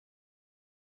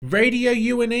Radio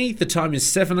UNE, the time is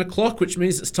 7 o'clock, which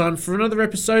means it's time for another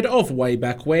episode of Way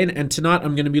Back When, and tonight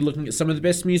I'm going to be looking at some of the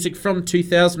best music from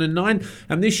 2009,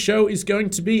 and this show is going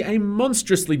to be a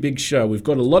monstrously big show. We've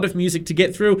got a lot of music to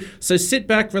get through, so sit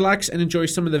back, relax, and enjoy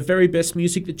some of the very best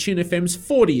music that Tune FM's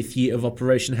 40th year of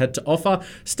operation had to offer,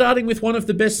 starting with one of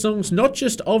the best songs, not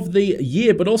just of the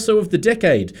year, but also of the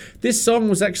decade. This song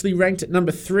was actually ranked at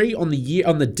number 3 on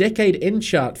the decade end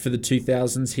chart for the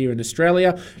 2000s here in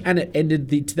Australia, and it ended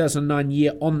the 2009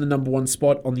 year on the number 1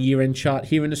 spot on the year-end chart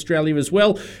here in Australia as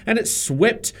well, and it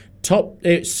swept top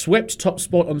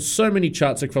spot on so many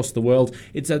charts across the world.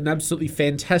 It's an absolutely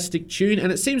fantastic tune,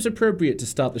 and it seems appropriate to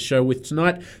start the show with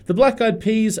tonight. The Black Eyed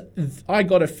Peas, I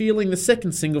Got a Feeling, the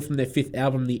second single from their 5th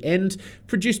album, The End,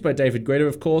 produced by David Guetta,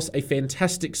 of course, a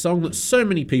fantastic song that so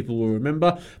many people will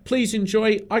remember. Please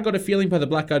enjoy I Got a Feeling by the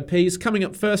Black Eyed Peas, coming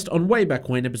up first on Way Back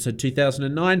When, episode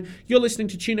 2009. You're listening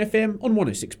to Tune FM on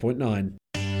 106.9.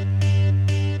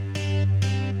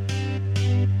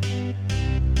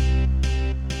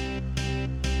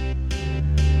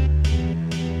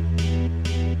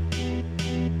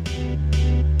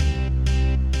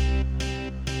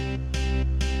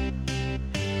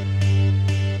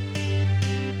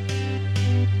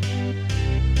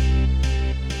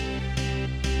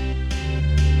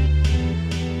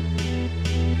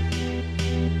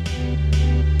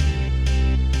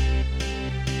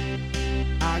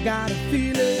 I got a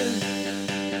feeling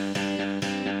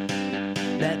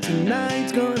that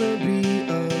tonight's gonna be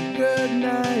a good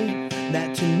night.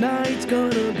 That tonight's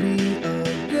gonna be a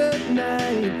good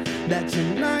night. That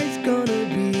tonight's gonna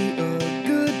be a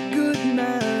good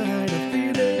night. A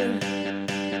feeling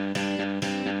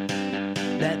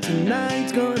that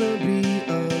tonight's gonna be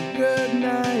a good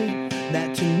night.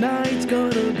 That tonight's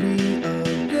gonna be a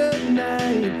good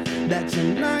night. That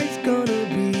tonight's gonna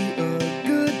be a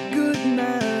good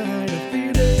night. A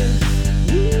feeling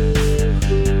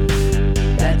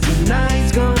that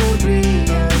tonight's gonna be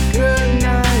a good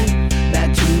night.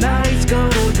 That tonight's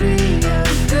gonna be a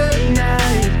good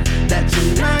night. That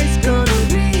tonight's gonna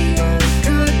be a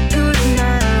good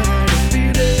night. A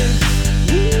feeling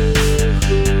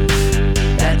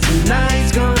that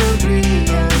tonight's gonna be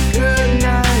a good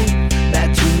night. That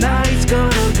tonight's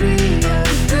gonna be a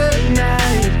good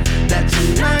night. That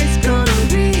tonight's gonna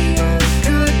be a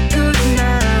good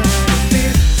night.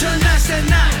 Tonight's the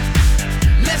night.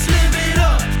 Let's live it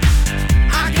up.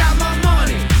 I got my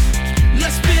money.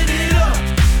 Let's spin it up.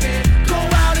 Go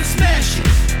out and smash it.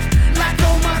 Like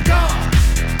oh my God.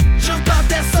 Jump out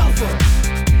that sofa.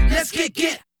 Let's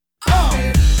get up.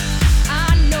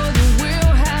 I know that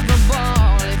we'll have a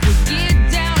ball if we get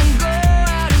down and go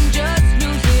out and just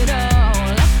lose it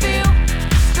all. I feel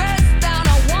stressed out,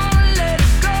 I wanna let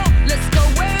it go. Let's go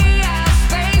way out,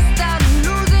 spaced out, and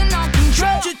losing all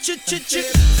control.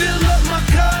 Fill up my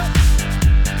cup.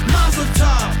 Mazel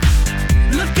tov.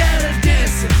 Look at her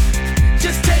dancing.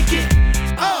 Just take it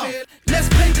off. Let's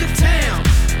paint the town.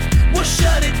 We'll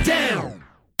shut it down.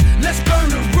 Let's burn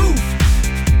the roof.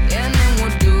 And then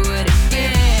we'll do it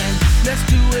again. Let's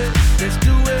do it. Let's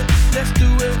do it. Let's do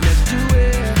it. Let's do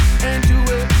it. And do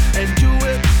it. And do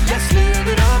it. Let's live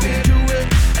it up and do it.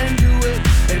 And do it.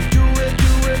 And do it.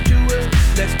 Do it. Do it.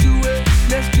 Let's do it.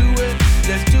 Let's do it.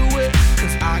 Let's do it.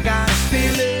 'Cause I got a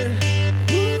feeling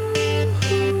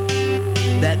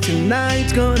that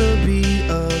tonight's gonna be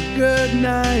a good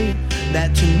night.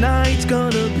 That tonight's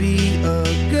gonna be a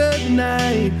good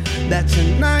night. That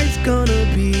tonight's gonna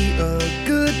be a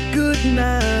good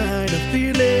night. A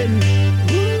feeling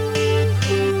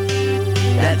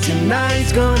that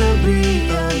tonight's gonna be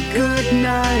a good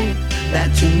night.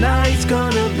 That tonight's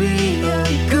gonna be a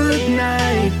good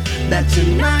night. That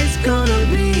tonight's gonna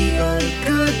be a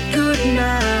good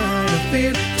night. I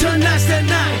feel tonight's the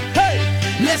night. Hey,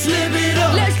 let's live it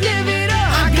up. Let's live it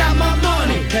up. I got my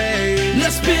money. Hey,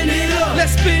 let's spin it up.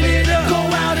 Let's spin it up. Go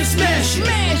out and smash it.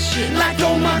 Smash it. Like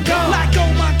oh my God. Like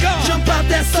oh my God. Jump out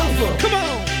that sofa. Come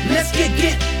on. Let's get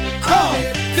up.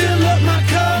 Fill up my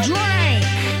cup. Drink.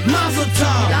 Mazel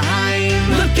tov.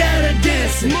 Look at her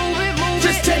dancing. Move it.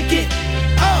 Just take it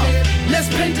off. Let's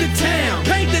paint the town.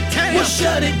 We'll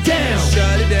shut it down.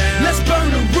 Let's burn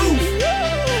the roof.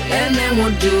 And then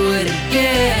we'll do it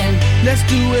again. Let's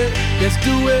do it. Let's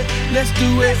do it. Let's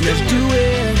do it. Let's do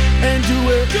it. And do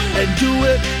it. And do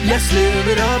it. Let's live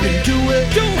it up and do it.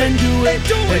 And do it.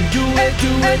 And do it.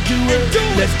 Do it. Do it.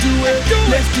 Let's do it.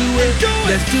 Let's do it.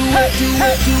 Let's do it. Do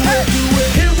it. Do it. Do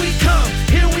it. Here we come.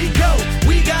 Here we go.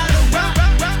 We gotta rock.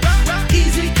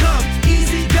 Easy come.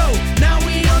 Easy go. Now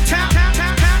we on top.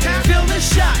 Feel the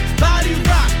shot. Body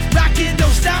rock. Rock it.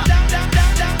 Don't stop.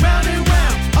 Round and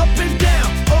round. Up and down.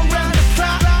 Around the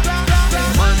clock.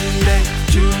 One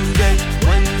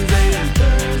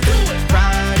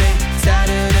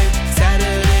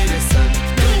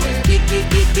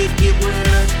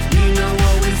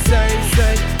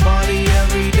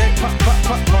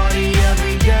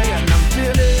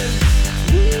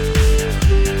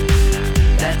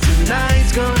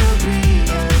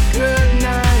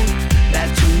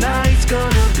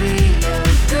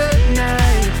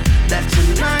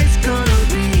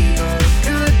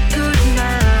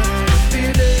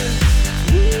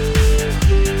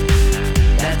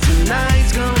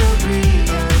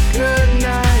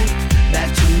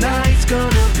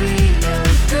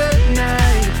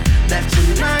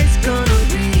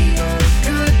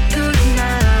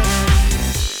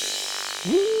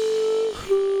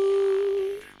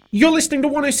You're listening to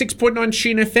 106.9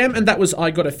 Sheen FM, and that was I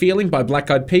Got a Feeling by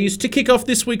Black Eyed Peas to kick off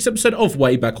this week's episode of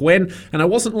Way Back When. And I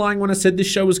wasn't lying when I said this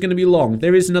show was going to be long.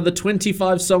 There is another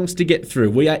 25 songs to get through.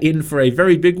 We are in for a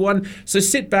very big one, so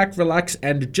sit back, relax,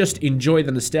 and just enjoy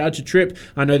the nostalgia trip.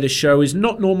 I know this show is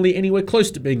not normally anywhere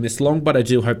close to being this long, but I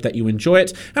do hope that you enjoy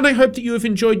it, and I hope that you have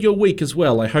enjoyed your week as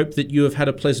well. I hope that you have had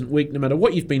a pleasant week no matter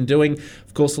what you've been doing.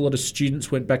 Of course, a lot of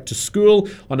students went back to school.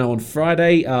 I know on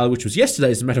Friday, which was yesterday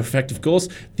as a matter of fact, of course,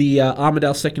 the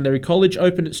Armidale Secondary College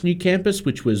opened its new campus,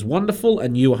 which was wonderful, a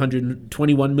new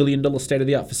 $121 million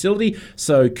state-of-the-art facility.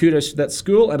 So kudos to that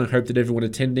school, and I hope that everyone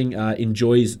attending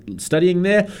enjoys studying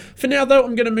there. For now, though,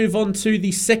 I'm going to move on to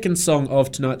the second song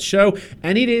of tonight's show,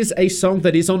 and it is a song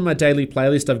that is on my daily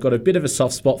playlist. I've got a bit of a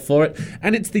soft spot for it,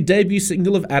 and it's the debut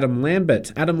single of Adam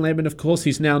Lambert. Adam Lambert, of course,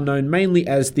 he's now known mainly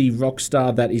as the rock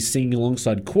star that is singing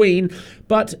alongside Queen,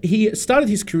 but he started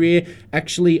his career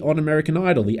actually on American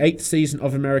Idol, the 8th season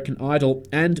of American Idol,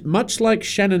 and much like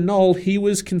Shannon Knoll, he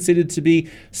was considered to be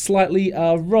slightly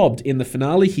robbed in the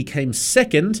finale. He came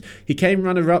second, he came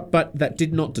runner-up, but that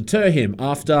did not deter him.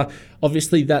 After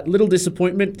obviously that little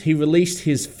disappointment, he released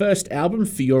his first album,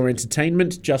 For Your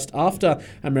Entertainment, just after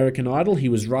American Idol. He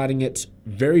was writing it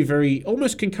very,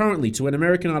 almost concurrently to when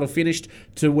American Idol finished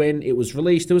to when it was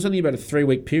released. There was only about a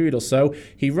 3-week period or so.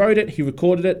 He wrote it, he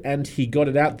recorded it, and he got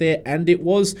it out there, and it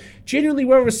was genuinely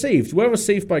well received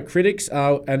by critics,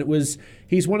 and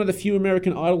he's one of the few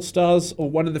American Idol stars, or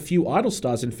one of the few Idol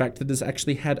stars, in fact, that has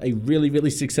actually had a really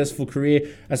successful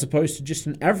career as opposed to just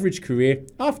an average career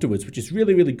afterwards, which is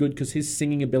really good because his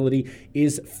singing ability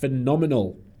is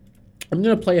phenomenal. I'm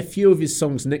going to play a few of his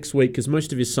songs next week because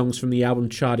most of his songs from the album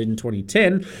charted in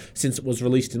 2010 since it was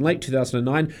released in late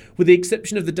 2009, with the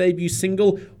exception of the debut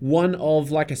single, one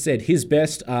of, like I said, his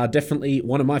best, definitely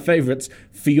one of my favorites,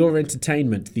 For Your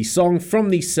Entertainment. The song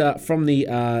from the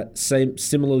same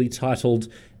similarly titled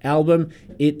album.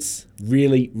 It's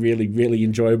really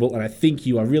enjoyable, and I think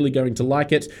you are really going to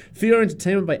like it. For Your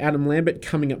Entertainment by Adam Lambert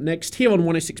coming up next here on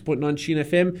 106.9 Sheen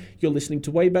FM. You're listening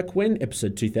to Way Back When,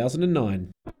 episode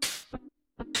 2009.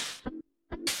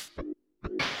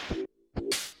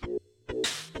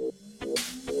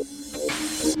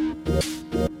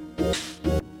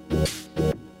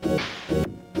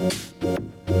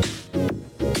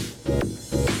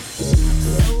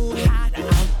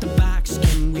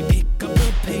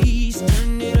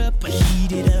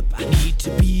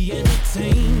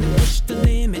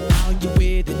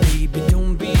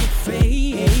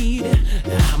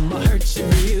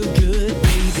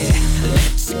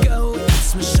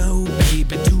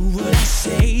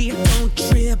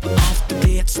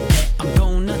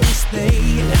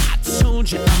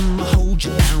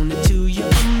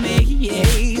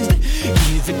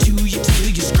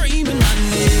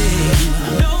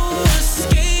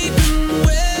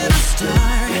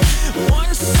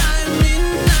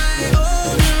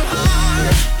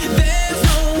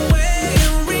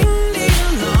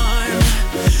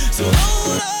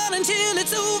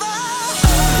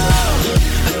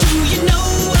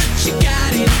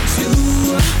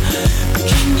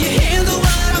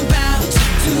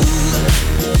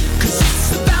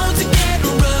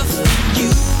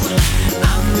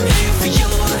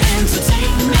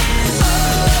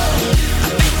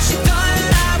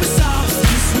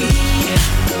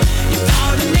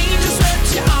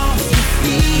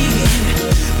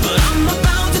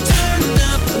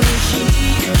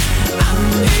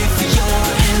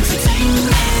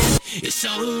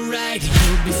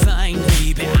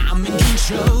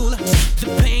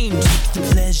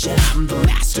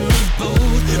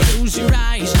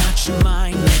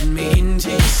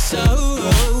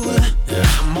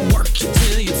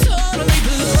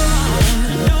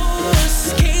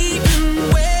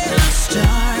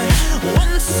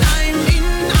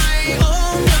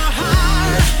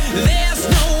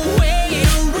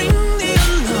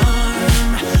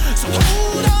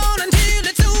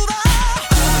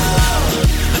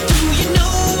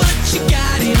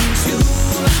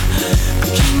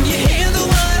 Can you handle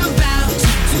what I'm about to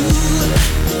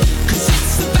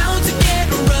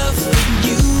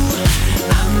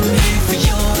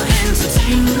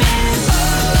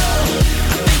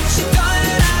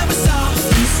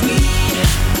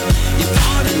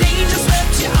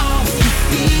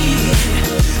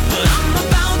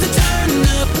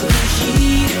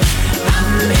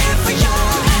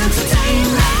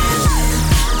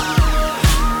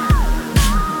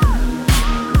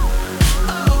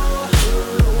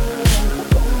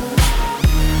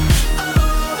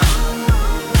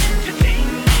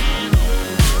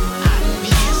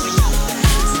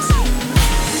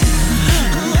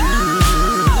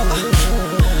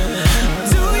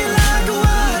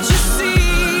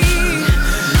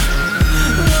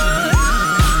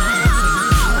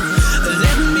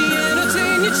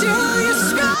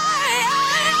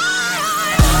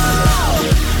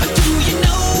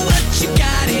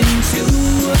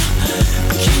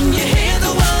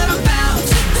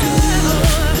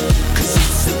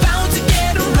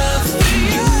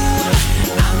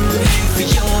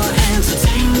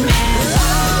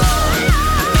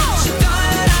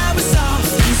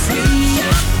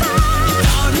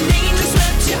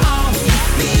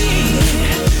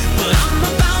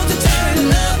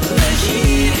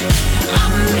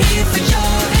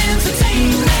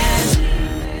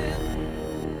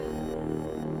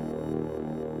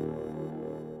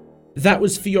That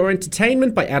was For Your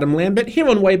Entertainment by Adam Lambert here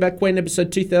on Way Back When,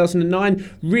 episode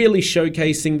 2009, really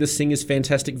showcasing the singer's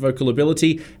fantastic vocal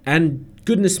ability, and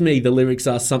goodness me, the lyrics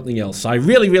are something else. I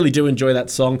really, really do enjoy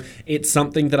that song. It's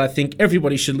something that I think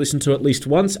everybody should listen to at least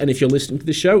once, and if you're listening to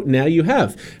the show, now you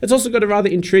have. It's also got a rather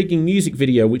intriguing music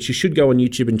video, which you should go on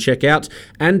YouTube and check out,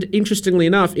 and interestingly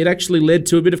enough, it actually led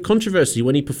to a bit of controversy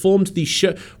when he performed the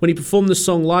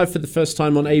song live for the first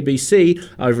time on ABC,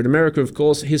 over in America, of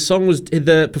course.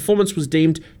 The performance was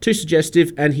deemed too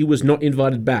suggestive, and he was not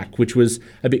invited back, which was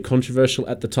a bit controversial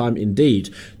at the time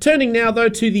indeed. Turning now, though,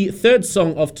 to the third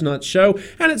song of tonight's show,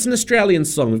 and it's an Australian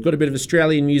song. We've got a bit of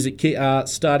Australian music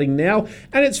starting now,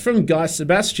 and it's from Guy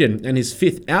Sebastian, and his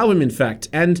fifth album, in fact.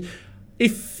 And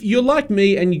if you're like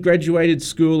me and you graduated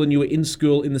school and you were in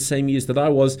school in the same years that I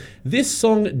was, this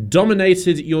song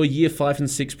dominated your year 5 and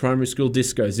 6 primary school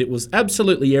discos. It was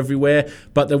absolutely everywhere,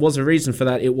 but there was a reason for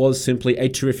that. It was simply a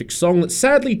terrific song that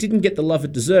sadly didn't get the love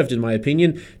it deserved, in my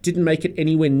opinion. Didn't make it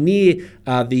anywhere near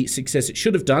the success it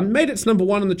should have done. Made its number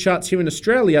 1 on the charts here in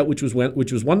Australia, which was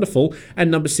wonderful, and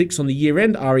number 6 on the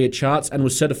year-end ARIA charts, and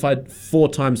was certified 4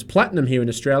 times platinum here in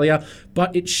Australia,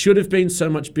 but it should have been so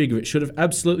much bigger. It should have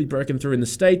absolutely broken through in the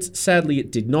States. Sadly,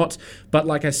 it did not. But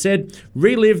like I said,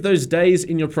 relive those days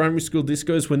in your primary school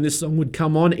discos when this song would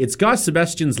come on. It's Guy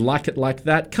Sebastian's Like It Like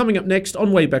That. Coming up next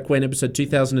on Way Back When, episode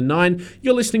 2009,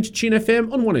 you're listening to Tune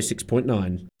FM on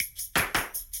 106.9.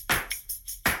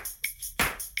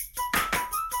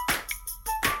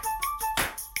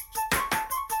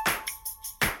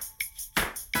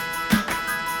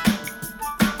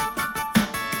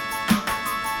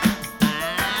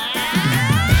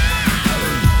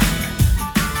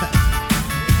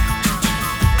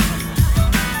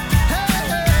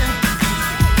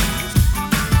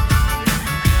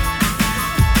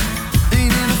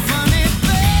 Ain't it a funny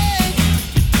thing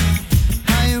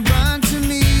how you run to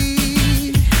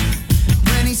me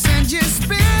when he sends you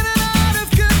spinning out of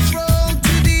control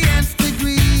to the nth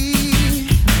degree?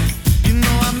 You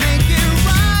know I make it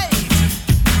right.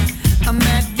 I'm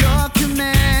at your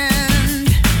command.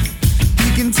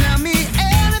 You can tell me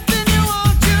anything you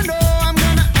want to know. I'm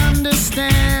gonna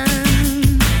understand.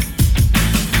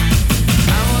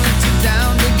 I won't let you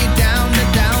down, dig you down,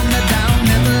 down, down.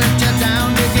 Never let you down,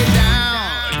 dig you down.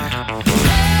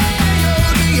 Hey, oh,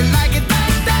 do you like it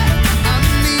like that? I'm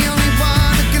the only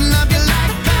one who can love you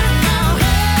like that now.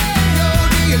 Hey, oh,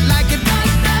 do you like it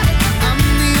like that? I'm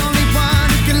the only one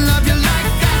who can love you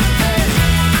like that. Hey.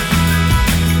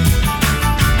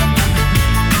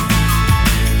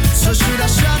 So should I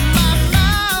shut my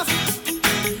mouth?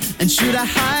 And should I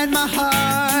hide my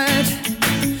heart?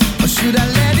 Or should I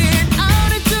let it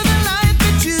out into the light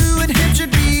that you and him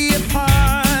should be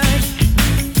apart?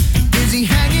 Is he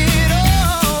hanging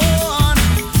on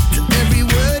to every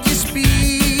word you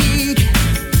speak?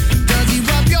 Does he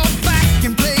rub your back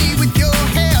and play with your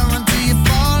hair until you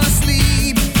fall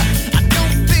asleep? I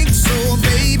don't think so,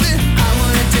 baby. I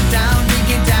won't let you down, dig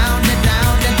you down,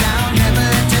 down, down. Never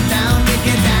let you down, dig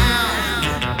you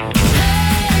down.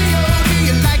 Hey, oh, do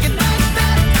you like it like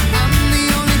that? I'm the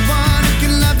only one who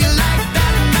can love you like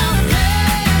that.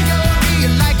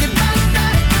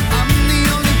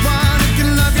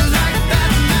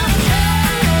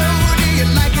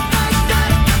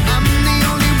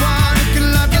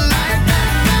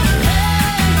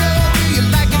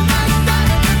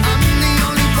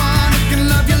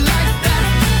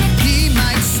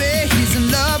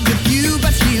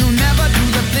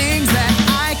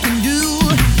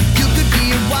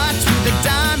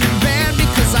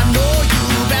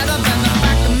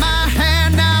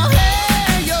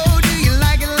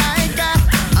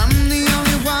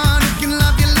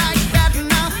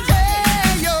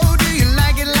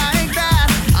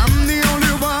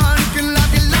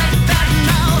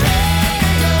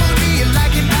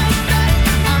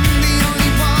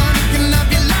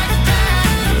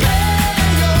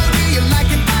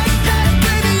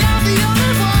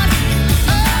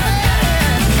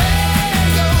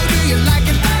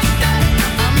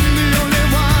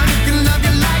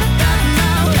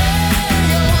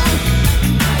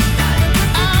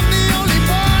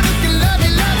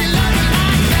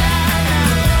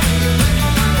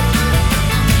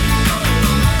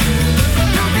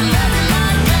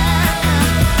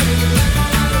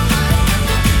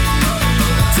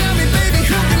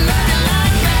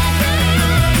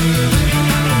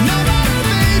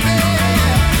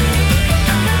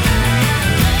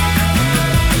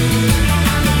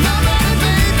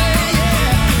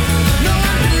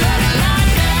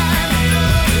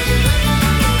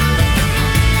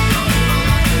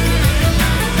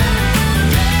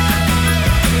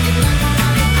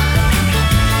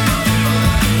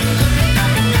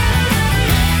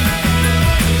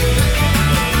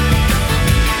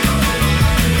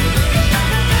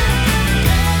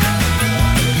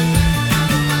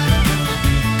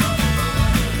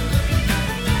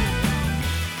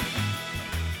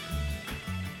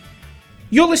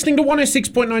 You're listening to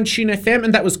 106.9 Tune FM,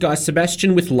 and that was Guy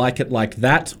Sebastian with Like It Like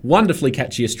That. Wonderfully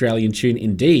catchy Australian tune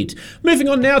indeed. Moving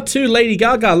on now to Lady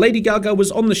Gaga. Lady Gaga was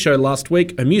on the show last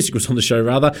week, her music was on the show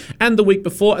rather, and the week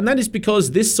before, and that is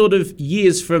because this sort of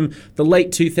years from the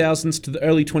late 2000s to the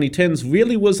early 2010s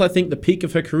really was, I think, the peak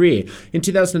of her career. In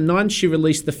 2009, she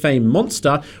released the famed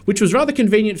Monster, which was rather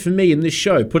convenient for me in this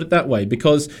show, put it that way,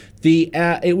 because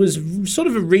it was sort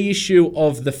of a reissue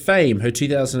of The Fame, her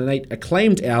 2008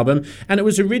 acclaimed album, and it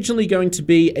was originally going to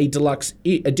be a deluxe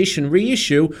edition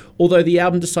reissue, although the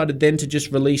album decided then to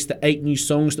just release the 8 new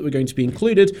songs that were going to be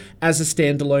included as a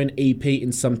standalone EP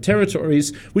in some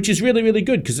territories, which is really, really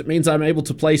good because it means I'm able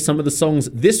to play some of the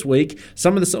songs this week,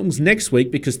 some of the songs next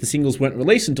week because the singles weren't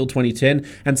released until 2010,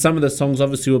 and some of the songs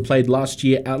obviously were played last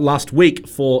week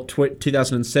for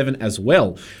 2007 as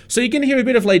well. So you're going to hear a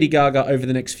bit of Lady Gaga over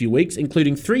the next few weeks,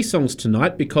 including 3 songs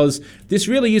tonight, because this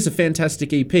really is a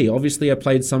fantastic EP. Obviously, I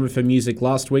played some of her music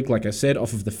last week, like I said,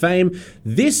 off of The Fame.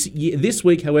 This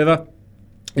week, however,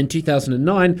 in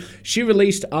 2009, she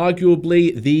released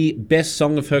arguably the best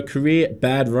song of her career,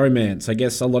 Bad Romance. I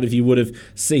guess a lot of you would have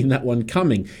seen that one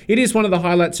coming. It is one of the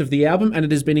highlights of the album, and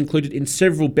it has been included in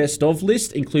several best of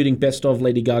lists, including best of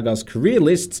Lady Gaga's career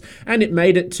lists, and it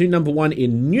made it to number 1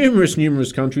 in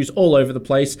numerous countries all over the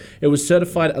place. It was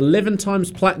certified 11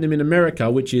 times platinum in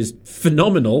America, which is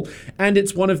phenomenal, and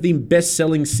it's one of the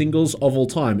best-selling singles of all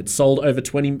time. It sold over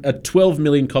 12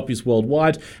 million copies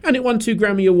worldwide, and it won 2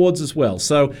 Grammy Awards as well.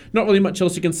 So not really much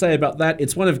else you can say about that.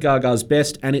 It's one of Gaga's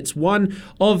best, and it's one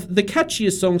of the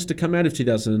catchiest songs to come out of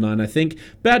 2009, I think.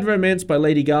 Bad Romance by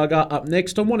Lady Gaga up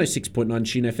next on 106.9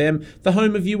 Tune FM, the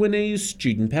home of UNE's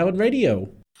student-powered radio.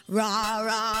 Ra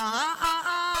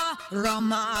ra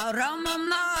Roma Roma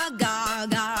ma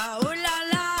Gaga ooh la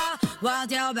la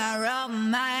what's your bad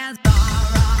romance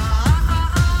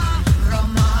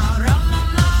Roma Roma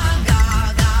ma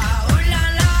Gaga ooh la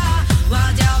la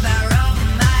what's your bad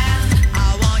romance I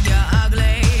want you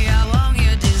ugly I want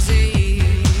you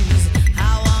disease I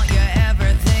want you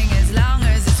everything as long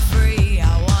as it's free I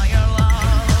want your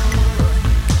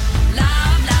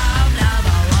love I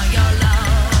want your love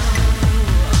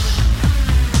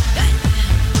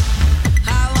I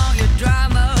want your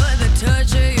drama, the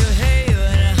touch of your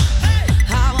hair.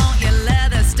 I want your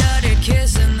leather studded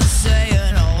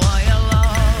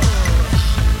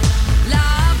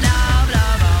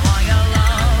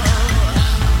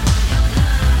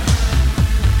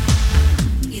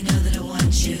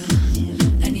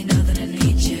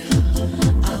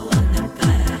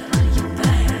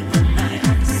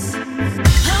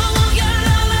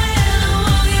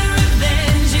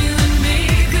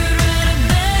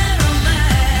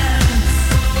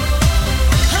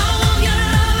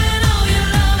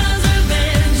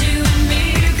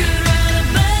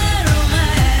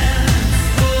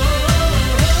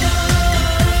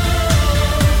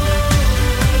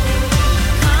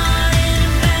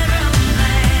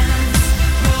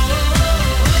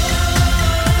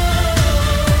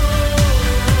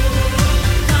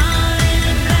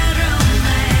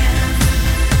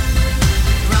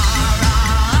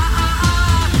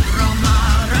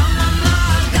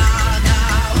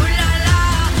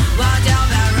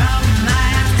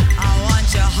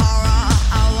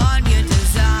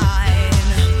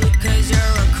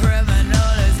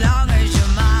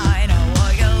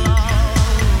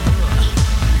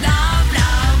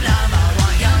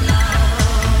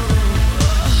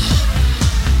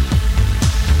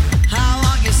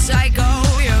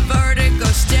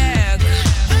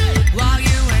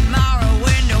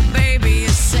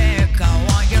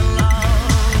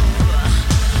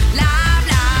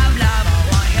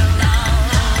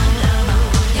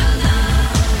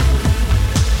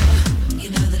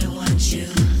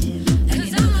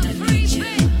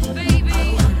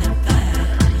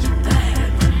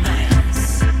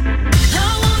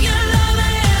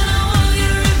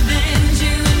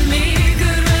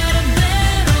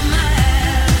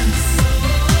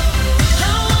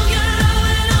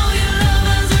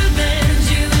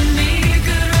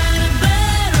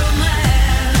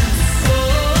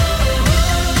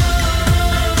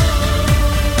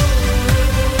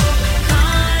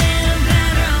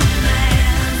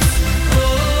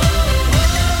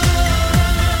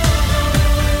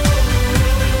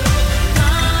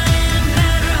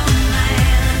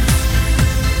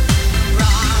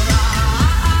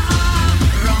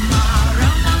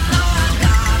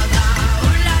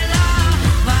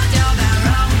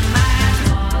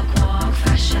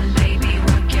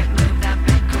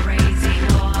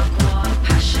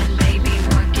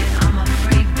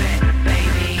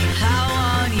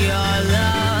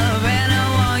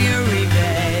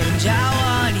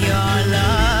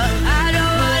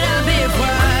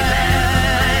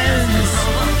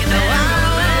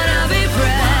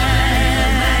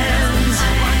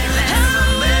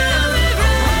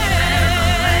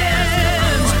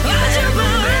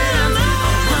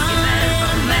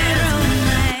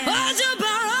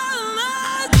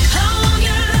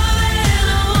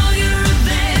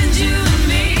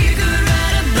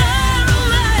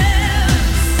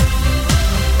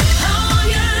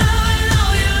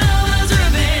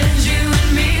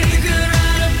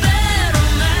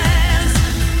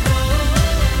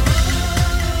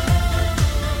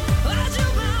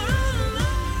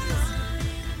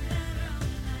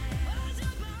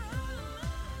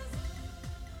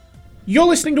You're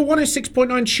listening to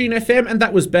 106.9 Tune FM, and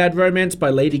that was Bad Romance by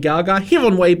Lady Gaga, here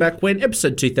on Way Back When,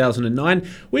 episode 2009.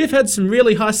 We've had some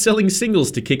really high-selling singles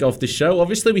to kick off the show.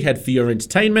 Obviously, we had For Your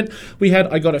Entertainment. We had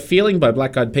I Got a Feeling by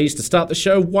Black Eyed Peas to start the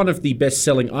show, one of the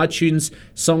best-selling iTunes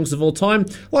songs of all time.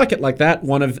 Like It Like That,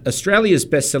 one of Australia's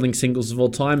best-selling singles of all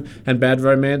time. And Bad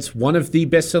Romance, one of the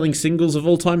best-selling singles of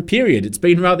all time, period. It's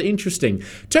been rather interesting.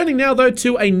 Turning now, though,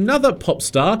 to another pop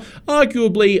star,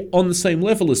 arguably on the same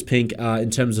level as Pink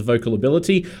in terms of vocal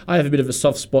ability. I have a bit of a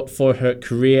soft spot for her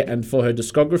career and for her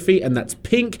discography, and that's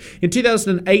Pink. In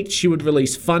 2008, she would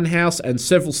release Funhouse, and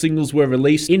several singles were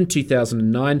released in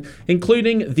 2009,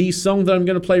 including the song that I'm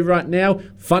going to play right now,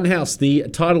 Funhouse, the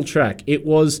title track. It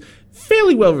was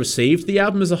fairly well received. The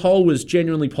album as a whole was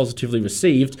genuinely positively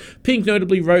received. Pink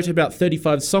notably wrote about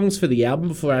 35 songs for the album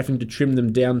before having to trim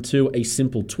them down to a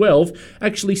simple 12,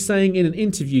 actually saying in an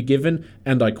interview given,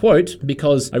 and I quote,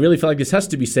 because I really feel like this has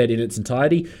to be said in its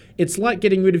entirety, "It's like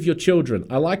getting rid of your children.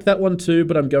 I like that one too,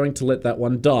 but I'm going to let that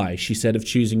one die," she said of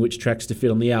choosing which tracks to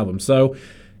fit on the album. So,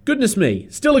 goodness me.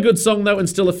 Still a good song, though, and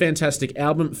still a fantastic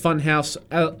album. Funhouse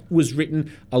was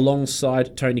written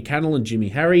alongside Tony Cannell and Jimmy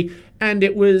Harry, and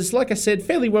it was, like I said,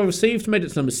 fairly well received. Made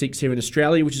its number 6 here in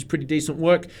Australia, which is pretty decent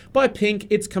work by Pink.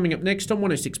 It's coming up next on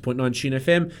 106.9 Tune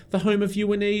FM, the home of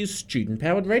UNE's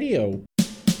student-powered radio.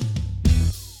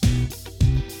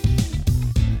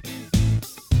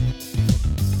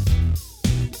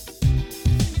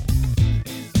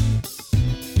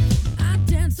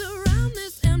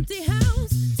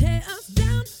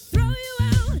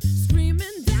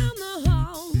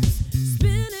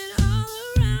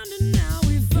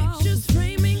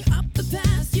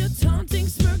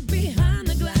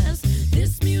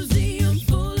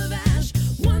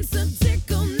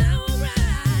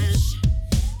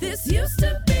 This used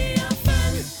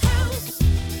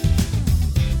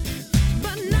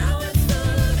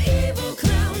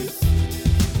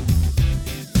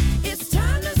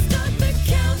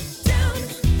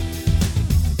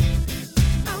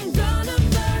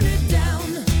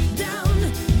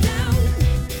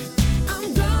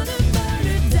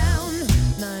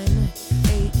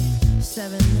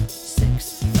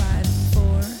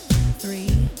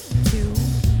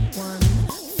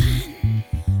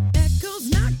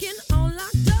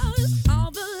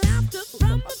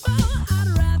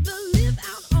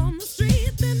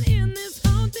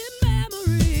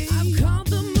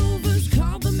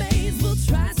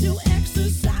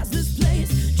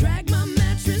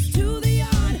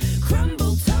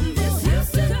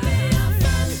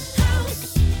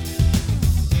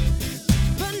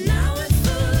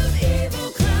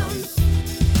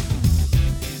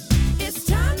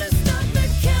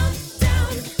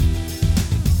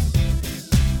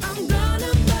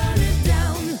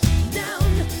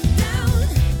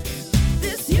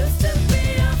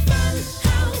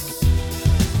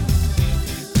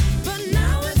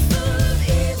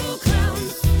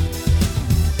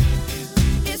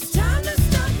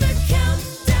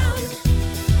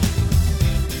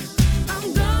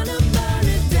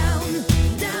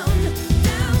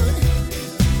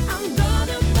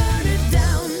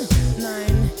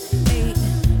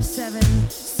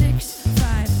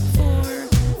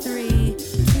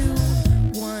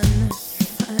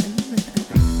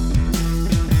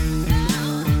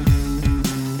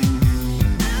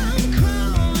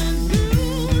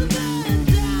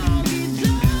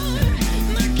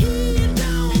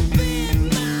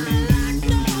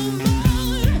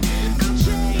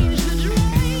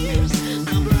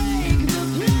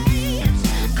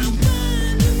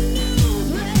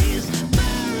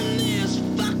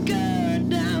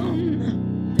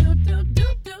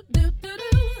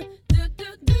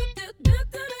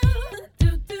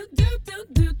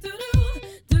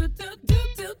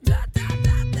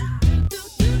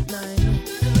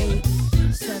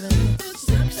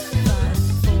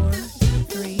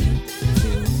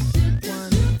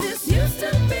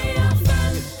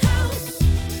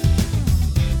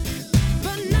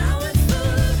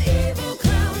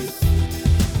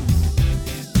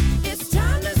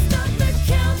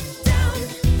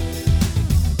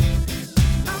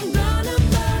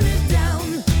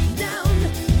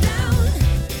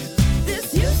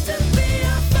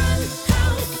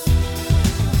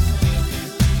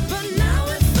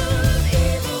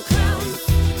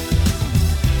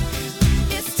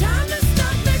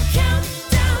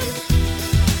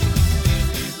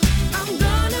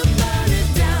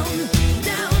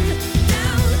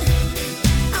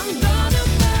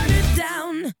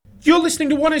You're listening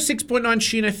to 106.9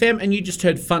 Sheen FM, and you just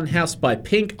heard Funhouse by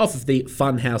Pink off of the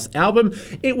Funhouse album.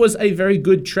 It was a very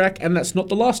good track, and that's not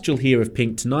the last you'll hear of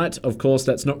Pink tonight. Of course,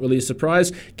 that's not really a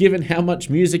surprise, given how much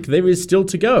music there is still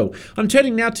to go. I'm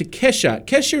turning now to Kesha.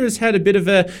 Kesha has had a bit of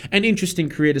an interesting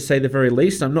career, to say the very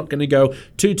least. I'm not going to go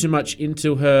too much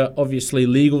into her, obviously,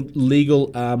 legal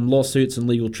lawsuits and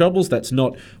legal troubles. That's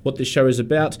not what this show is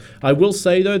about. I will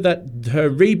say, though, that her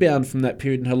rebound from that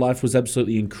period in her life was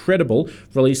absolutely incredible,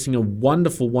 releasing a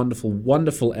wonderful, wonderful,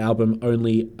 wonderful album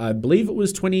only, I believe it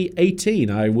was 2018.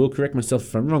 I will correct myself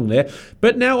if I'm wrong there.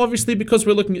 But now, obviously, because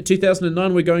we're looking at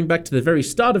 2009, we're going back to the very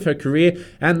start of her career,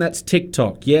 and that's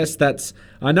TikTok. Yes,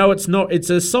 I know it's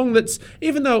a song that's,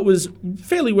 even though it was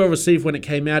fairly well received when it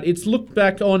came out, it's looked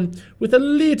back on with a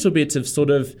little bit of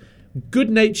sort of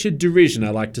good-natured derision,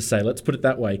 I like to say. Let's put it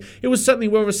that way. It was certainly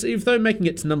well received, though, making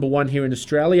it to number one here in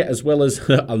Australia, as well as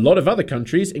a lot of other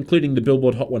countries, including the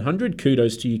Billboard Hot 100.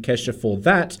 Kudos to you, Kesha, for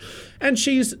that. And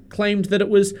she's claimed that it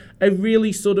was a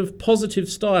really sort of positive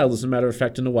style, as a matter of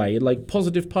fact, in a way, like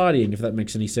positive partying, if that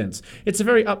makes any sense. It's a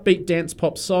very upbeat dance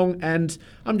pop song, and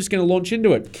I'm just going to launch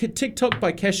into it. TikTok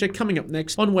by Kesha coming up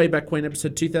next on Way Back When,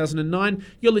 episode 2009.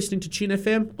 You're listening to Tune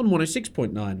FM on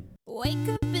 106.9. Wake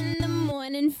up in the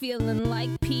morning feeling like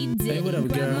P. Diddy. Hey, what up,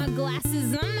 Grab girl? my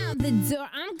glasses, I'm out the door.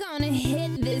 I'm gonna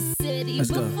hit this city. Let's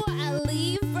go. Before I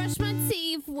leave, brush my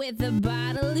teeth with a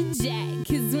bottle of Jack.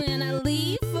 Cause when I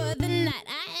leave for the night,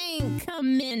 I ain't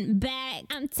coming back.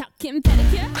 I'm talking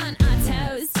pedicure on our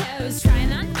toes.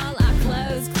 Trying on all our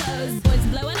clothes. Boys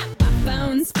blowing up our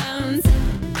phones.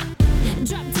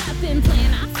 Drop top and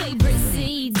playing our favorite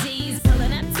CDs.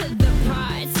 Pulling up to the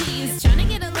parties. Trying to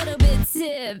get a little bit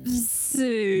tipsy.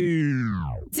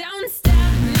 Don't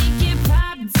stop, make it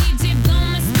pop. DJ, blow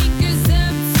my speakers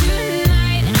up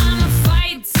tonight. I'ma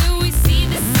fight till we see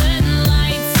the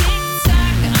sunlight. Tick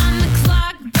tock on the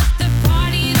clock, but the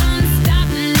party don't stop.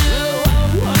 No.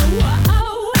 Don't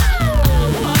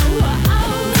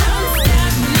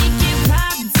stop, make it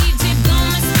pop. DJ, blow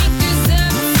my speakers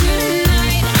up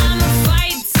tonight. I'ma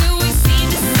fight till we see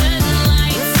the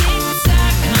sunlight. Tick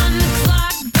tock on the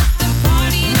clock, but the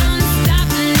party don't stop.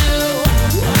 No.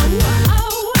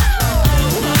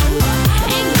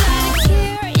 Ain't got a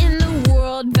care in the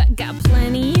world, but got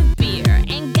plenty of beer.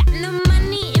 Ain't got no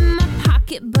money in my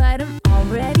pocket, but I'm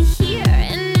already here.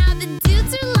 And now the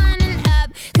dudes are lining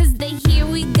up, cause they hear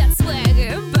we got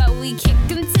swagger. But we kick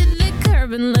them to the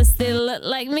curb unless they look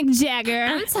like Mick Jagger.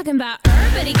 I'm talking about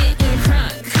everybody getting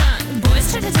crunk.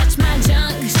 Boys try to touch my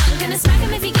junk. Gonna smack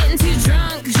him if he getting too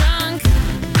drunk.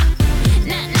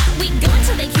 Nah, we go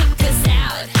until they kick us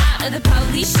out. Or the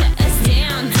police shut us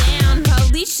down.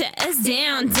 Police shut us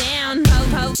down.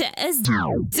 Po shut us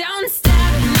down. Don't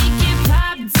stop, make it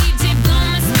pop. DJ, blow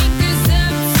my speakers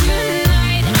up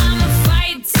tonight. I'ma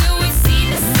fight till we see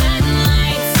the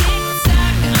sunlight. Tick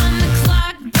tock on the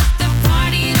clock, but the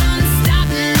party don't stop.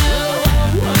 No.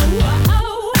 Don't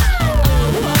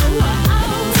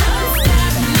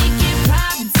stop, make it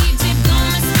pop. DJ, blow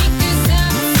my speakers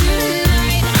up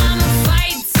tonight. I'ma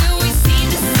fight till we see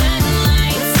the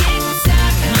sunlight. Tick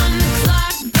tock on the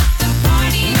clock, but the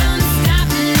party don't stop.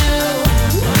 No.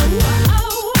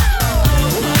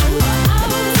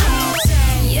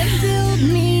 You build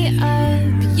me up,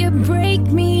 you break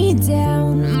me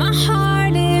down. My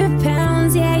heart it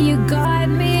pounds, yeah, you got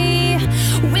me.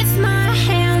 With my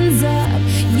hands up,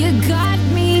 you got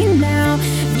me now.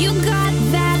 You got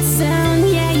that sound,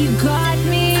 yeah, you got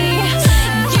me.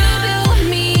 You build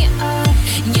me up,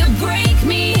 you break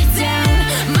me down.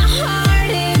 My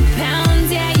heart it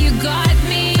pounds, yeah, you got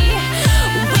me.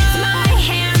 With my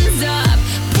hands up,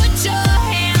 put your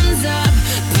hands up,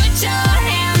 put your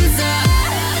hands up.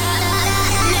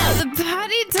 Now the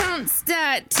party don't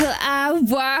start till I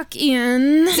walk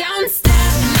in. Don't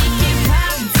stop, make it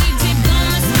pop. DJ, blow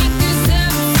my speakers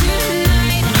up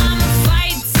tonight. I'ma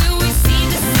fight till we see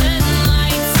the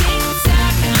sunlight. Tick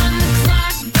tock on the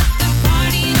clock, but the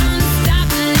party don't stop.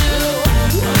 No.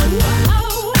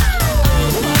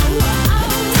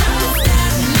 Don't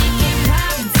stop, make it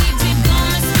pop. DJ, blow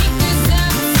my speakers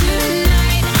up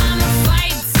tonight. I'ma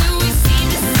fight till we see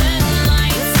the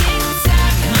sunlight. Tick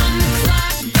tock on the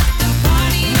clock, but the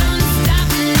party don't stop.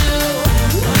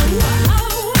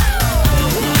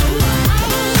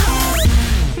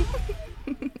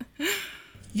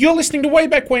 You're listening to Way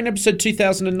Back When, episode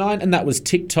 2009, and that was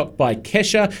TikTok by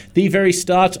Kesha, the very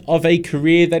start of a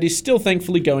career that is still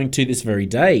thankfully going to this very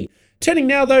day. Turning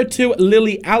now, though, to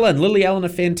Lily Allen. Lily Allen, a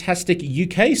fantastic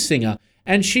UK singer.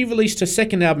 And she released her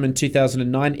second album in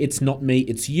 2009, It's Not Me,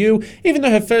 It's You. Even though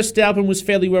her first album was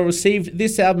fairly well received,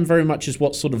 this album very much is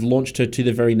what sort of launched her to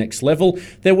the very next level.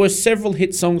 There were several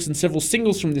hit songs and several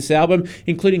singles from this album,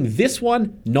 including this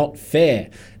one, Not Fair.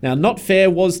 Now, Not Fair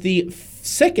was the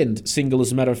second single,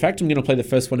 as a matter of fact. I'm going to play the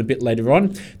first one a bit later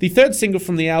on. The third single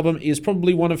from the album is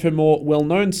probably one of her more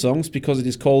well-known songs because it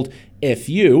is called F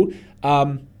You.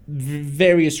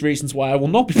 Various reasons why I will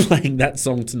not be playing that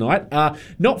song tonight.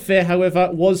 Not Fair, however,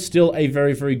 was still a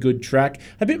very, very good track.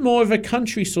 A bit more of a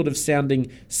country sort of sounding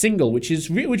single, which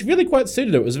really quite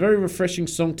suited it. It was a very refreshing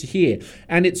song to hear.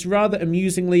 And it's rather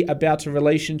amusingly about a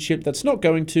relationship that's not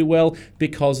going too well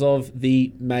because of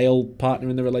the male partner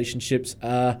in the relationship's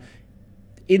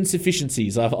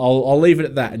insufficiencies. I'll leave it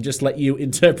at that and just let you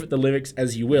interpret the lyrics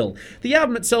as you will. The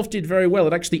album itself did very well.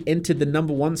 It actually entered the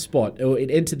number one spot, or it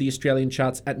entered the Australian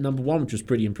charts at number one, which was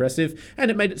pretty impressive,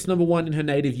 and it made it to number one in her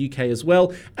native UK as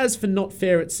well. As for Not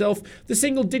Fair itself, the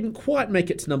single didn't quite make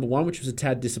it to number one, which was a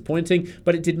tad disappointing,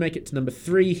 but it did make it to number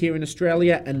 3 here in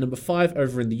Australia and number 5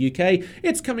 over in the UK.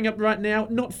 It's coming up right now,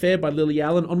 Not Fair by Lily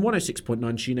Allen on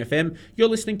 106.9 Tune FM. You're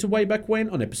listening to Way Back When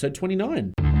on episode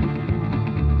 29.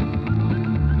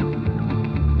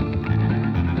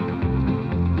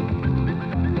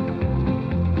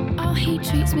 He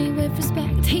treats me with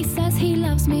respect. He says he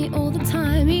loves me all the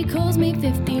time. He calls me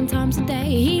 15 times a day.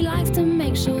 He likes to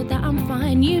make sure that I'm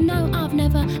fine. You know, I've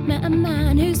never met a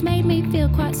man who's made me feel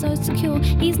quite so secure.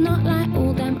 He's not like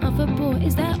all them other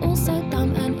boys. They're all so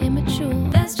dumb and immature.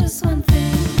 There's just one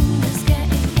thing that's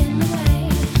getting in the way.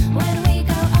 When we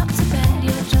go up to bed,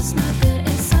 you're just no good.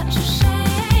 It's such a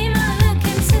shame. I look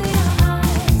into your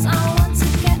eyes. I want to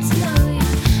get to know you.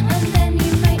 And then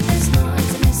you make this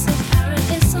noise and it's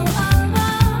apparent it's all over.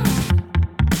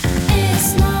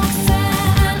 It's not fair,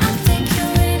 and I think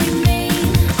you're really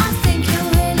mean. I think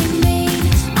you're really mean.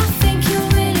 I think you're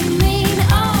really mean.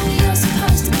 Oh, you're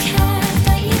supposed to care,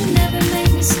 but you never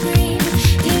make me scream.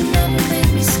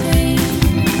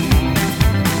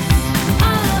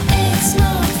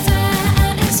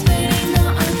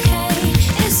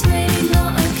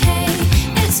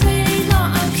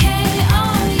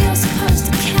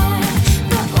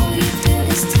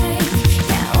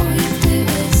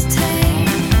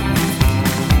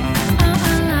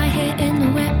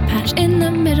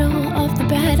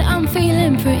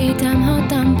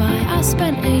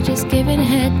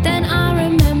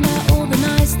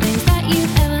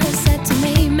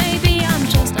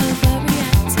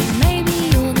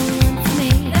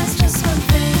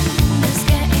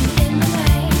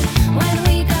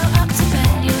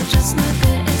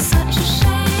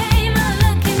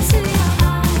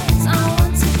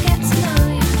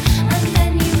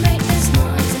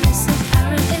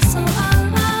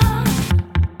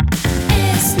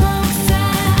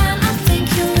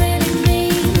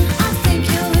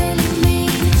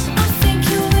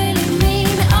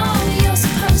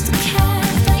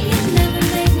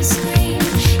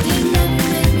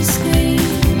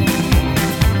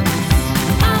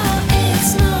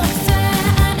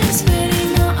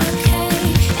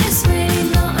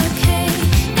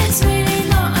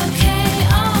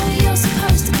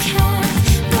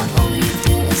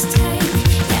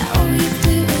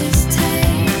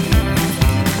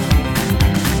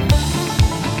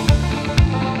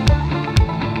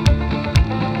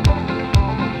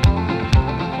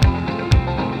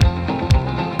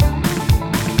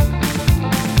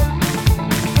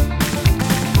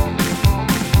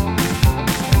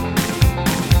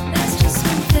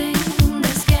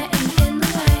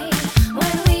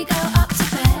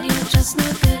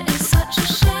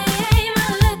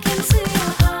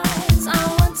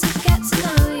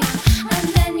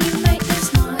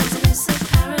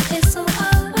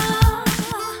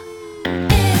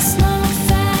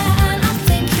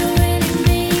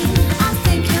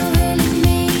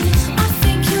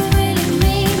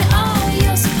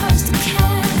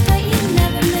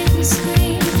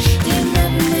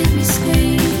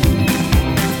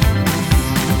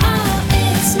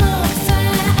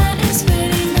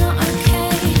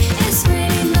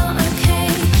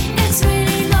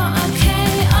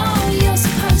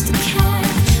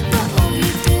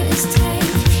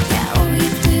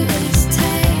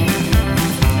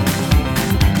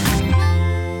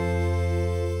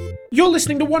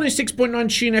 listening to 106.9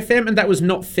 Tune FM, and that was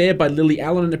Not Fair by Lily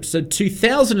Allen in episode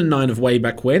 2009 of Way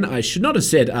Back When. I should not have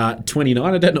said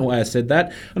 29. I don't know why I said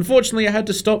that. Unfortunately, I had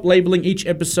to stop labeling each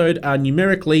episode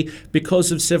numerically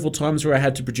because of several times where I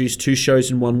had to produce 2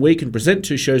 shows in 1 week and present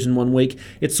 2 shows in 1 week.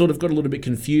 It sort of got a little bit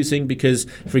confusing because,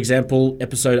 for example,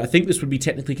 I think this would be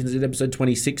technically considered episode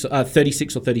 36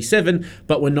 or 37,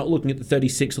 but we're not looking at the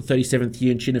 36th or 37th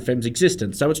year in Tune FM's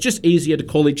existence. So it's just easier to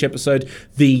call each episode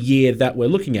the year that we're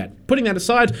looking at. Putting that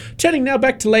aside, turning now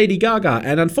back to Lady Gaga,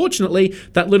 and unfortunately,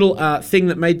 that little thing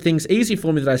that made things easy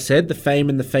for me that I said, the Fame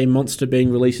and the Fame Monster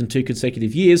being released in 2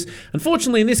 consecutive years,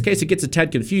 unfortunately in this case it gets a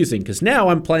tad confusing, because now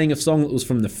I'm playing a song that was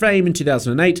from the Fame in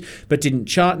 2008, but didn't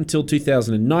chart until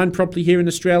 2009 properly here in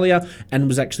Australia, and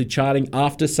was actually charting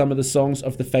after some of the songs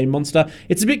of the Fame Monster.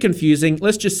 It's a bit confusing.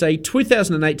 Let's just say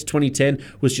 2008 to 2010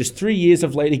 was just 3 years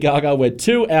of Lady Gaga where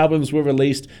 2 albums were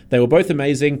released. They were both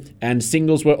amazing, and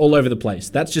singles were all over the place.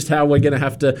 That's just how we're going to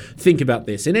have to think about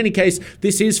this. In any case,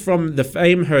 this is from the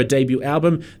Fame, her debut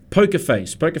album, Poker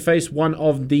Face. Poker Face, one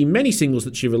of the many singles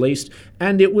that she released,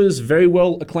 and it was very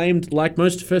well acclaimed, like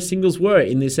most of her singles were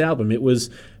in this album. It was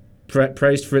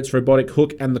praised for its robotic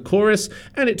hook and the chorus,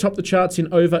 and it topped the charts in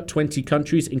over 20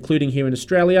 countries, including here in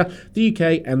Australia, the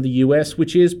UK, and the US,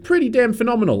 which is pretty damn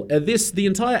phenomenal. The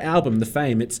entire album, The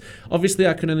Fame, it's obviously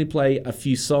I can only play a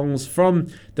few songs from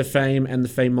The Fame and The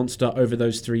Fame Monster over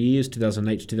those 3 years,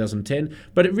 2008 to 2010,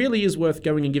 but it really is worth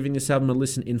going and giving this album a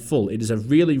listen in full. It is a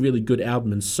really, really good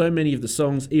album, and so many of the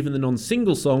songs, even the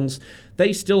non-single songs,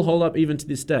 they still hold up even to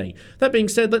this day. That being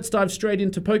said, let's dive straight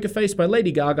into Poker Face by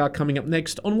Lady Gaga coming up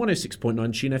next on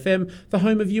 106.9 Tune FM, the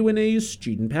home of UNE's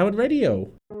student-powered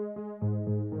radio.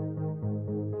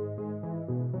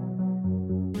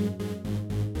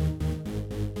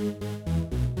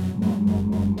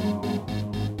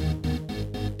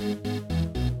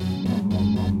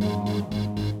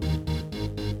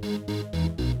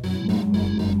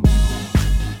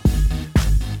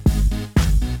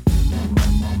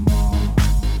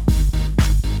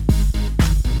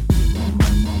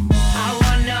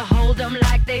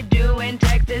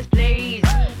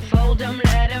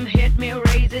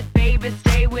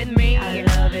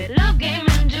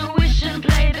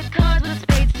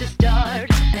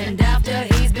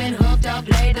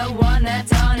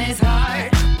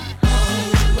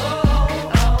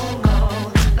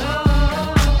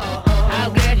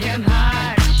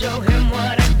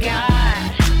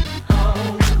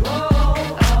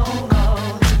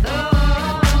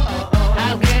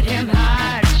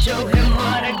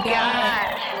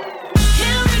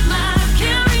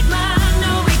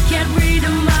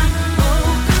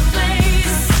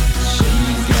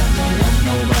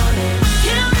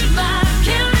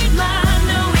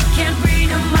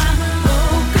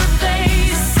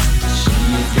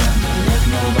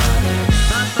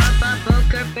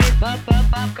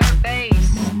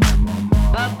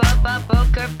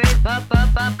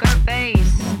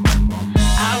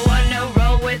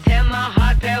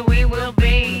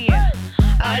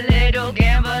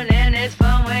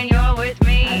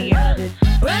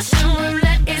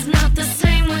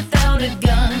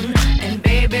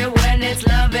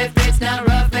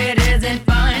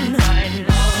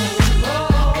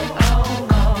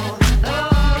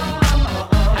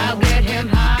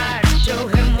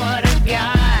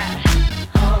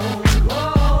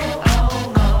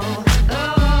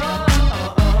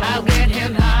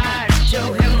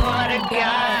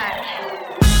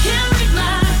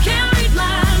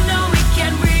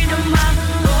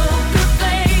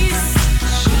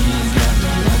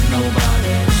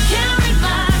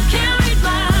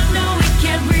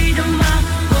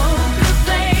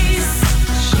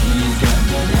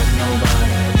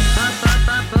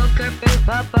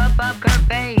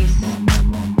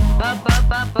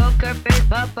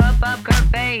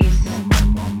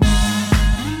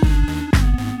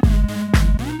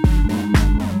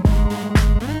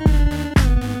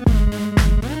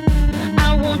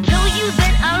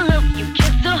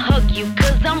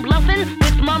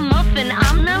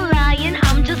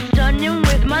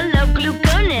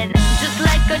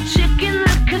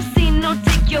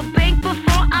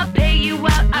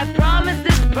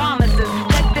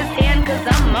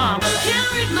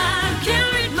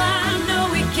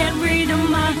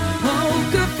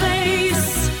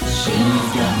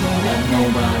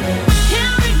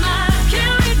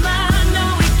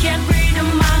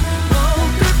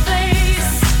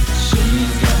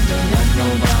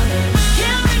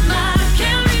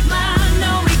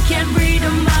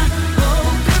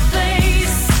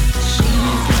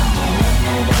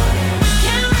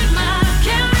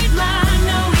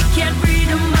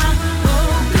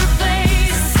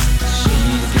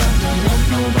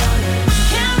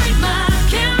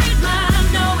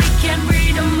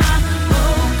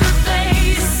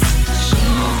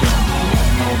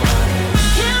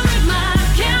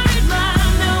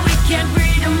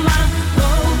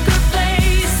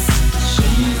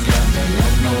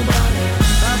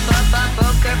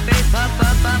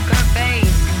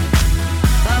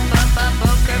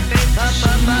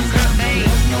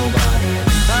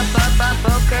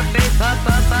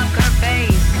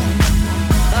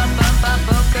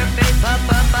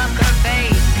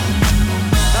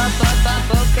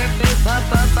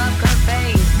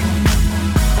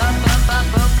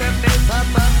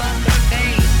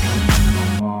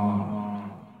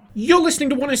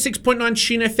 listening to 106.9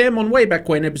 Sheen FM on Way Back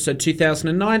When, episode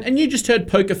 2009, and you just heard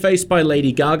Poker Face by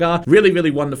Lady Gaga. Really, really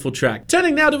wonderful track.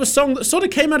 Turning now to a song that sort of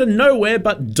came out of nowhere,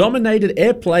 but dominated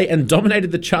airplay and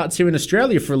dominated the charts here in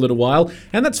Australia for a little while,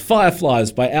 and that's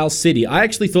Fireflies by Owl City. I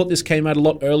actually thought this came out a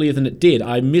lot earlier than it did.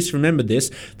 I misremembered this.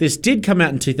 This did come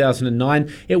out in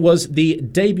 2009. It was the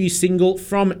debut single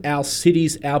from Owl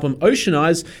City's album Ocean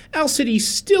Eyes. Owl City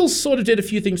still sort of did a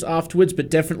few things afterwards, but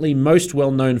definitely most well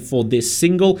known for this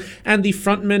single. And the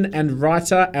frontman and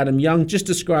writer Adam Young just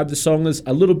described the song as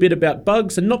a little bit about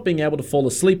bugs and not being able to fall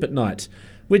asleep at night.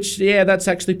 Which, yeah, that's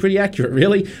actually pretty accurate,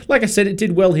 really. Like I said, it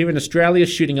did well here in Australia,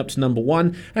 shooting up to number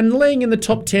 1, and laying in the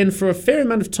top 10 for a fair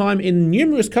amount of time in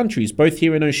numerous countries, both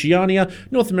here in Oceania,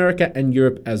 North America, and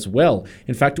Europe as well.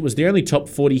 In fact, it was the only top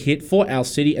 40 hit for Owl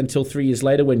City until 3 years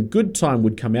later when Good Time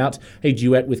would come out, a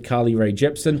duet with Carly Rae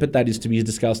Jepsen, but that is to be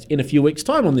discussed in a few weeks'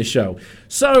 time on this show.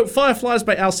 So, Fireflies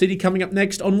by Owl City coming up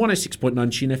next on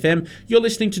 106.9 Sheen FM. You're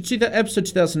listening to episode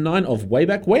 2009 of Way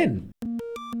Back When.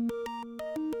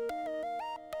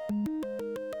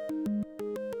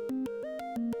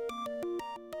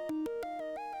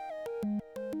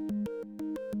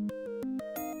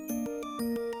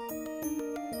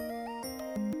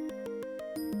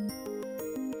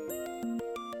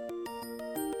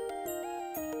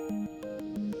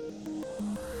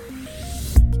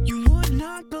 You would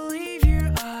not believe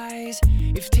your eyes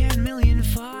if 10 million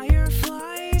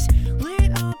fireflies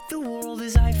lit up the world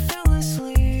as I fell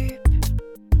asleep.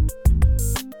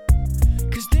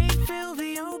 'Cause they'd fill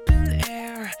the open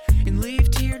air and leave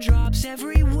teardrops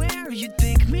everywhere. You'd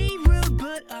think me rude,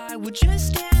 but I would just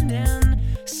stand and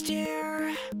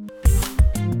stare.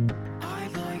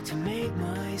 I'd like to make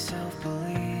myself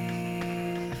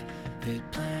believe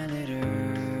that planet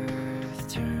Earth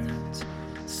turns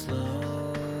slowly.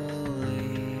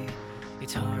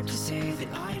 It's hard to say that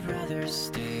I'd rather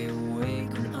stay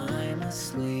awake when I'm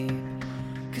asleep,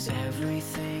 'cause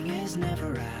everything is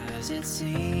never as it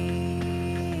seems.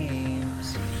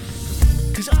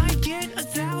 'Cause I get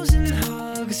 1,000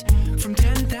 hugs from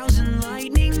 10,000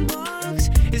 lightning bugs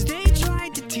as they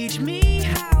tried to teach me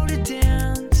how to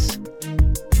dance.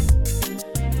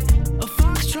 A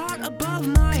foxtrot above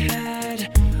my head,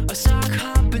 a sock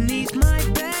hop beneath my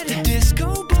bed, a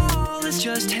disco ball is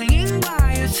just hanging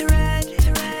by a thread.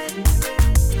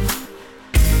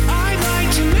 I'd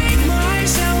like to make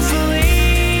myself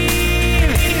believe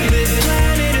that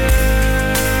planet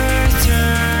Earth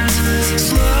turns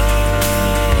slowly.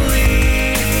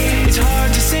 It's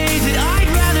hard to say that I'd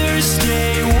rather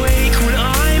stay awake when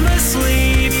I'm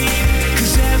asleep,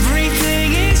 'cause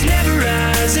everything is never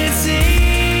as it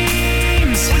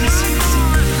seems. When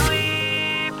I'm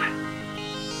asleep,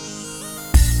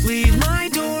 leave my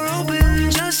door open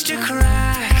just a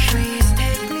crack. Please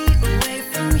take me away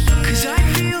from here, 'cause I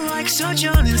feel like such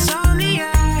an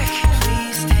insomniac.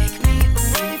 Please take me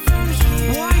away from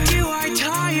here. Why do I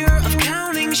tire of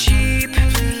counting sheep?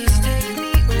 Please take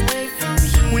me away from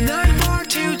here, when I'm far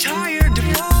too tired to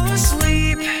fall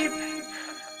asleep.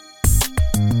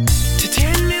 To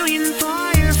 10 million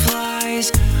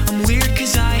fireflies, I'm weird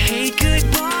 'cause I hate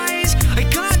goodbyes. I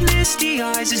got misty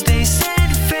eyes as they said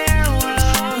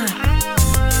farewell,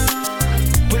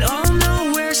 but I'll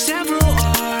know where several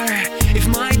are if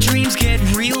my dreams get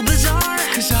real bizarre,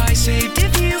 'cause I saved a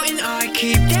few and I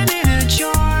keep them in a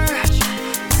jar.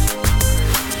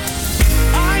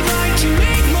 I'd like to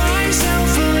make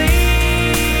myself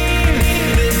believe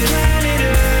that planet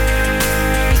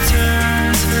Earth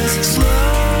turns slowly.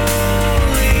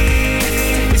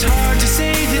 It's hard to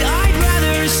say that I'd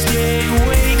rather stay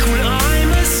awake when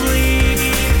I'm asleep,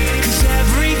 'cause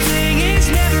everything is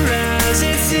never as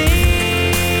it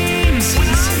seems.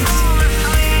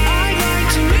 I'd like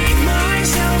to make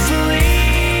myself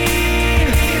believe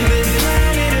that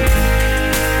planet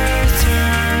Earth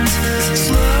turns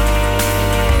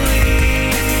slowly.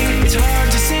 It's hard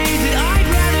to say that I'd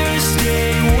rather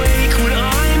stay awake when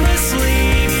I'm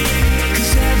asleep,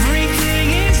 'cause everything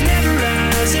is never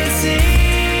as it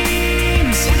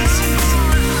seems.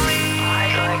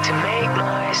 I'd like to make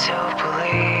myself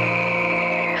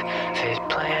believe that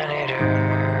planet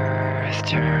Earth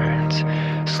turns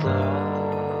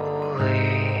slowly.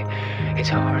 It's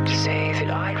hard to say that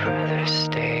I'd rather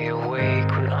stay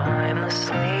awake when I'm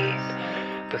asleep,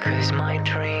 because my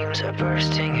dreams are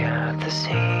bursting at the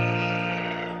seams.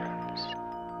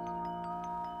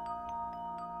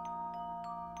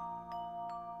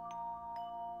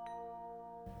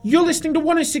 You're listening to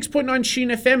 106.9 Sheen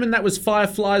FM, and that was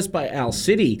Fireflies by Owl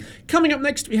City. Coming up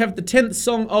next, we have the 10th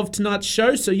song of tonight's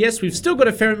show. So yes, we've still got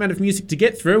a fair amount of music to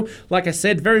get through. Like I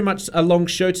said, very much a long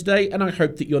show today, and I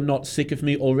hope that you're not sick of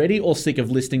me already or sick of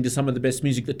listening to some of the best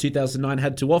music that 2009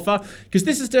 had to offer, because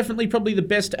this is definitely probably the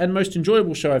best and most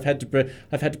enjoyable show I've had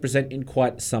to present in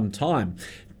quite some time.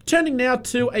 Turning now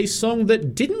to a song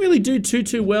that didn't really do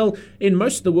too well in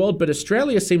most of the world, but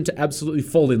Australia seemed to absolutely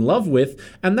fall in love with,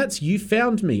 and that's You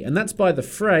Found Me, and that's by The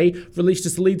Fray, released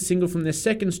as the lead single from their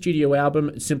second studio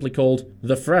album, simply called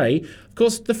The Fray. Of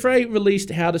course, The Fray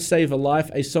released How to Save a Life,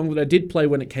 a song that I did play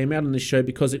when it came out on this show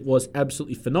because it was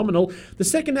absolutely phenomenal. The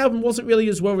second album wasn't really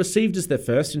as well received as their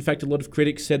first. In fact, a lot of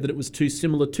critics said that it was too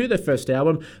similar to their first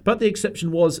album, but the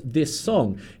exception was this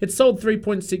song. It sold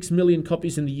 3.6 million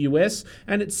copies in the US,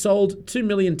 and it sold 2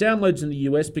 million downloads in the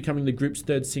US, becoming the group's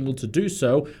third single to do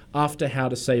so, after How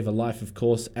to Save a Life, of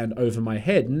course, and Over My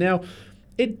Head. Now,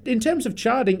 in terms of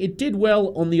charting, it did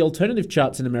well on the alternative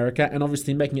charts in America, and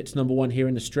obviously making it to number one here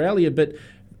in Australia, but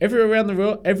everywhere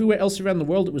else around the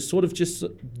world, it was sort of just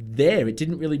there. It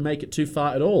didn't really make it too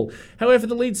far at all. However,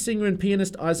 the lead singer and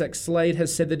pianist Isaac Slade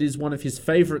has said that it is one of his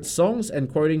favourite songs, and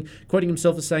quoting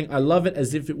himself as saying, "I love it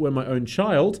as if it were my own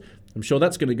child." I'm sure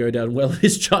that's going to go down well at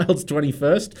his child's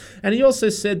 21st. And he also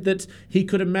said that he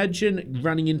could imagine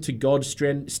running into God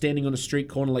standing on a street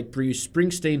corner like Bruce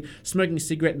Springsteen, smoking a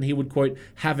cigarette, and he would, quote,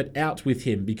 have it out with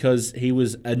him because he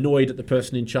was annoyed at the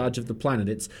person in charge of the planet.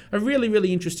 It's a really,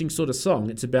 really interesting sort of song.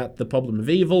 It's about the problem of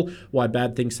evil, why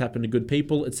bad things happen to good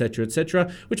people,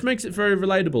 etc., which makes it very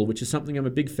relatable, which is something I'm a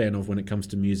big fan of when it comes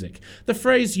to music. The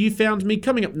phrase You Found Me,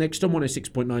 coming up next on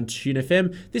 106.9 Tune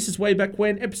FM. This is Way Back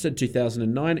When, episode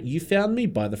 2009, You Found Me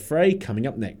by The Fray, coming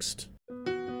up next.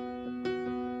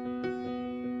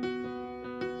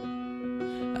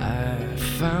 I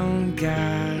found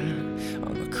God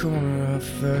on the corner of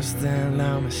First and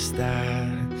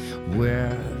Amistad,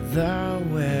 where the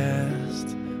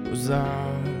West was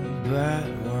all but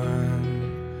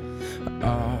one,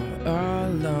 all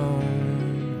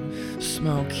alone,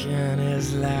 smoking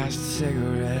his last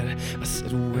cigarette. I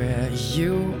said, where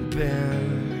you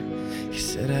been? He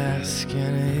said, ask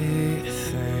anything.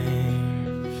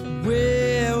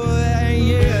 Where were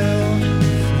you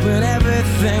when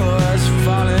everything was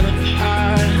falling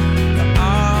apart?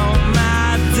 All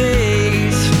my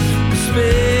days were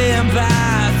spent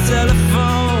by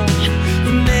telephone.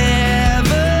 You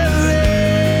never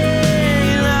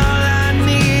rang. All I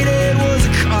needed was a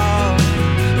call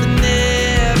that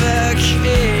never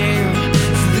came.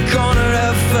 To the corner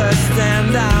of First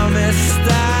and Amistad.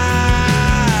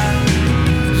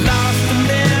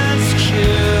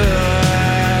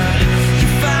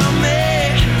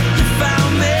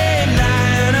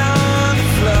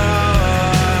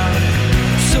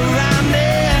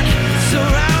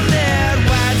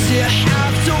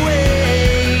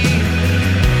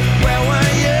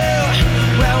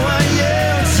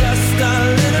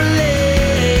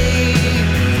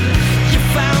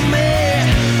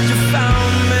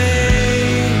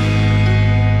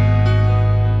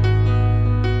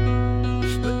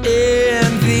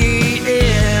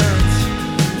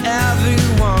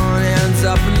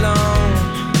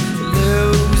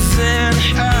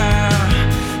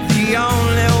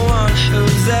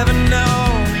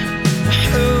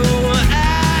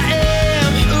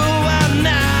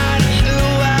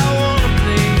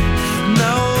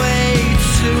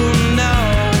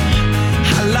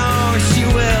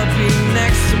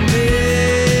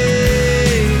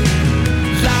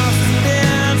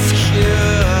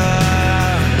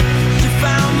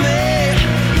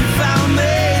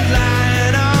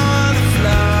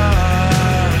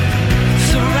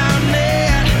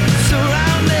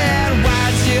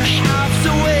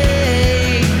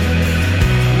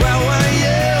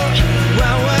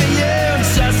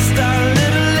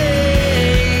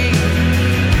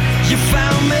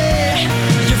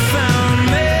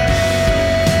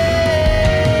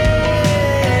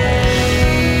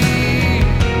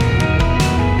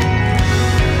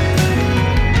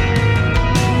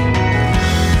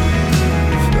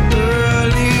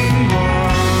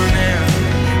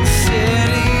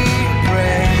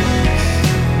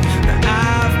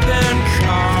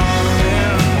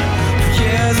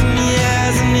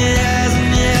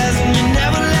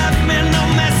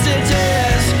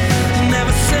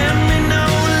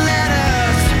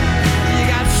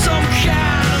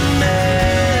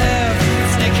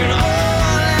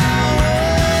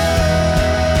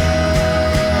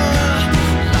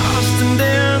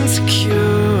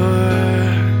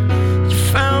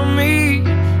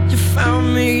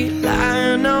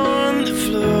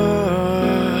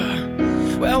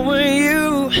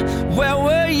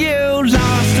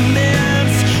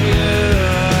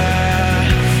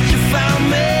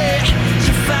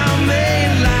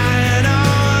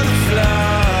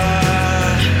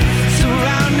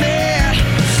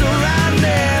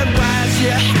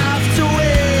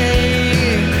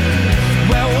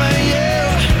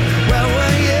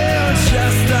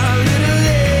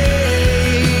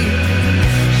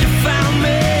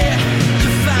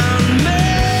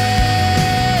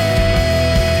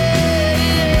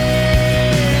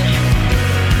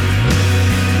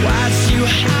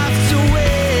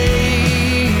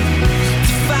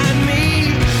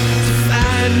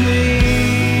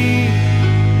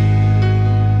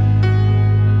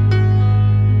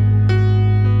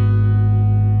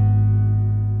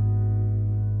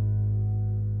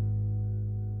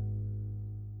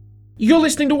 You're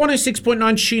listening to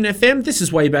 106.9 Sheen FM. This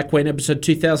is Way Back When, episode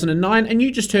 2009, and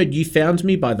you just heard You Found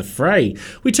Me by The Fray.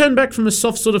 We turn back from a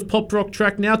soft sort of pop rock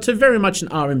track now to very much an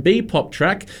R&B pop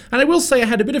track, and I will say I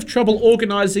had a bit of trouble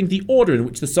organising the order in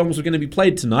which the songs were going to be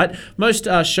played tonight. Most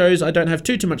shows I don't have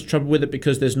too much trouble with it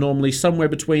because there's normally somewhere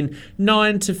between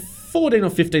 9 to 14 or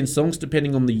 15 songs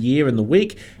depending on the year and the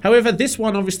week. However, this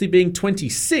one obviously being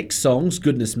 26 songs,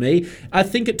 goodness me, I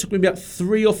think it took me about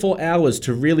 3 or 4 hours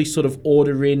to really sort of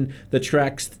order in the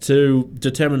tracks to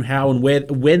determine how and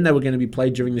when they were going to be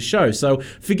played during the show. So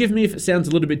forgive me if it sounds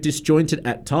a little bit disjointed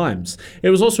at times. It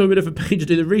was also a bit of a pain to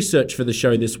do the research for the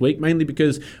show this week, mainly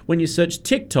because when you search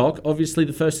TikTok, obviously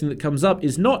the first thing that comes up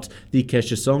is not the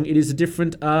Kesha song, it is a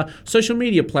different social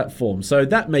media platform. So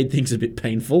that made things a bit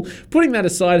painful. Putting that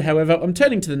aside, however, I'm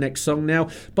turning to the next song now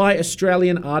by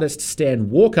Australian artist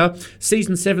Stan Walker,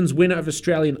 Season 7's winner of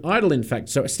Australian Idol, in fact.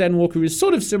 So Stan Walker is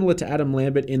sort of similar to Adam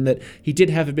Lambert in that he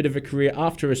did have a bit of a career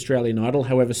after Australian Idol,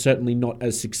 however certainly not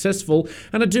as successful,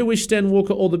 and I do wish Stan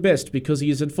Walker all the best because he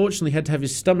has unfortunately had to have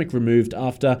his stomach removed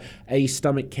after a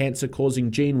stomach cancer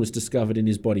causing gene was discovered in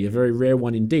his body, a very rare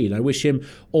one indeed. I wish him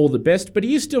all the best, but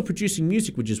he is still producing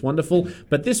music, which is wonderful.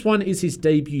 But this one is his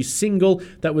debut single.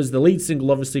 That was the lead single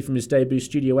obviously from his debut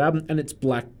studio album, and it's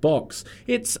Black Box.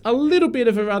 It's a little bit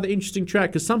of a rather interesting track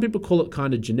because some people call it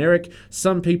kind of generic,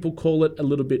 some people call it a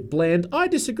little bit bland. I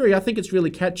disagree. I think it's really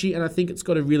catchy and I think it's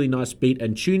got a really nice beat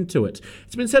and tune to it.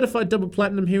 It's been certified double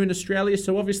platinum here in Australia,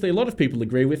 so obviously a lot of people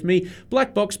agree with me.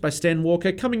 Black Box by Stan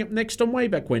Walker coming up next on Way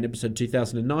Back When, episode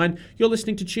 2009. You're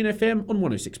listening to Tune FM on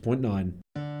 106.9.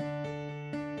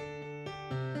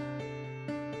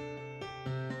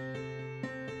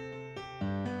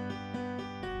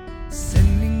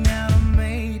 Sending out a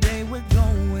mayday, we're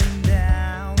going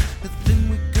down. The thing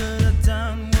we could have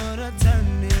done would have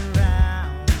turned it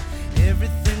around.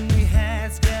 Everything we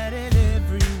had scattered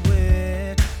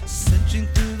everywhere, searching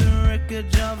through the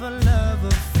wreckage of a love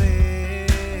affair.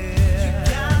 You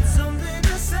got something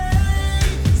to say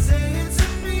it to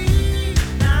me,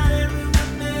 not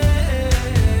everyone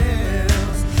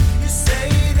else. You say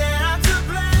that I'm to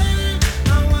blame,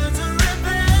 my words are in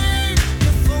vain.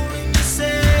 You're fooling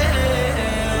yourself.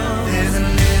 There's a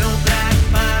little black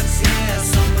box, yeah,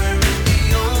 somewhere in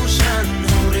the ocean,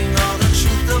 holding all the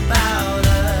truth about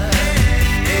us.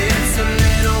 It's a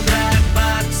little black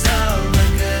box, a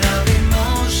record of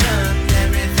emotion,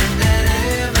 everything that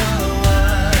ever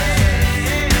was.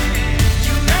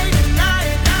 You may deny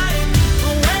it,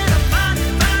 but when I find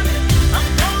it, I'm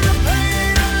gonna play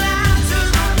it aloud to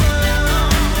the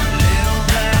world. Little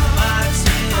black box,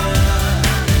 yeah.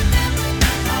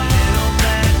 Little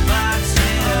black box,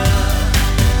 yeah.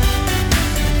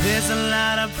 There's a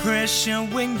lot of pressure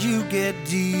when you get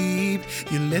deep.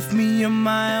 You left me on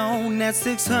my own at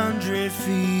 600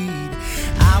 feet.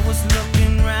 I was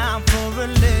looking around for a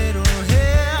little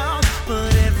help,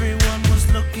 but everyone was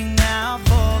looking out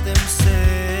for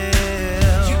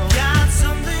themselves. You got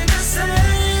something to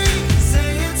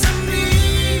say it to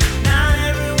me, not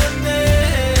everyone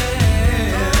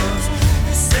else.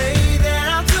 You say that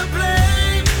I'm to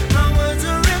blame, my words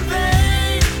are in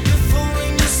vain. You're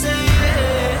fooling yourself.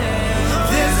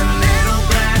 There's a little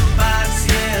black box,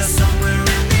 yeah, somewhere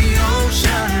in the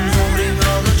ocean, holding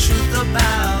all the truth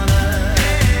about us.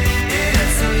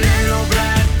 It's a little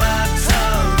black box,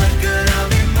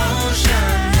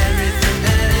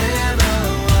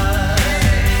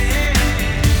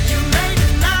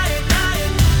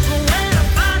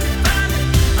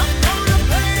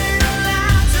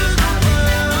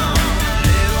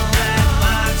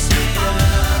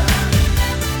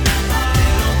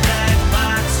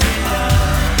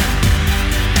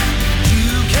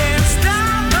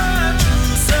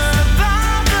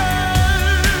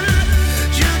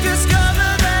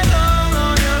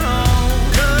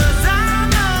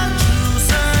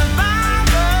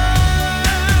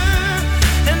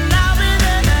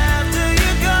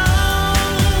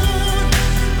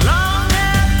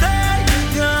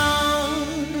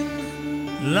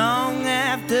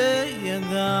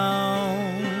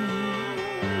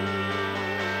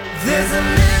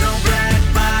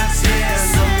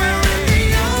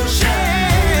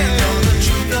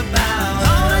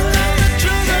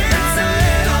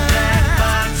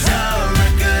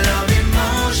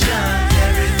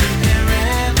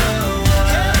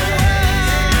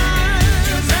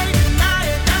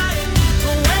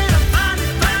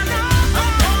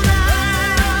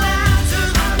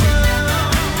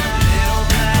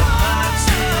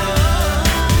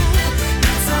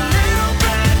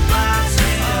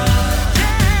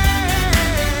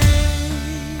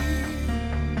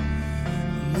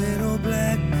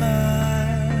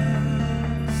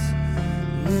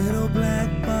 Little black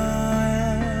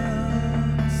box,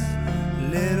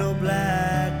 little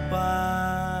black box.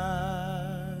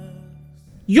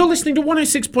 You're listening to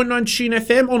 106.9 Tune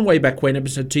FM on Way Back When,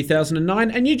 episode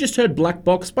 2009, and you just heard Black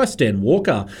Box by Stan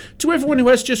Walker. To everyone who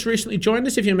has just recently joined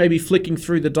us, if you're maybe flicking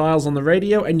through the dials on the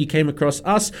radio and you came across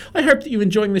us, I hope that you're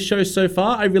enjoying the show so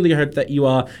far. I really hope that you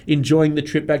are enjoying the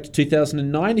trip back to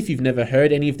 2009. If you've never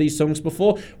heard any of these songs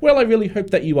before, well, I really hope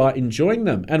that you are enjoying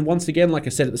them. And once again, like I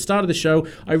said at the start of the show,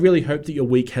 I really hope that your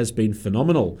week has been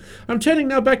phenomenal. I'm turning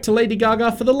now back to Lady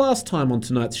Gaga for the last time on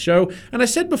tonight's show, and I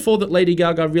said before that Lady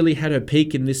Gaga really had her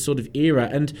peak in this sort of era,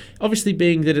 and obviously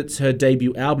being that it's her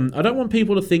debut album, I don't want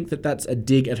people to think that that's a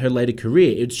dig at her later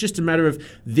career. It's just a matter of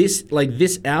this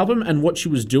album and what she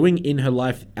was doing in her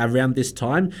life around this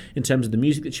time in terms of the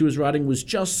music that she was writing was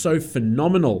just so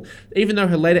phenomenal. Even though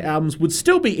her later albums would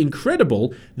still be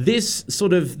incredible, this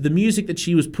sort of the music that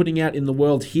she was putting out in the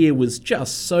world here was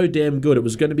just so damn good. It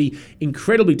was going to be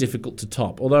incredibly difficult to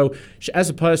top, although as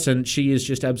a person she is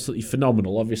just absolutely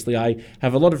phenomenal. Obviously I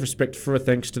have a lot of respect for her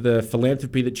thanks to the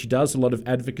philanthropy that she does, a lot of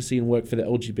advocacy and work for the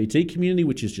LGBT community,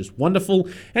 which is just wonderful,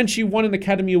 and she won an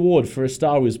Academy Award for A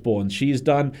Star Was Born. She has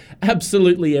done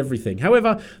absolutely everything.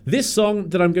 However, this song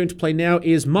that I'm going to play now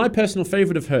is my personal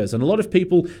favourite of hers, and a lot of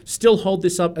people still hold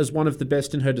this up as one of the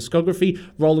best in her discography.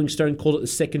 Rolling Stone called it the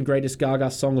second greatest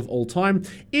Gaga song of all time.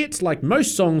 It's, like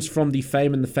most songs from the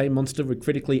Fame and the Fame Monster, were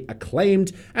critically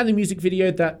acclaimed, and the music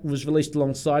video that was released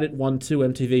alongside it won 2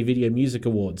 MTV Video Music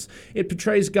Awards. It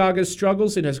portrays Gaga's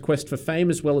struggles in her quest for fame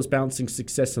as well as balancing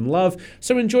success and love,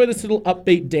 so enjoy this little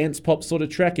upbeat dance pop sort of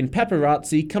track in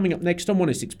Paparazzi, coming up next on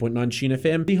 106.9 Tune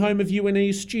FM, the home of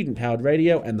UNE's student-powered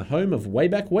radio and the home of Way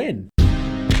Back When.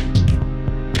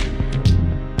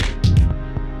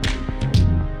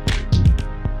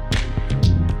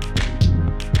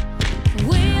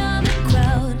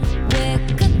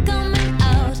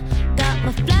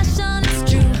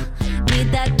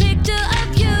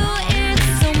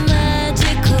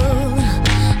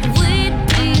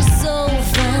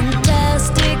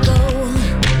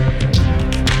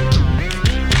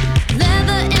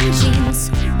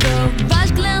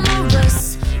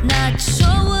 Glamorous, not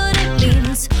sure what it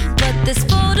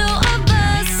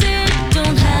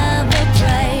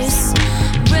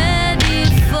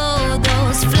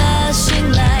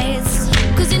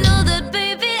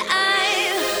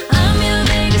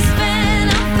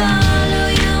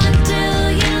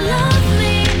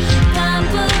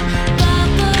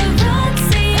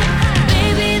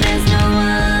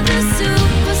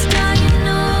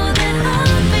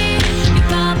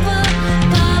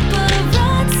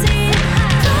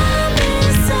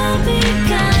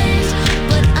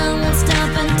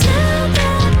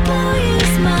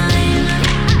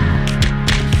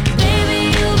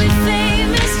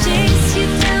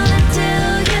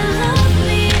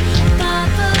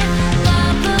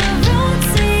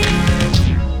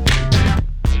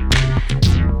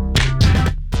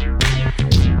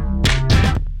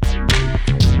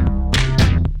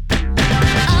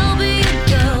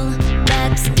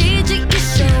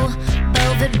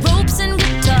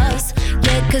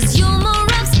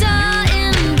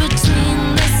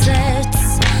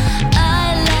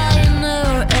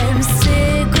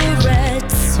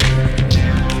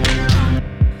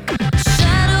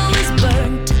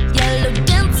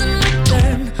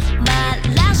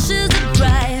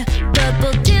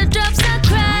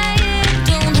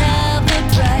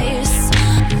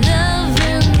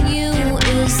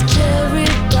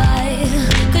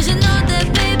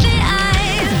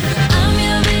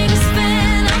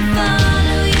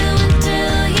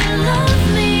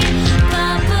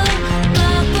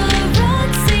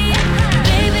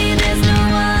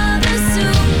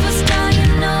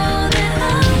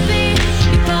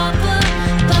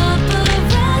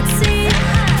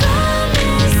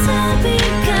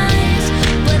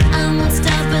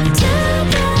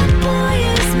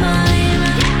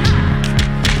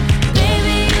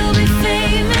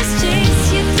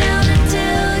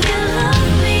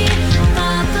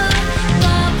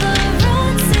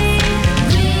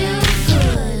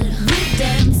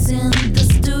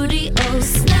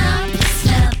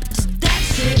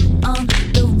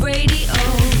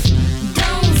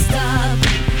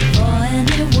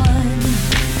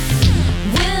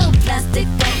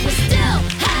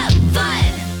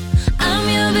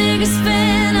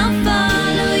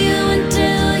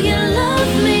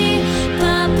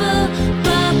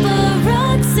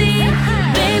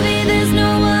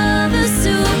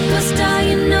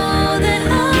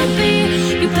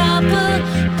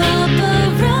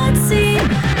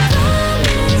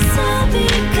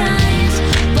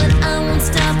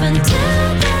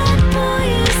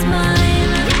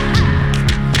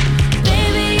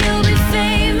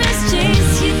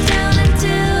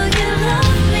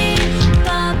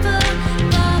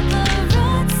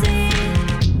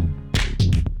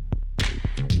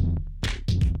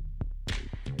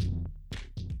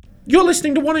You're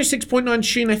listening to 106.9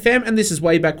 Sheen FM, and this is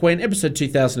Way Back When, episode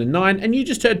 2009, and you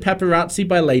just heard Paparazzi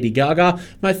by Lady Gaga,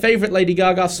 my favourite Lady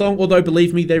Gaga song, although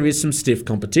believe me, there is some stiff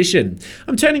competition.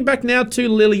 I'm turning back now to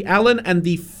Lily Allen, and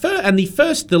the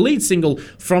lead single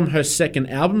from her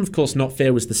second album, of course Not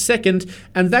Fair was the second,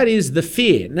 and that is The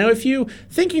Fear. Now if you're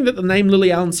thinking that the name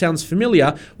Lily Allen sounds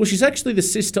familiar, well she's actually the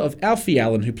sister of Alfie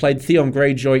Allen, who played Theon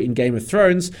Greyjoy in Game of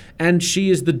Thrones, and she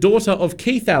is the daughter of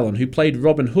Keith Allen, who played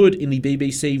Robin Hood in the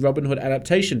BBC Robin Hood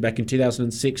adaptation back in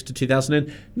 2006 to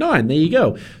 2009. There you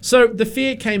go. So The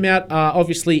Fear came out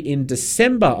obviously in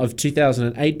December of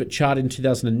 2008, but charted in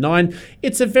 2009.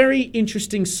 It's a very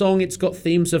interesting song. It's got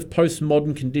themes of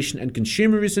postmodern condition and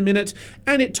consumerism in it,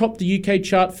 and it topped the UK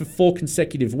chart for 4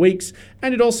 consecutive weeks,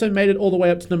 and it also made it all the way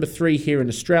up to number 3 here in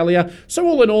Australia. So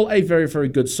all in all, a very, very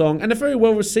good song, and a very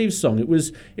well-received song. It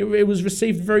was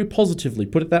received very positively,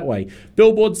 put it that way.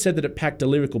 Billboard said that it packed a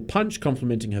lyrical punch,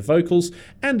 complimenting her vocals,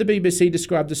 and the BBC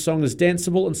described the song as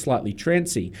danceable and slightly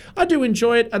trancy. I do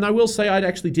enjoy it, and I will say I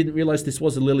actually didn't realise this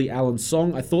was a Lily Allen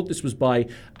song. I thought this was by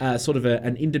sort of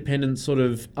an independent, sort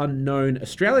of unknown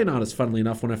Australian artist, funnily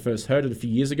enough, when I first heard it a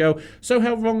few years ago. So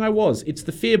how wrong I was. It's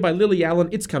The Fear by Lily Allen.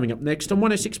 It's coming up next on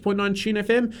 106.9 Sheen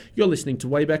FM. You're listening to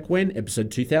Way Back When, episode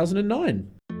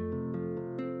 2009.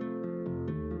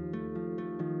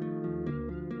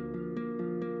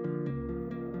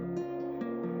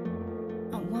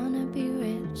 I wanna be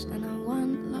rich and I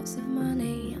want lots of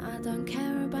money. I don't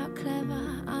care about clever,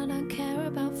 I don't care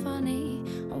about funny.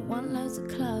 I want loads of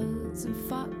clothes and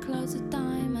fuck loads of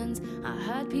diamonds. I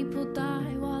heard people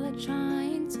die while they're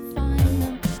trying to find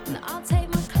them. And I'll take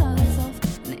my clothes off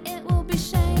and it will be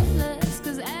shameless,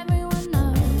 'cause everyone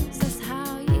knows that's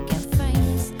how you get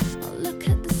famous. I'll look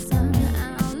at the sun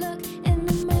and I'll look in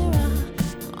the mirror.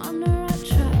 I'm on the right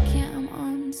track, yeah, I'm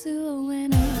on to a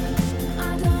winner.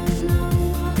 I don't know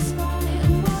what's right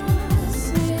and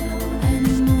what's real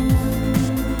anymore.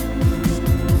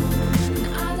 And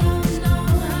I don't know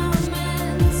how I'm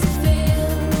meant to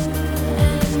feel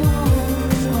anymore.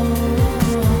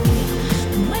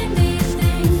 When do you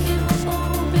think it will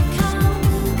all become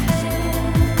clear?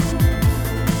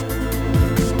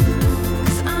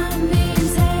 'Cause I'm being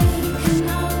taken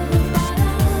over by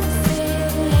the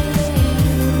fear.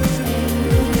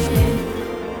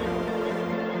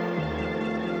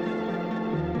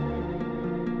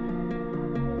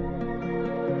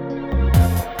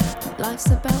 Life's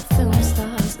about film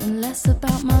stars and less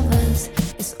about mothers.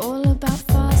 It's all about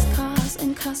fast cars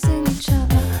and cussing each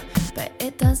other. But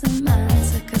it doesn't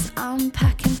matter, 'cause I'm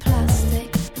packing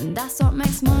plastic, and that's what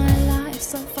makes my life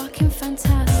so fucking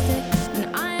fantastic.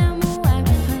 And I am a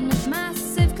weapon of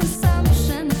massive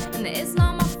consumption, and it's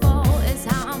not my fault, it's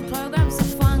how I'm programmed to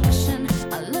function.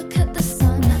 I look at the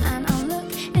sun and I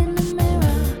look in the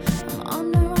mirror. I'm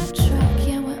on the right track,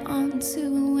 yeah, we're on to a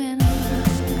winner.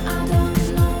 I don't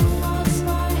know what's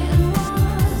right and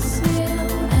what's real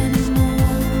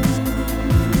anymore.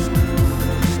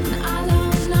 And I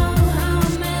don't know how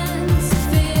I'm meant to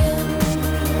feel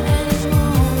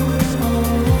anymore.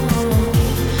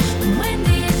 When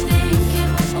do you think it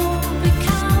will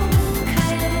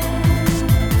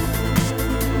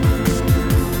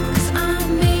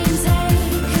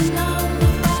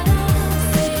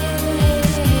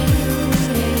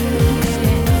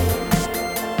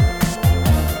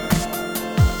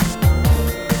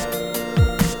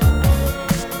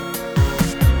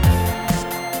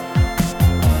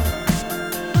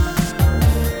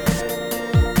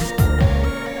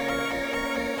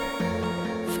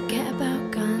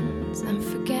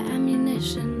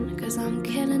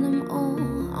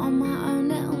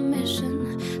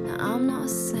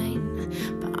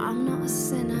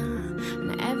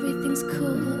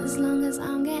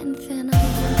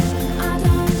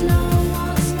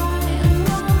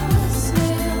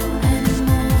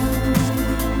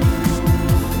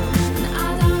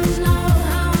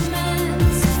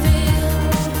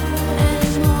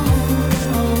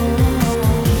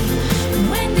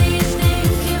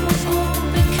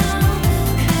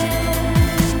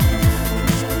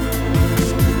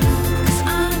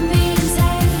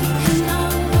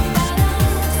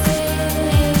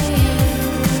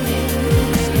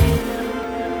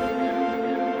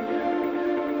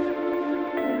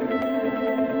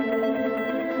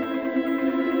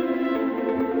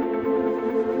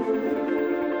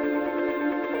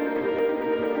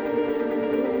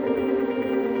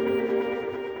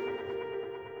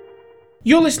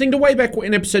You're listening to Way Back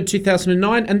in episode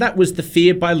 2009, and that was The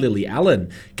Fear by Lily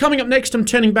Allen. Coming up next, I'm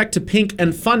turning back to Pink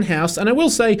and Funhouse, and I will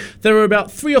say there were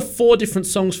about 3 or 4 different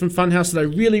songs from Funhouse that I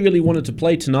really wanted to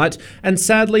play tonight, and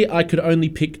sadly I could only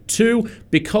pick 2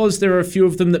 because there are a few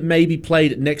of them that may be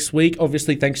played next week,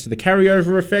 obviously thanks to the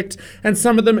carryover effect, and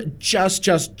some of them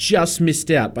just missed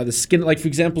out by the skin, like for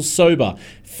example Sober,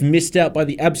 missed out by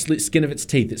the absolute skin of its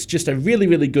teeth. It's just a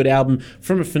really good album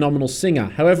from a phenomenal singer.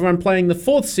 However, I'm playing the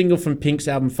 4th single from Pink's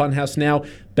album Funhouse now,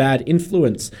 Bad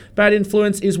Influence. Bad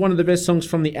Influence is one of the best songs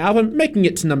from the album, making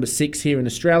it to number 6 here in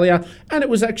Australia, and it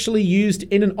was actually used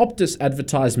in an Optus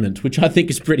advertisement, which I think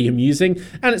is pretty amusing,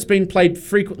 and it's been played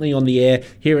frequently on the air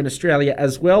here in Australia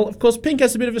as well. Of course, Pink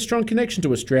has a bit of a strong connection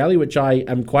to Australia, which I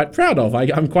am quite proud of.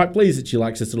 I'm quite pleased that she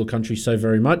likes this little country so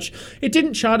very much. It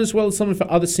didn't chart as well as some of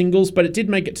her other singles, but it did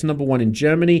make it to number 1 in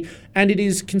Germany, and it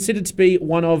is considered to be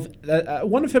one of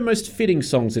her most fitting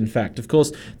songs, in fact. Of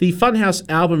course, the Funhouse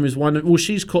album is one, well,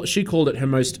 she called it her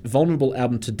most vulnerable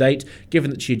album to date, given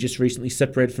that she had just recently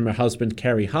separated from her husband,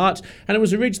 Carey Hart, and it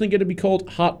was originally going to be called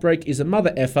Heartbreak is a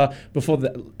Mother Effer before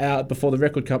the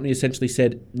record company essentially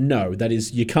said, no, that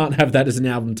is, you can't have that as an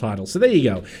album title. So there you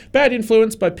go. Bad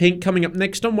Influence by Pink coming up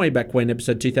next on Way Back When,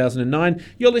 episode 2009.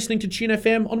 You're listening to Tune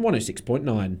FM on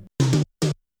 106.9.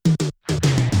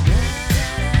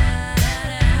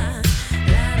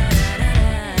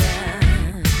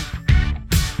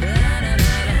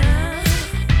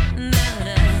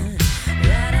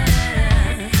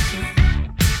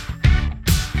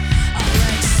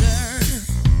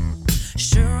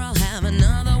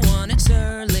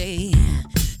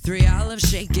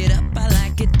 Shake it up, I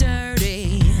like it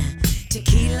dirty.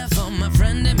 Tequila for my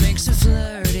friend, it makes her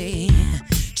flirty.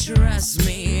 Trust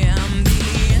me, I'm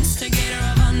the instigator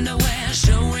of underwear,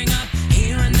 showing up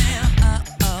here and there.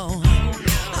 Uh-oh,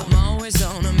 I'm always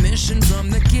on a mission from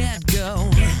the get-go.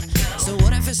 So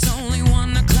what if it's only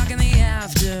 1 o'clock in the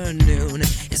afternoon?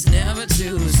 It's never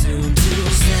too soon to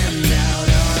send out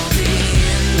all the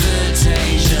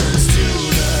invitations to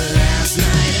the last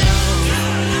night.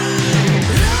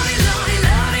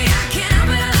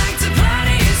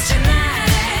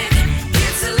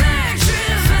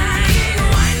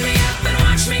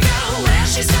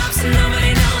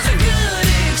 Nobody knows a good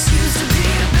excuse to be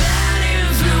a bad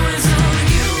influence on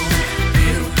you.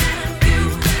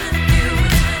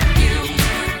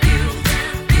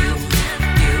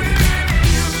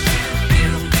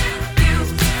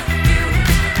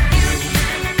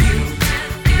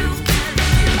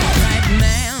 Alright,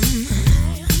 ma'am,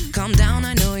 calm down.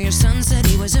 I know your son said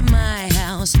he was at my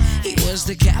house. He was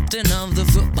the captain of the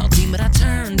football team, but I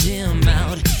turned him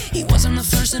out. He wasn't the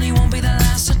first and he won't be the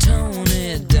last, so tone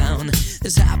it down.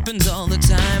 This happens all the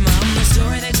time. I'm the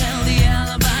story they tell, the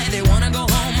alibi. They wanna go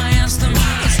home, I ask them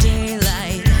why it's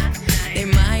daylight. They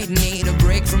might need a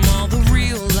break from all the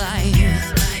real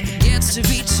life. It gets to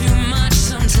be too much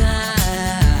sometimes.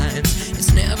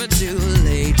 It's never too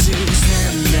late to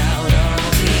send out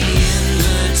all the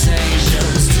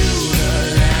invitations to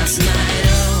the last night.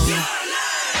 Oh,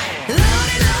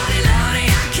 Lordy, Lordy, Lordy,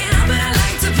 I can't help it, I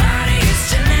like to party. It's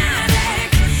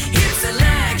genetic, it's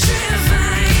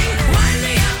electrifying. Wind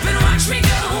me up and watch me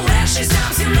go. Where she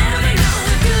stops, you'll never know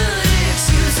the good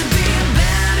excuse to be a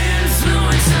bad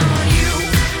influence on you.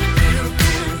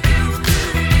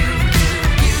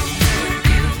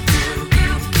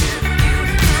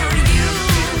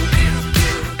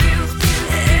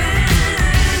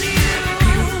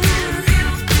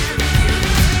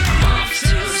 I'm off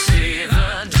to see the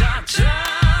doctor.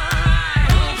 I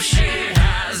hope she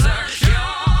has a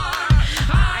cure.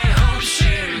 I hope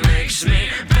she makes me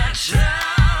better.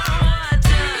 What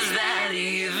does that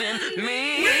even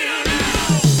mean?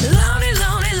 Lonely,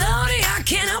 lonely, lonely, I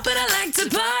can't help it, I like to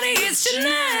party. It's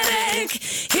genetic,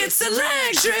 it's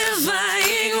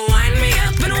electrifying. Wind me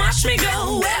up and watch me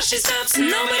go. Where she stops,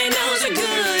 nobody knows a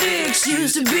good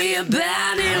excuse to be a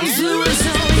bad influence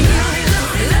on you. Lonely,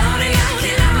 lonely, lonely, I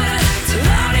can't help it, I like to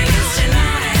party. It's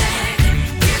genetic,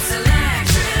 it's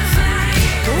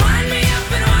electrifying. Wind me up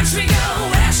and watch me go.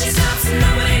 Where she stops,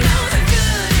 nobody knows a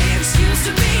good excuse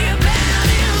to be a bad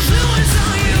influence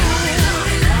on you. Lonely,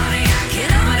 lonely, lonely, I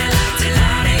can't help it, I like to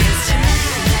party. It's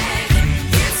genetic,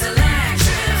 it's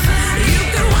electrifying. You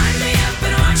can wind me up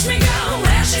and watch me go.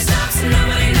 Where she stops,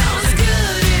 nobody knows a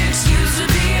good excuse to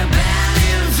be a bad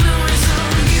influence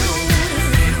on you.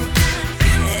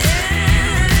 Yeah.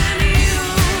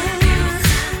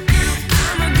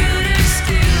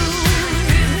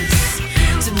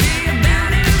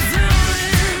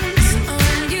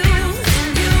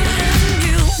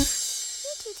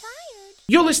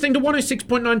 You're listening to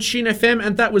 106.9 Tune FM,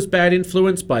 and that was Bad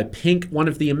Influence by Pink, one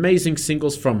of the amazing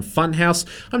singles from Funhouse.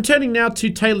 I'm turning now to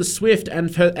Taylor Swift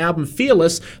and her album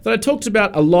Fearless that I talked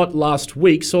about a lot last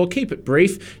week, so I'll keep it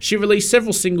brief. She released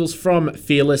several singles from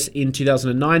Fearless in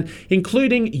 2009,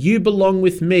 including You Belong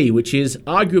With Me, which is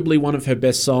arguably one of her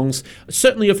best songs,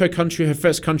 certainly of her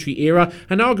first country era,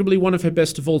 and arguably one of her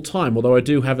best of all time, although I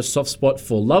do have a soft spot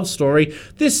for Love Story.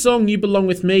 This song, You Belong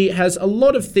With Me, has a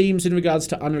lot of themes in regards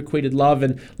to unrequited love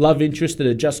and love interests that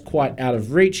are just quite out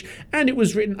of reach, and it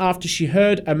was written after she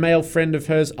heard a male friend of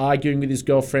hers arguing with his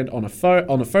girlfriend on a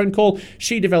phone call.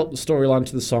 She developed the storyline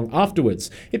to the song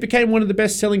afterwards. It became one of the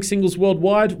best-selling singles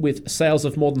worldwide, with sales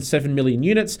of more than 7 million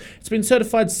units. It's been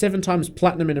certified 7 times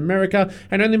platinum in America,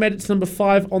 and only made it to number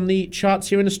 5 on the charts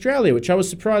here in Australia, which I was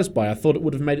surprised by. I thought it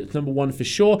would have made it to number 1 for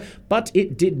sure, but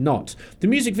it did not. The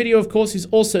music video, of course, is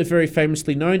also very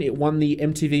famously known. It won the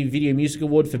MTV Video Music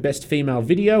Award for Best Female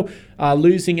Video,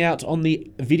 losing out on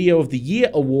the Video of the Year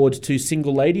award to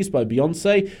Single Ladies by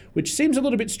Beyonce, which seems a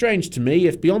little bit strange to me.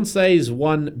 If Beyonce's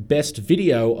won Best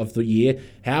Video of the Year,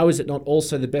 how is it not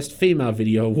also the Best Female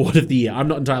Video Award of the Year? I'm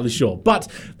not entirely sure. But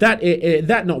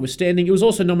that notwithstanding, it was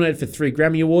also nominated for 3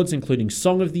 Grammy Awards, including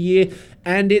Song of the Year,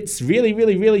 and it's really,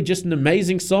 really, really just an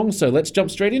amazing song, so let's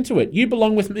jump straight into it. You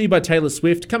Belong With Me by Taylor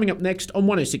Swift, coming up next on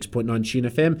 106.9 Tune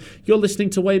FM. You're listening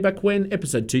to Way Back When,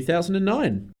 episode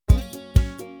 2009.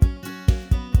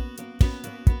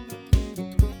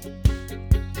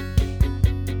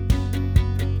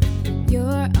 You're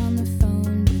on the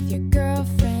phone with your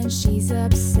girlfriend, she's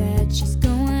upset. She's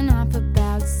going off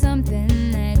about something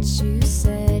that you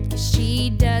said, 'cause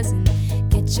she doesn't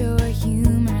get your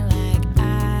humor like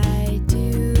I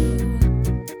do.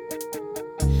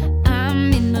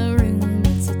 I'm in the room,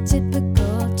 it's a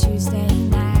typical Tuesday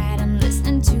night. I'm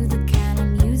listening to the kind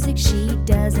of music she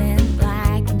doesn't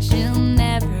like, and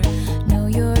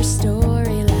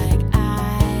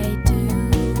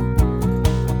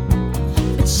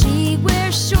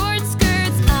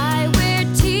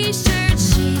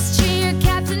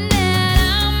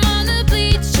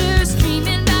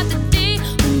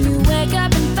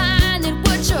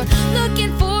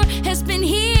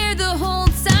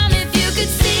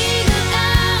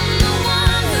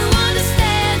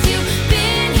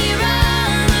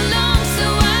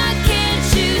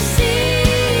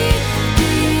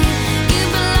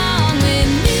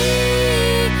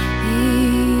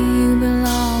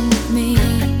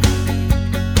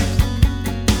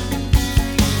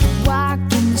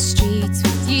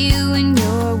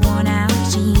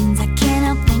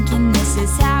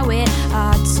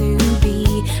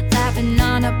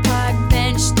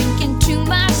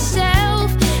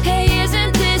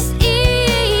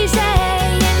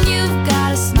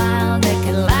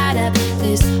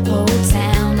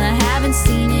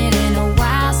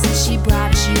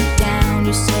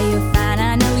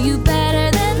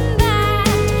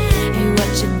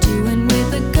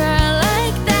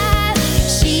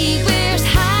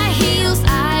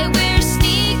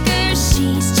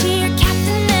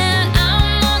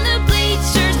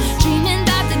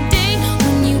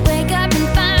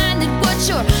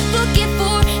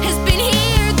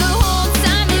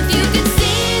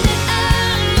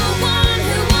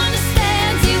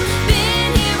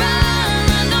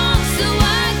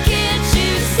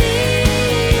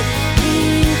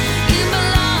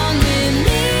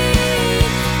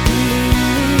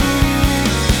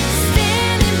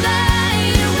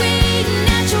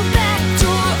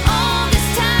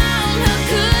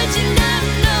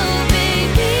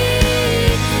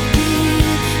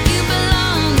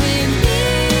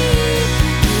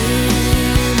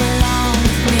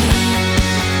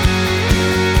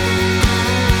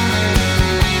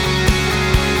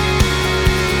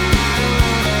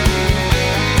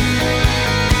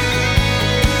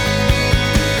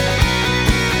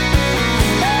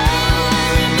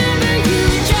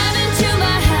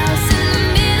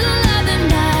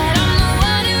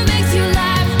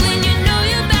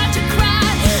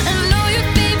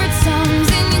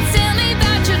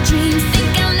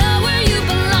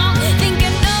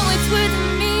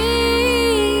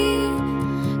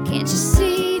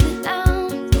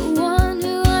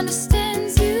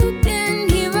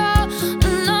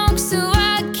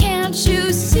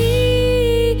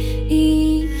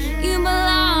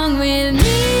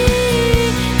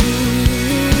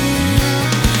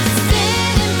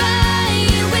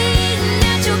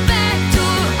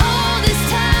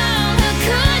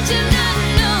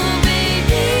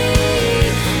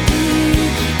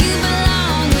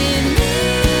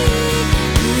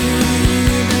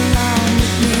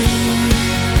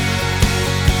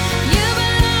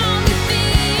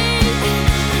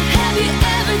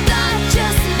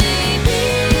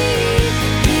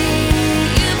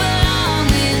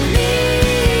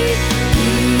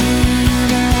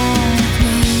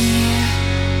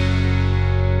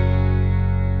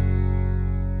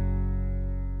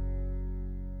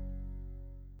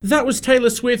That was Taylor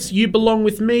Swift's You Belong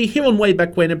With Me here on Way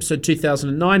Back When, episode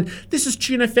 2009. This is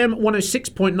Tune FM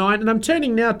 106.9, and I'm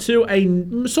turning now to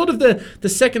a sort of the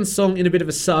second song in a bit of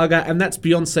a saga, and that's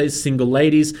Beyonce's Single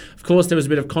Ladies. Of course, there was a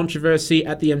bit of controversy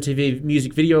at the MTV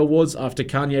Music Video Awards after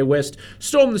Kanye West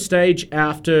stormed the stage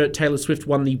after Taylor Swift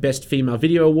won the Best Female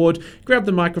Video Award, grabbed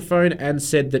the microphone and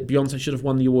said that Beyonce should have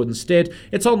won the award instead.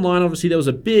 It's online, obviously. There was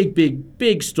a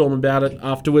big storm about it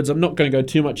afterwards. I'm not going to go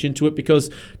too much into it because,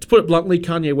 to put it bluntly,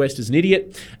 Kanye West is an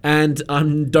idiot, and I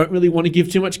don't really want to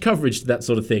give too much coverage to that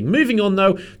sort of thing. Moving on,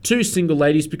 though, to Single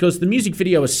Ladies, because the music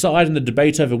video aside and the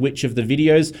debate over which of the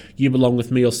videos, You Belong With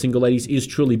Me or Single Ladies, is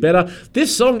truly better,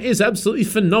 this song is absolutely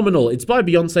phenomenal. It's by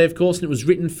Beyonce, of course, and it was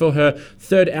written for her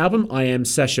third album, I Am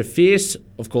Sasha Fierce,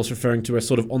 of course referring to her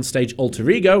sort of onstage alter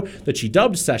ego that she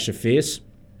dubbed Sasha Fierce.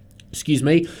 Excuse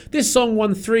me. This song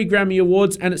won 3 Grammy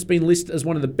Awards, and it's been listed as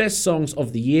one of the best songs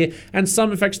of the year, and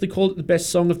some have actually called it the best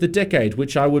song of the decade,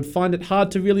 which I would find it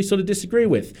hard to really sort of disagree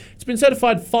with. It's been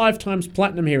certified 5 times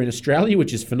platinum here in Australia,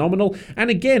 which is phenomenal, and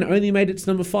again, only made it to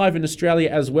number 5 in Australia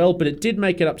as well, but it did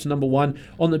make it up to number 1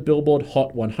 on the Billboard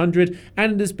Hot 100,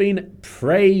 and it has been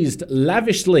praised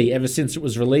lavishly ever since it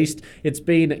was released. It's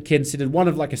been considered one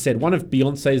of, like I said, one of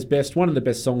Beyonce's best, one of the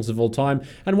best songs of all time,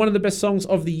 and one of the best songs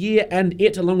of the year, and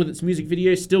it, along with its music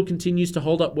video, still continues to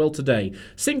hold up well today.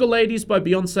 Single Ladies by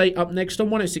Beyonce up next on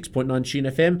 106.9 Tune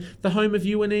FM, the home of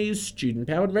UNE's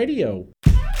student-powered radio.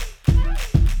 All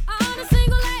the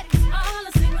single ladies, all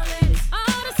the single ladies,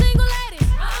 all the single ladies,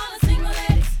 all the single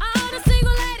ladies, all the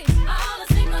single ladies, all the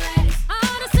single ladies,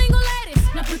 all the single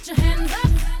ladies. Now put your hands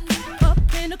up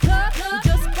in the club. You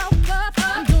just broke up.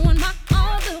 I'm doing my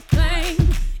own little thing.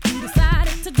 You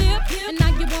decided to dip, and now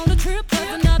you want a trip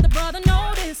 'cause another brother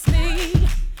noticed me.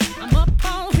 I'm up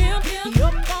on him, he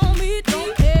up on me.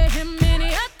 Don't pay him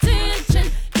any attention.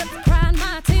 Just crying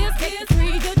my tears. Get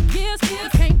 3 good years. You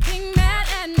can't be mad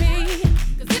at me.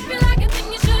 'Cause if you like it,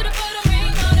 then you should've put a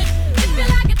ring on it. If you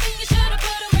like it, then you should've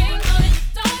put a ring on it.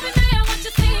 Don't be mad once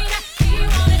you see that he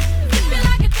want it. If you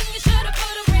like it, then you should've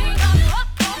put a ring on it. If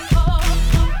you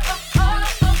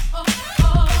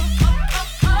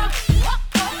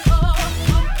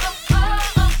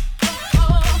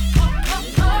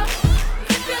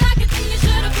like it, then you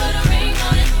should've put a ring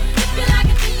on it. If you like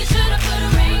it, then you should've put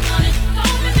a ring on it.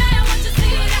 Don't be mad once you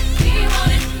see that he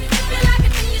want it. If you like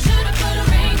it, then you should've put a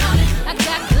ring on it. I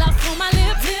got gloss on my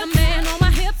lips, a man on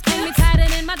my hips, got me tighter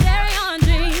than my dairy on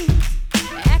jeans.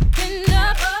 Acting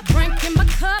up, drinking my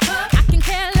cup. I can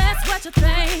care less what you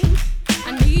think.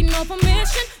 I need no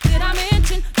permission. Did I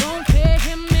mention? Don't pay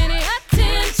him any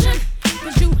attention.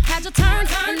 'Cause you had your turn,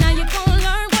 and now you're gonna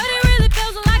learn what it really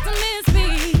feels like to miss me.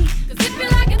 'Cause if you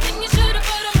like it, then you should've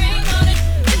put a ring on it.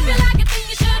 If you like it, then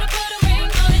you should've put a ring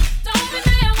on it. Don't be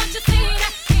mad once you see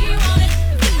that he want it.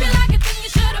 'Cause if you like it, then you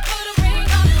should've put a ring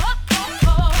on it. If you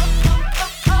like it, then you should've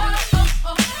put a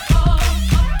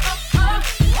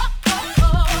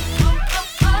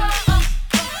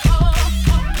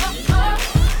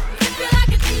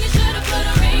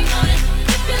ring on it.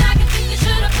 If you like it, then you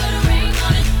should've put a ring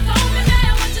on it. Don't be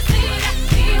mad once you see that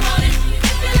he want it.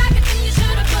 If you like it, then you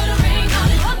should've put a ring on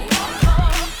it.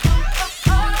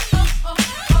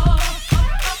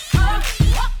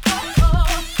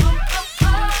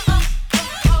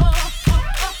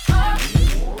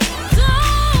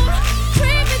 Don't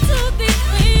treat me to these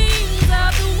things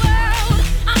of the world.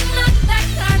 I'm not that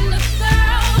kind of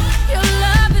girl. Your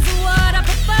love is what I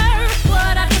prefer,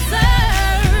 what I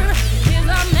deserve. Here's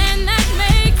a man that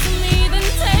makes me, then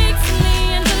takes me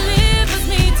and delivers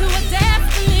me to a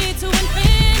destiny, to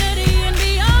infinity and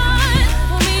beyond.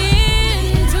 Pull me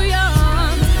into your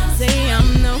arms, say I'm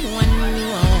the one you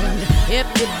want. If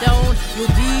you don't,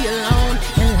 you'll be alone,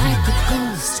 and like a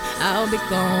ghost, I'll be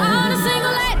gone. All the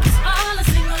single ladies, all the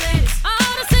single ladies,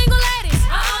 all the single ladies,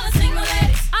 all the single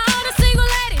ladies, all the single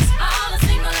ladies, all the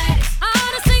single ladies, all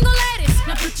the single ladies.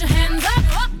 Now put your hands up.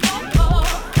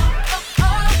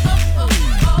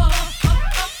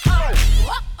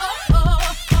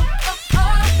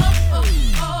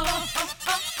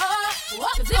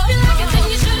 Cause if you like it, then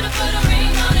you should've put a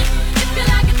ring on it. If you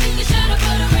like it, then you should've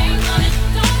put a ring on it.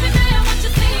 Don't be mad once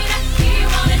you see that he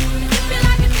want it. If you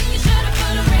like it, then you should've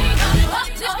put a ring on it.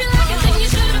 If you like it, then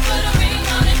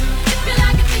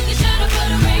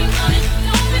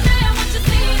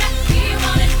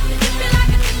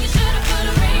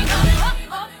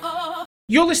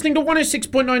You're listening to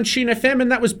 106.9 Sheen FM,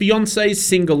 and that was Beyonce's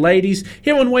Single Ladies,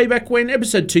 here on Way Back When,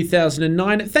 episode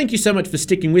 2009. Thank you so much for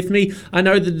sticking with me. I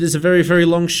know that it is a very, very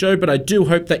long show, but I do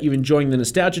hope that you're enjoying the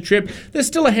nostalgia trip. There's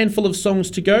still a handful of songs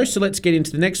to go, so let's get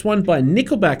into the next one by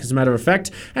Nickelback, as a matter of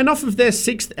fact, and off of their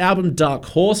 6th album, Dark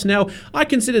Horse. Now, I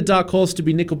consider Dark Horse to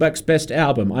be Nickelback's best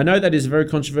album. I know that is a very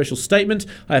controversial statement.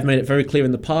 I have made it very clear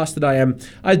in the past that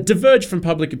I diverge from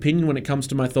public opinion when it comes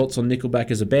to my thoughts on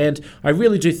Nickelback as a band. I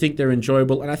really do think they're enjoyable,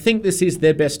 and I think this is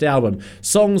their best album.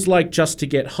 Songs like Just to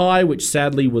Get High, which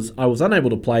sadly I was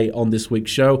unable to play on this week's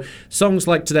show. Songs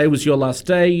like Today Was Your Last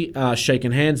Day,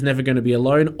 Shaking Hands, Never Gonna Be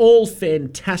Alone, all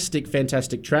fantastic,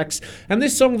 fantastic tracks. And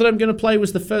this song that I'm going to play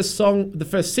was the first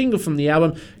single from the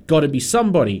album, Gotta Be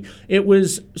Somebody. It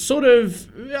sort of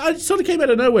came out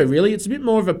of nowhere, really. It's a bit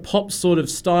more of a pop sort of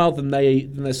style than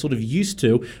they're sort of used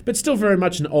to, but still very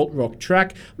much an alt-rock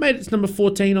track. Made it to number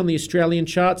 14 on the Australian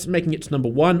charts, making it to number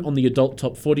 1 on the adult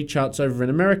top 40 charts over in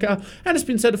America, and it's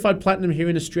been certified platinum here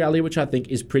in Australia, which I think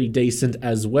is pretty decent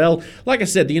as well. Like I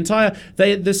said, the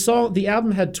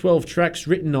album had 12 tracks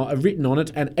written on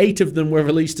it, and 8 of them were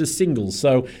released as singles.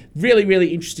 So really,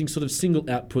 really interesting sort of single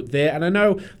output there. And I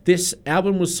know this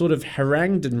album was sort of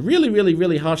harangued and really, really,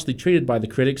 really harshly treated by the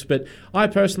critics, but I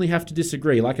personally have to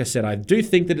disagree. Like I said, I do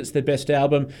think that it's their best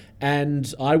album,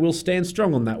 and I will stand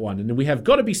strong on that one. And we have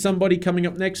Gotta Be Somebody coming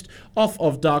up next off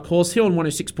of Dark Horse here on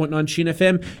 106.9 Sheen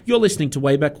FM. You're listening to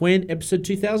Way Back When, episode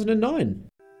 2009.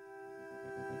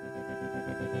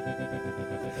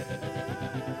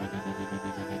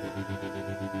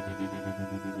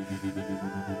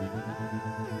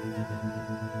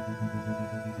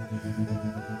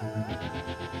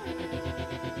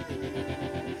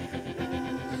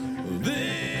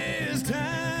 This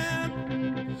time,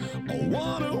 I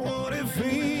wonder what it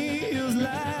feels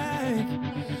like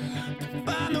to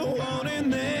find the one in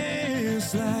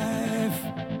this life,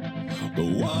 the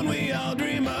one we all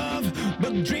dream of,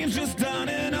 but dreams just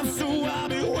aren't enough. So I'll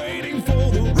be waiting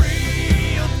for the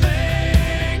real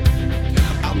thing.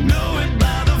 I'll know it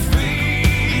by the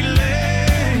feeling,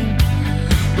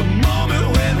 the moment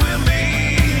when we're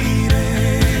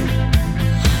meeting.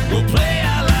 We'll play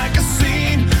out like a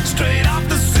scene straight off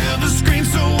the silver screen.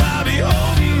 So I'll be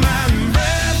holding my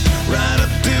breath right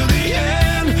up till the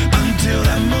end, until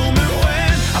that moment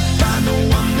when I find the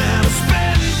one that'll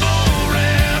spend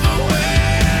forever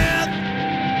with.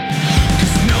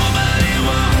 'Cause nobody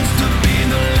wants to be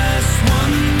the last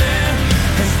one there,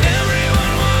 and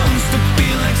everyone wants to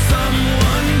feel like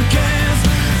someone cares,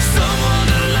 someone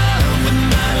to love with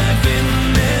my life in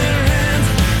their hands.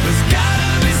 There's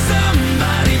gotta be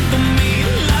somebody for me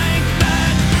like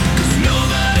that, 'cause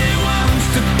nobody wants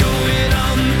to go it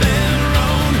on their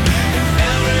own, and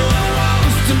everyone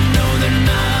wants to know they're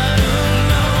not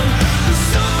alone. There's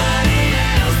somebody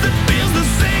else that feels the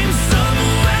same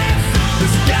somewhere.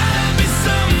 There's gotta be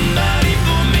somebody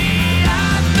for me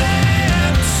out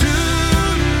there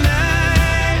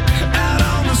tonight, out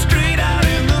on the street, out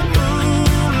in the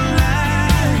moonlight.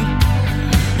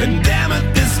 And damn it,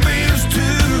 this feels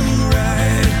too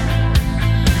right.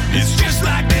 It's just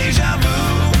like deja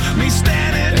vu, me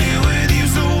standing here with you.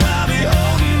 So I'll be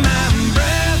holding my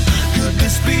breath. Could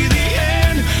this be the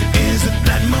end? Is it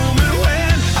that moment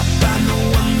when I find the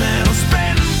one that'll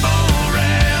spend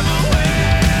forever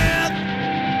with?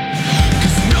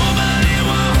 'Cause nobody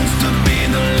wants to be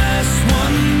the last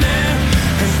one there,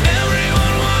 and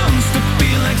everyone wants to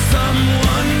feel like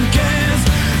someone cares,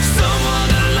 someone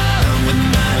to love with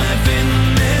my life in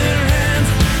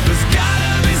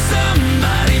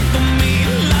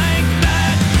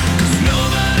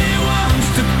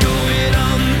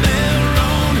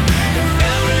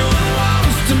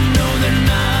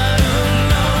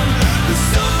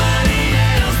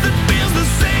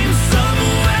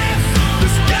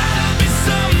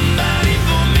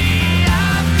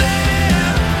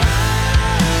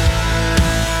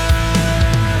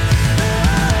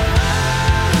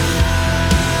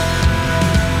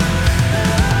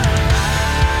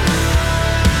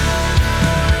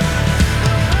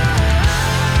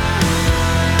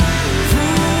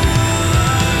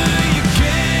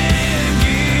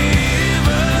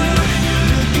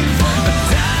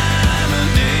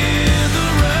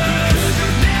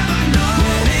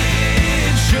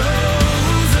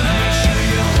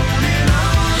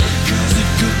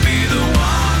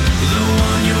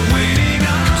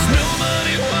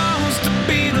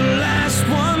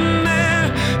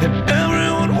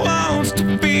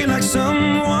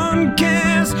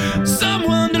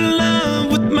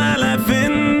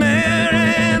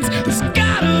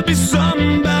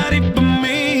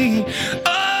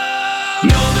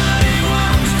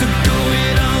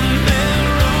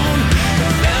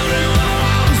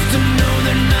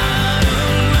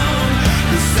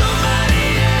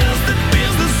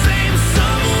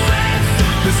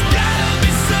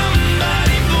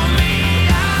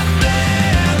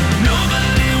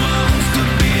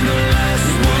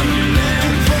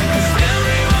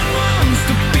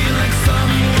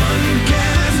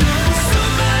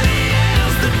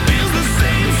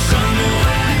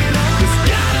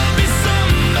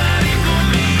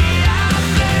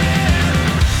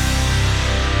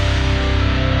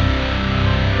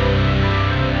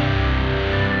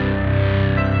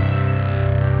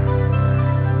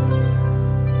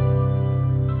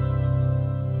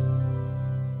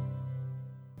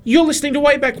You're listening to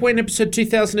Way Back When, episode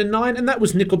 2009, and that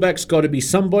was Nickelback's Gotta Be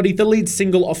Somebody, the lead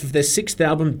single off of their sixth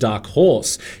album, Dark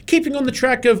Horse. Keeping on the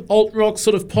track of alt-rock,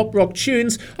 sort of pop-rock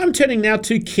tunes, I'm turning now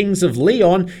to Kings of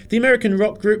Leon, the American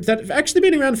rock group that have actually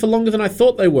been around for longer than I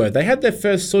thought they were. They had their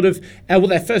first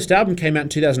their first album came out in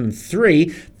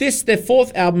 2003. Their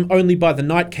fourth album, Only by the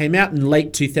Night, came out in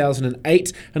late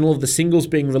 2008, and all of the singles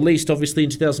being released, obviously,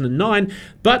 in 2009.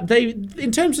 But they,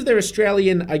 in terms of their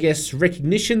Australian,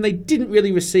 recognition, they didn't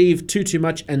really receive too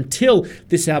much until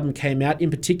this album came out, in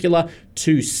particular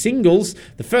two singles,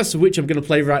 the first of which I'm going to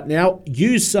play right now,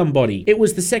 Use Somebody. It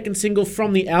was the second single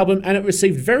from the album, and it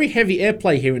received very heavy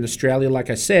airplay here in Australia, like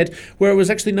I said, where it was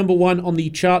actually number one on the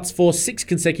charts for 6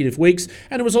 consecutive weeks,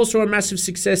 and it was also a massive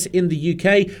success in the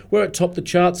UK, where it topped the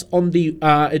charts on the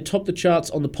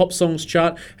pop songs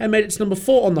chart and made its number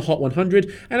 4 on the Hot 100,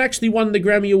 and actually won the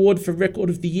Grammy Award for Record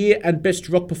of the Year and Best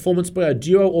Rock Performance by a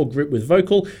Duo or Group with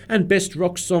Vocal, and Best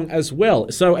Rock Song as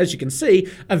well. So as you can see,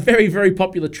 a very, very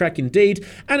popular track indeed,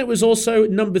 and it was also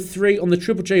number 3 on the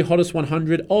Triple J Hottest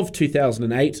 100 of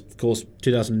 2008. Of course,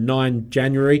 2009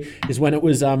 January is when it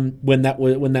was when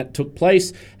that took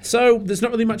place. So there's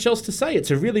not really much else to say. It's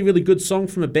a really, really good song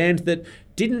from a band that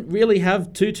didn't really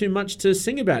have too much to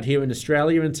sing about here in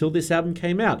Australia until this album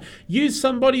came out. Use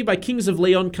Somebody by Kings of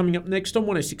Leon coming up next on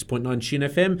 106.9 Shin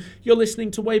FM. You're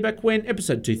listening to Way Back When,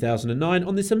 episode 2009,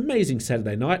 on this amazing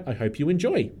Saturday night. I hope you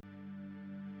enjoy.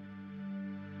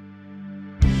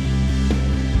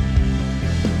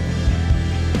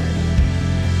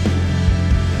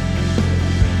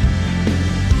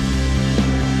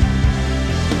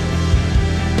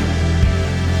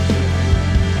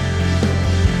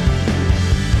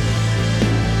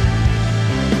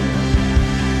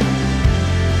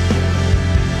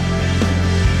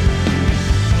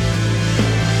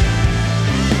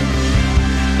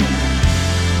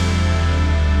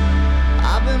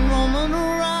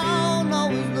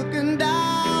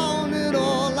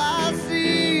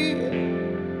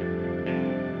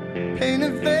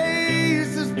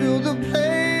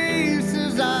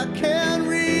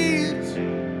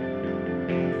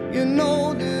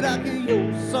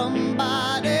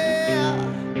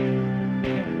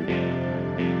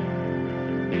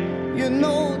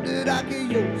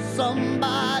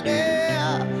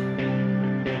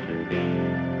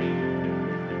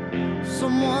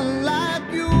 Someone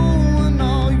like you and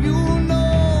all you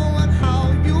know and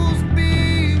how you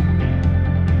speak.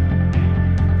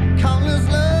 Countless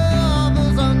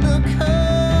lovers under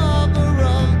cover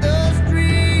of the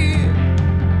street.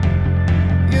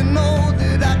 You know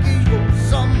that I could use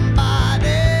somebody.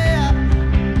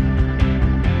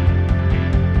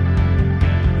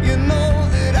 You know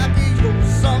that I could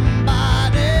use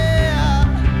somebody.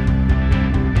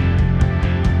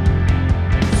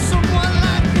 Someone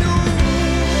like you.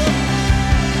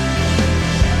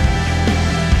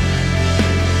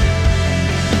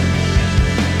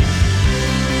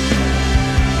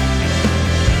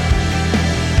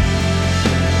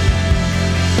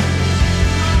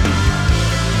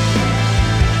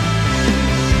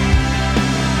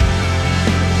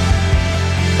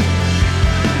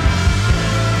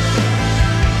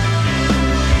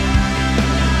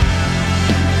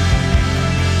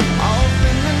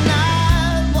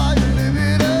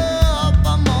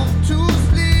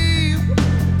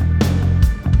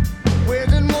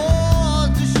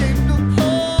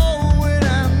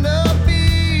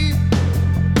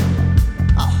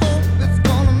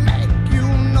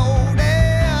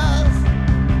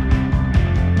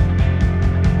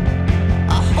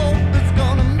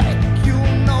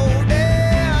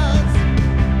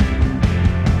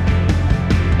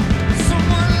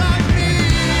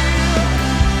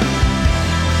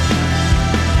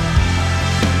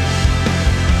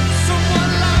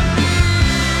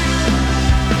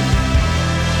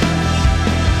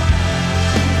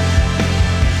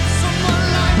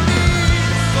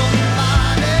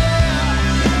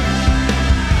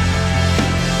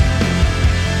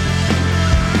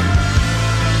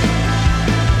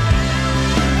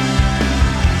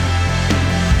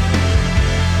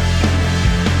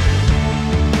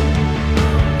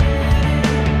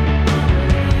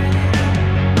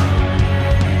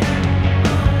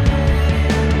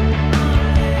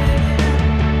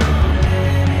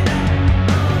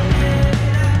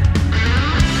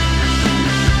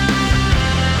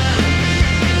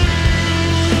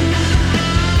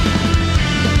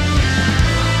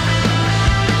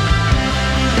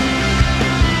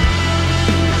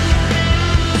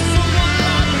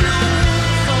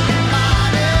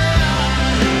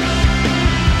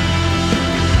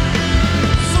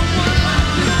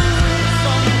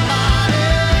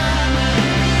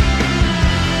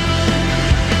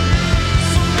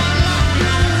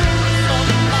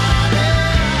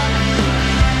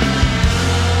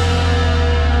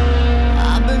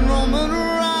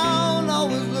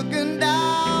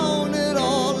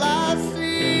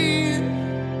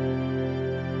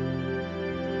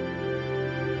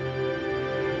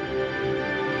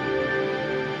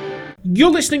 You're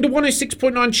listening to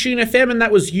 106.9 Tune FM, and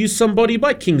that was Use Somebody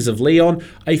by Kings of Leon,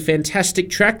 a fantastic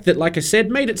track that, like I said,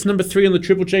 made its number 3 on the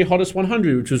Triple J Hottest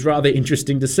 100, which was rather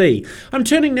interesting to see. I'm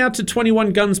turning now to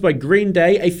 21 Guns by Green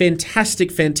Day, a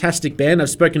fantastic, fantastic band. I've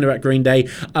spoken about Green Day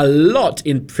a lot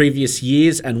in previous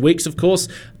years and weeks, of course,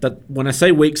 but when I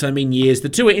say weeks, I mean years. The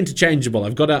two are interchangeable.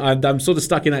 I'm sort of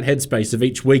stuck in that headspace of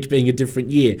each week being a different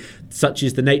year. Such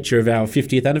is the nature of our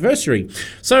 50th anniversary.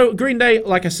 So Green Day,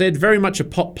 like I said, very much a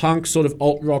pop-punk sort of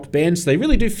alt-rock band, so they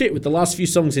really do fit with the last few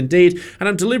songs indeed, and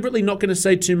I'm deliberately not going to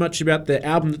say too much about the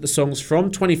album that the song's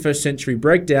from, 21st Century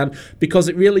Breakdown, because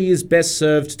it really is best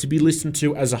served to be listened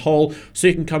to as a whole, so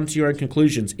you can come to your own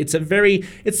conclusions. It's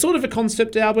sort of a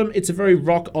concept album, it's a very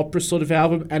rock opera sort of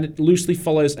album, and it loosely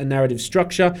follows a narrative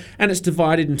structure, and it's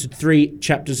divided into 3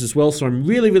 chapters as well, so I'm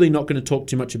really not going to talk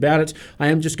too much about it. I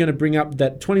am just going to bring up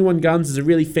that 21 Guns is a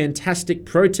really fantastic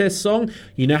protest song.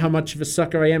 You know how much of a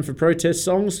sucker I am for protest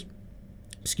songs.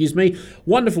 Excuse me.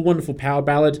 Wonderful, wonderful power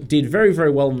ballad. Did very, very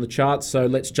well on the charts, so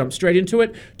let's jump straight into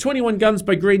it. 21 Guns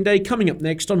by Green Day coming up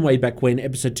next on Way Back When,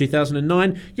 episode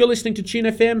 2009. You're listening to Tune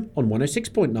FM on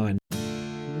 106.9.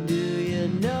 Do you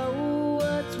know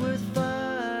what's worth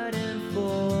fighting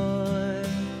for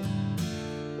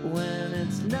when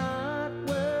it's not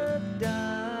worth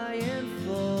dying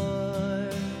for?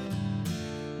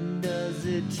 Does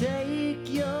it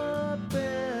take your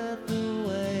breath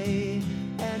away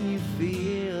and you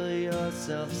feel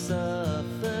yourself suffocating?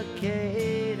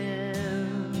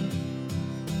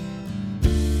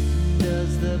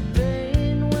 Does the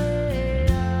pain weigh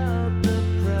out the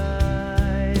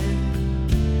pride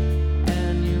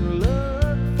and you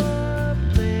look for a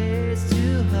place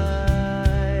to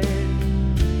hide?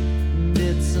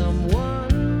 Did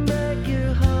someone break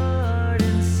your heart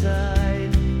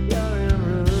inside? You're in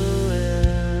ruins.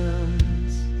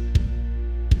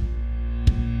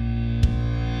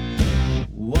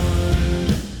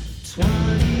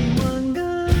 21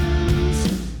 guns,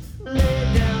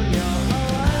 lay down your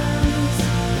arms,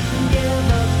 give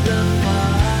up the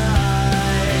fight.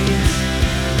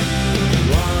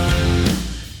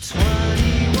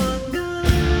 21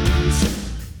 guns,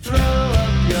 throw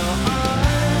up your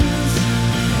arms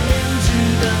into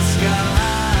the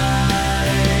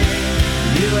sky.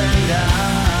 You and I.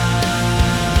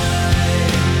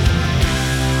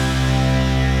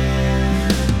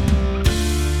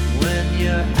 When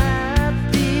you're at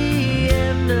the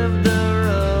end of the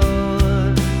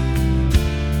road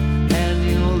and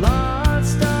you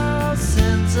lost all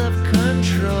sense of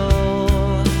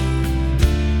control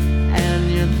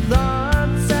and your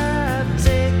thoughts have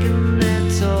taken their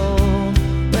toll,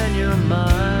 when your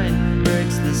mind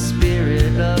breaks the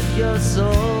spirit of your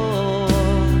soul,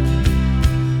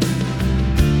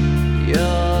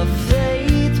 your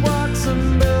faith walks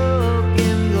on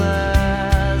broken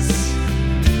glass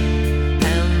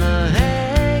and the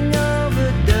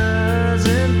hangover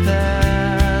doesn't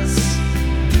pass.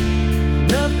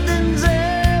 Nothing's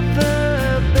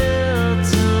ever built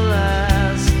to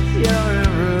last. You're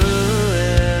in ruins.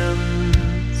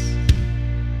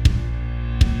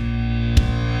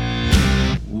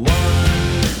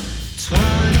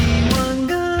 21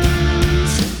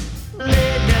 guns,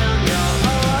 lay down your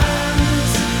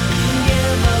arms,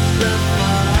 give up the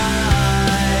fight.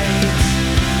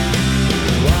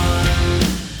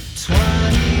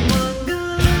 21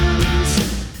 guns,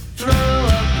 throw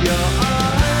up your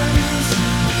arms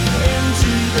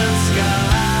into the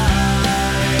sky.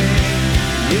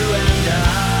 You and I.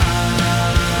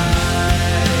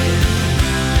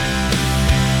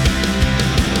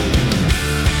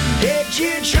 Did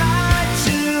you try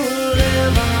to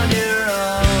live on your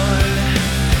own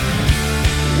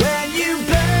when you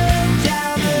burned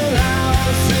down the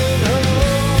house at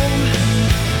home?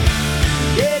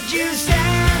 Did you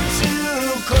stand too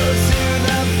close to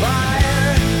the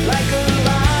fire like a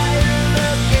liar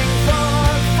looking for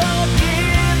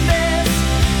forgiveness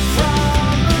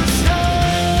from the stone?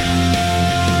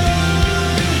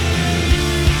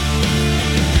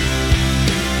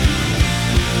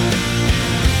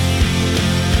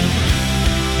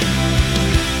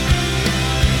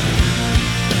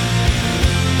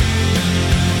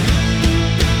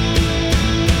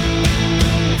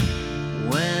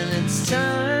 When it's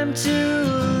time to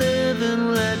live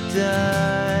and let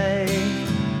die,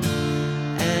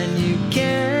 and you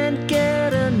can't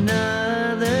get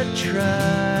another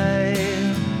try,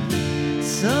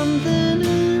 something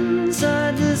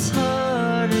inside this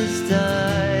heart has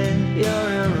died. You're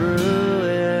in ruins.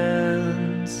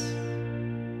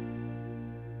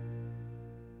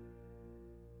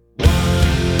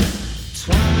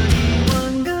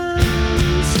 21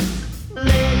 guns,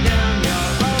 lay down your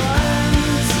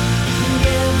arms,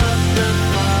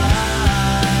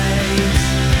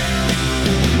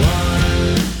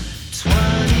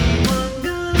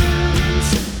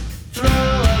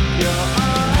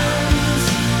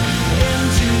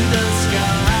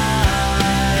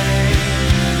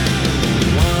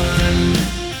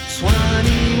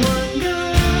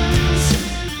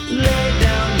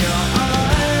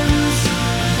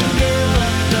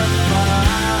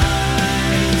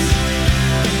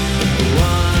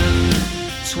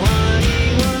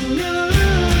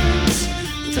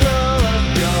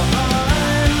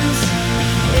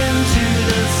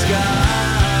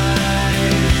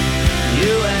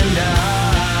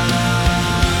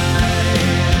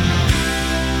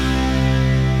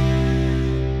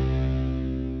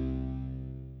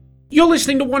 You're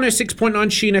listening to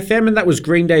 106.9 Sheen FM, and that was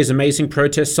Green Day's amazing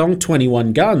protest song,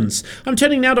 21 Guns. I'm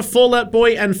turning now to Fall Out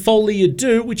Boy and Folie à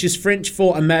Deux, which is French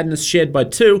for A Madness Shared by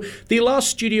Two, the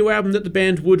last studio album that the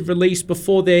band would release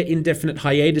before their indefinite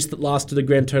hiatus that lasted a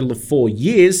grand total of 4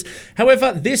 years.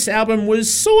 However, this album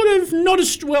was sort of not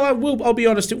as, well, I'll be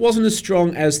honest, it wasn't as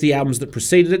strong as the albums that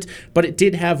preceded it, but it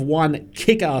did have one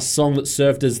kick-ass song that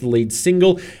served as the lead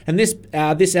single, and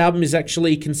this album is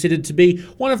actually considered to be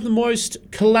one of the most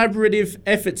collaborative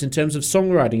efforts in terms of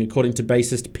songwriting, according to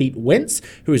bassist Pete Wentz,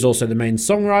 who is also the main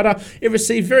songwriter. It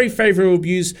received very favourable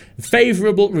reviews,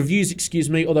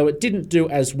 although it didn't do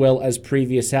as well as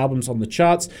previous albums on the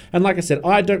charts. And like I said,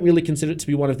 I don't really consider it to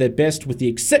be one of their best, with the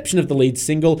exception of the lead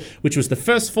single, which was the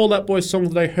first Fall Out Boy song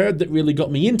that I heard that really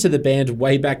got me into the band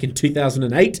way back in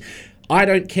 2008. I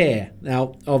Don't Care.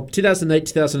 Now, of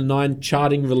 2008-2009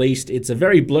 charting released, it's a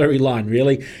very blurry line,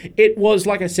 really. It was,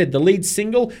 like I said, the lead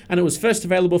single, and it was first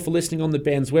available for listening on the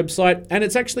band's website, and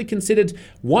it's actually considered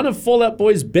one of Fall Out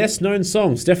Boy's best-known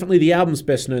songs, definitely the album's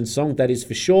best-known song, that is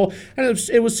for sure, and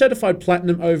it was certified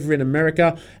platinum over in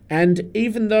America, and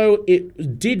even though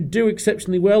it did do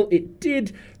exceptionally well, it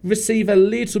did receive a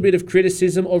little bit of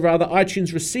criticism, or rather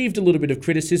iTunes received a little bit of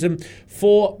criticism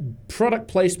for product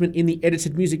placement in the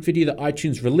edited music video that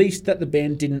iTunes released that the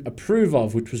band didn't approve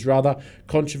of, which was rather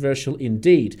controversial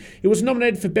indeed. It was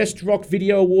nominated for Best Rock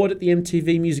Video Award at the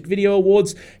MTV Music Video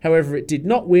Awards, however it did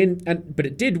not win, but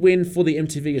it did win for the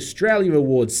MTV Australia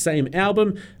Awards, same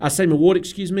award,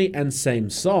 and same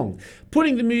song.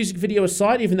 Putting the music video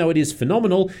aside, even though it is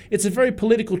phenomenal, it's a very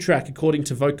political track according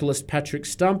to vocalist Patrick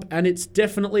Stump, and it's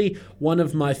definitely one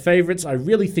of my favourites. I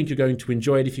really think you're going to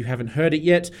enjoy it if you haven't heard it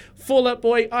yet. Fall Out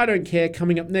Boy, I Don't Care,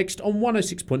 coming up next on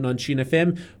 106.9 Sheen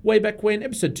FM, way back when,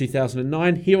 episode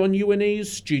 2009, here on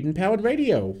UNE's Student Powered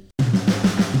Radio.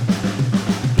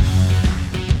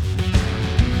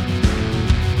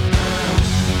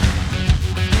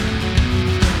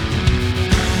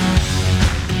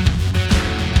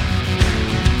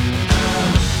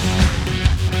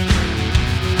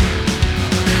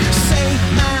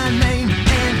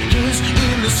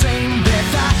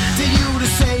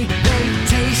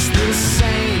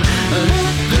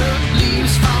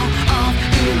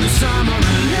 Summer,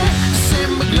 let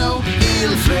December glow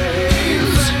in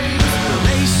flames.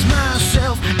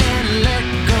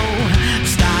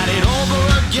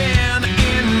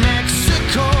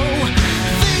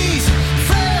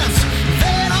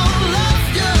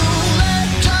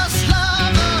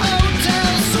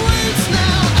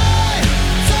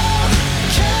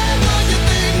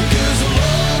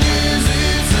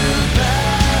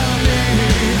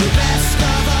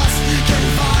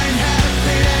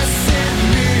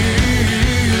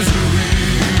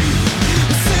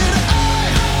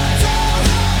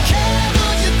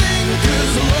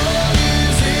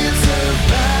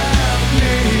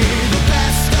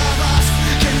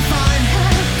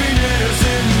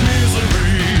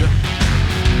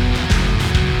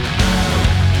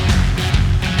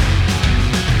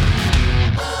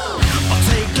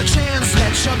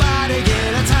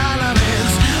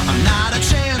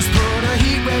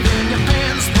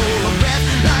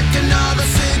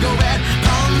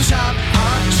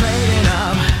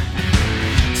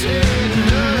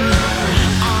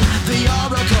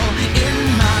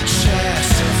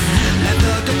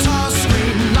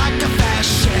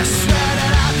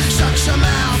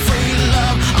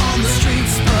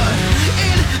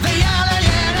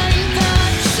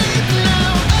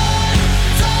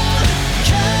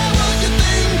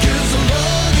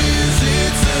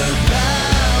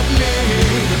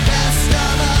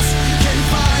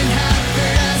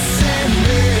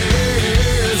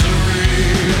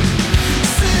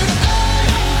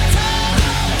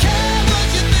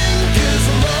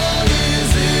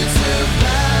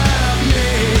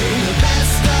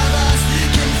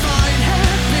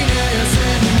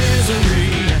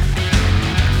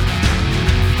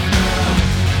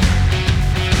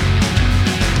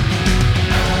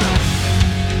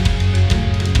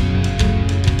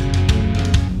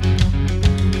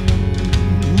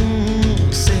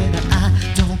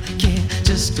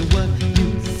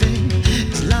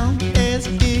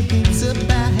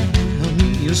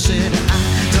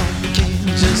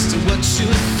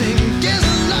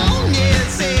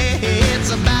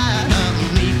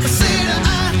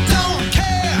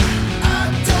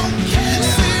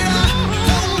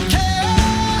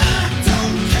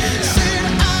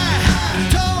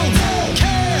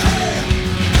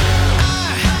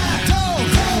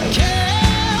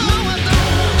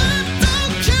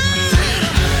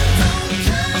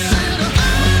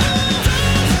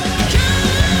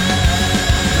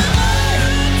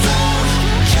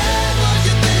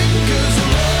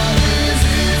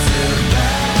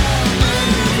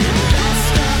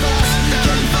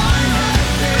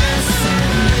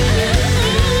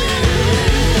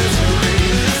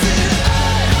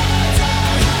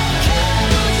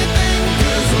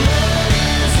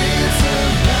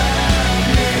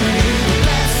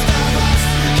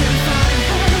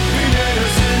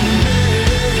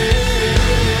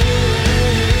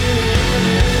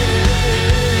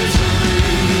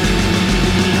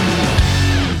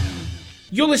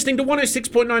 listening to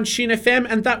 106.9 Sheen FM,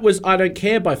 and that was I Don't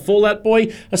Care by Fall Out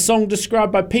Boy, a song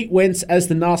described by Pete Wentz as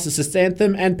the narcissist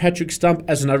anthem and Patrick Stump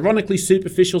as an ironically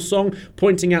superficial song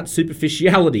pointing out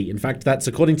superficiality. In fact, that's,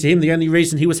 according to him, the only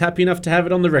reason he was happy enough to have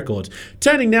it on the record.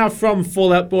 Turning now from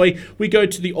Fall Out Boy, we go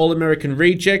to the All-American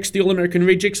Rejects. The All-American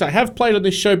Rejects I have played on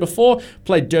this show before,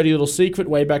 played Dirty Little Secret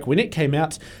way back when it came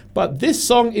out, but this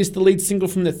song is the lead single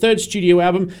from their third studio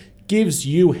album, Gives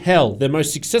You Hell, their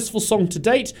most successful song to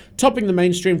date, topping the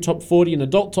mainstream top 40 and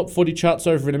adult top 40 charts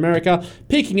over in America,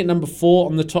 peaking at number 4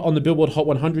 on the Billboard Hot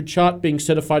 100 chart, being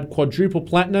certified quadruple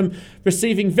platinum,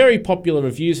 receiving very popular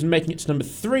reviews and making it to number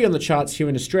 3 on the charts here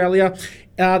in Australia.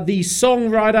 The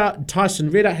songwriter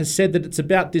Tyson Ritter has said that it's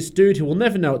about this dude who will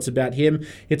never know it's about him.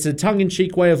 It's a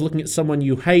tongue-in-cheek way of looking at someone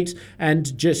you hate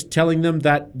and just telling them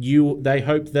that they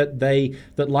hope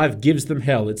that life gives them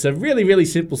hell. It's a really, really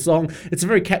simple song. It's a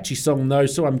very catchy song though,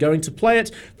 so I'm going to play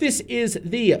it. This is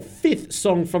the 5th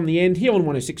song from the end here on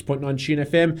 106.9 Sheen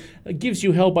FM. Gives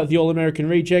You Hell by the All-American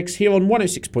Rejects here on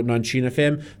 106.9 Sheen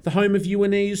FM, the home of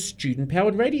UNE's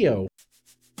student-powered radio.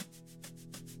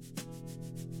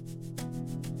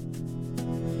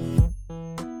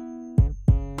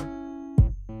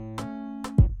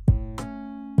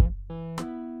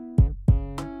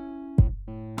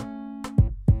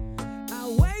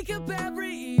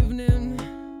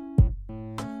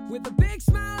 With a big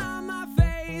smile on my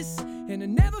face, and it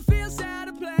never feels out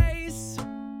of place.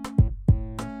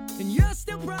 And you're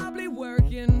still probably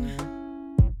working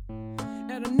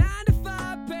at a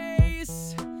 9-to-5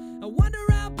 pace. I wonder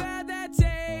how bad that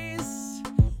tastes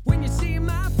when you see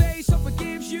my face. Hope it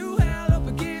gives you hell, hope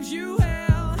it gives you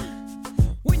hell.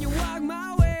 When you walk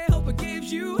my way, hope it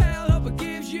gives you hell, hope it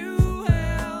gives you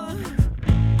hell.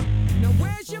 Now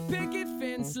where's your picket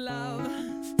fence, love?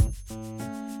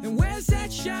 And where's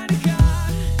that shiny car?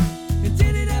 And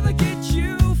did it ever get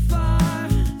you far?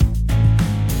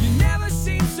 You never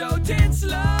seem so tense,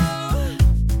 love.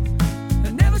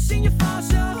 I've never seen you fall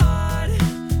so hard.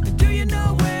 And do you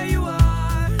know where you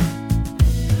are?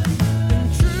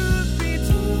 And truth be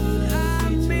told, I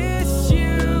miss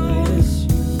you.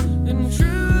 And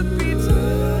truth be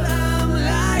told, I'm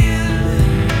lying.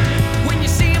 When you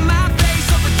see my face,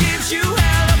 hope it gives you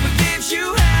hell, hope it gives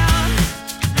you hell.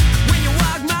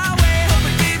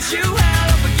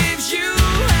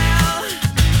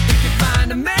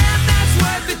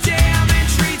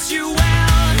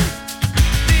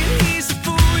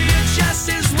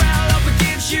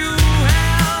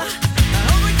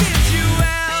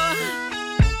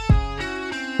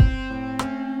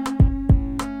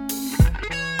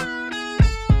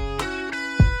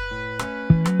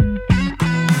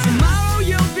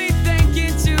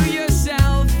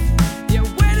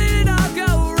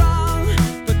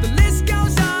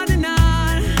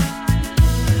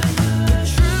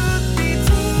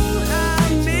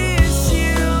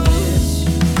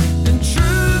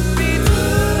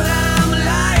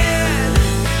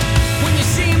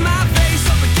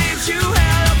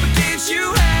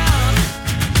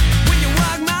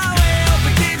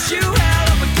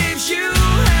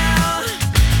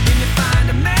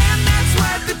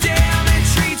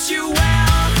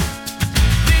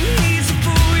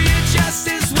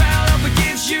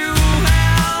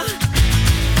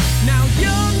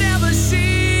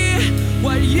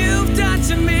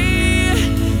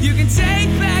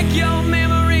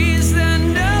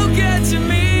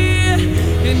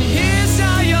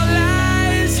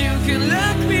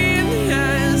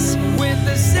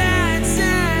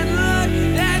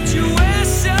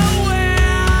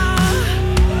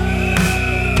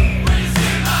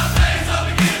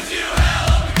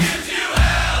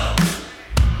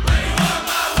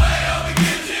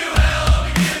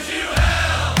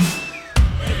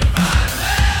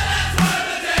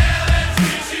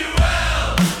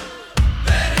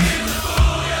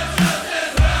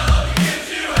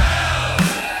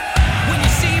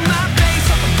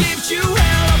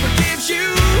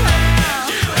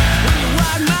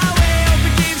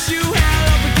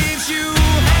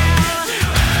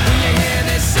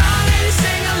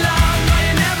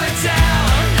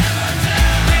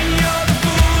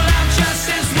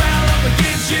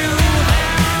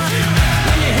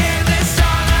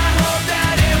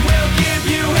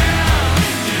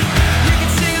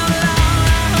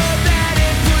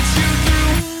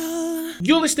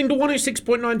 You're listening to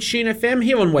 106.9 Tune FM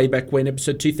here on Way Back When,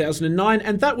 episode 2009,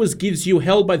 and that was Gives You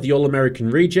Hell by the All American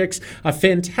Rejects, a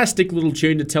fantastic little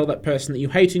tune to tell that person that you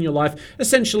hate in your life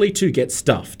essentially to get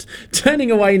stuffed. Turning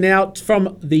away now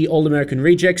from the All American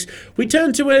Rejects, we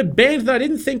turn to a band that I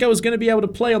didn't think I was going to be able to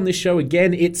play on this show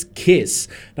again. It's Kiss.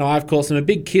 Now, I, of course, am a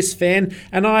big Kiss fan,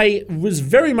 and I was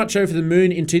very much over the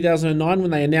moon in 2009 when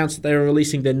they announced that they were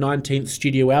releasing their 19th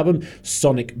studio album,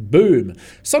 Sonic Boom.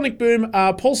 Sonic Boom,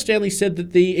 Paul Stanley said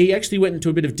that he actually went into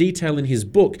a bit of detail in his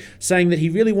book, saying that he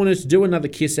really wanted to do another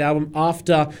Kiss album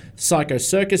after Psycho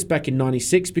Circus back in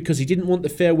 96 because he didn't want the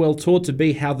farewell tour to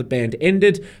be how the band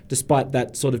ended, despite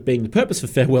that sort of being the purpose for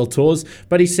farewell tours.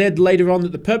 But he said later on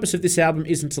that the purpose of this album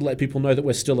isn't to let people know that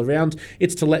we're still around,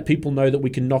 it's to let people know that we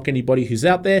can knock anybody who's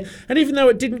out there. And even though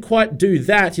it didn't quite do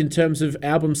that in terms of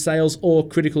album sales or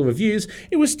critical reviews,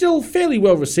 it was still fairly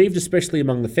well received, especially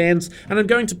among the fans. And I'm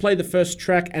going to play the first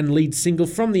track and lead single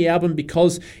from the album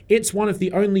because it's one of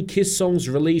the only Kiss songs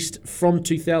released from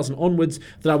 2000 onwards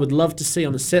that I would love to see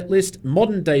on a set list,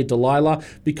 Modern Day Delilah,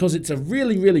 because it's a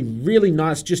really, really, really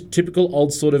nice, just typical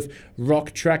old sort of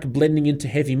rock track blending into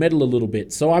heavy metal a little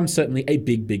bit. So I'm certainly a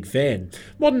big, big fan.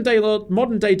 Modern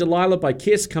Day Delilah by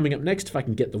Kiss coming up next, if I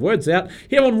can get the words out,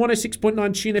 here on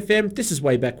 106.9 Tune FM. This is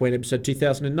Way Back When, episode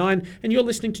 2009, and you're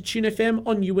listening to Tune FM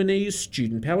on UNE's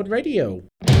student-powered radio.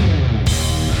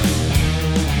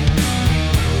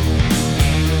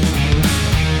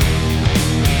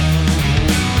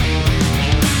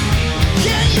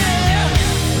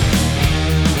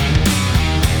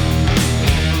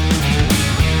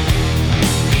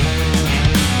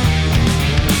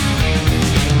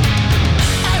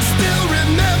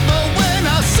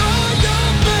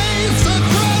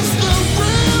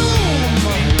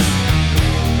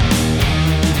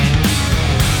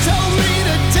 Told me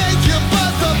to take you,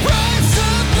 but the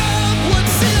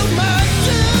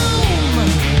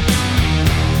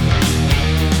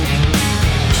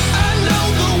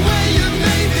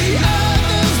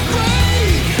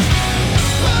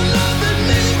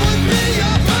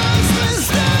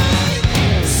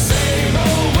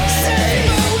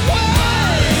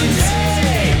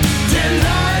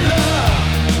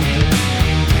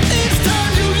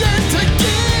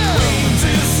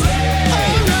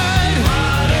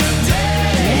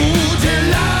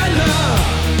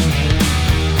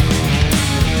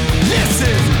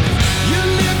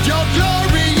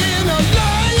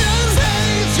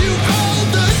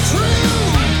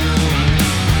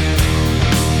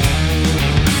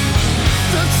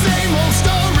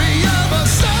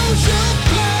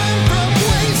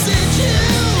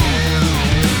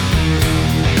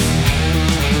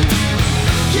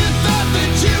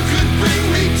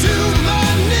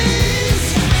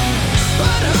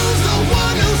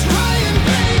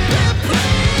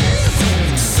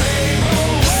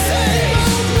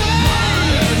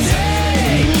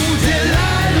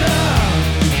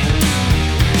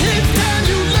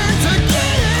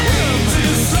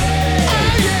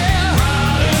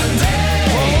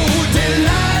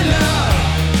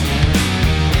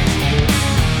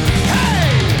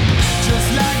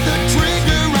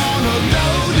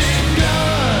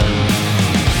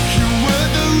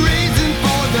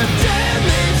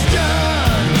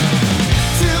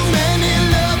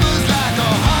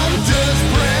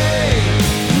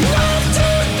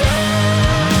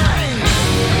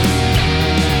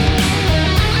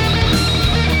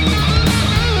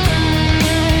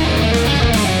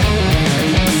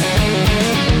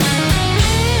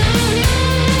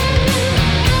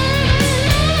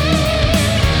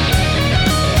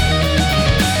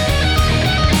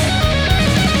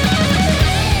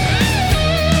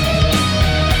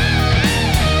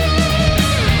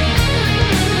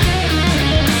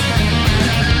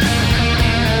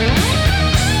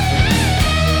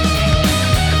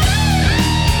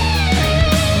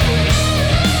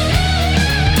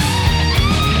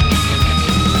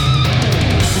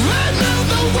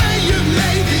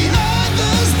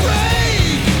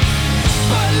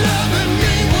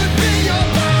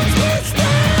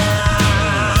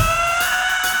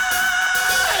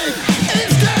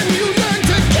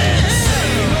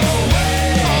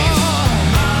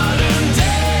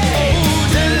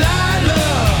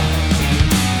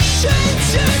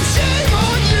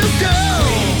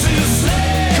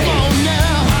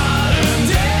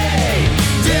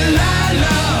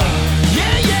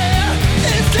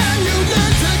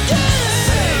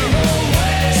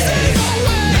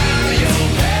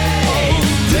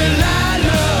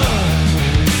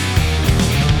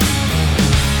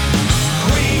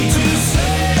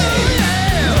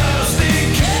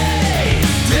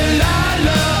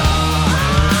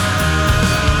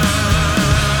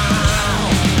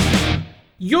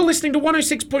You're listening to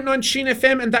 106.9 Sheen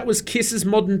FM, and that was Kiss's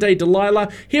Modern Day Delilah,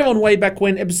 here on Way Back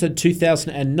When, episode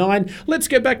 2009. Let's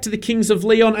go back to the Kings of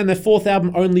Leon and their fourth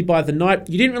album, Only by the Night.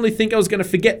 You didn't really think I was going to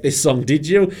forget this song, did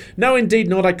you? No, indeed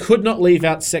not. I could not leave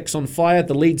out Sex on Fire,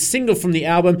 the lead single from the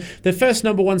album, their first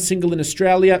number one single in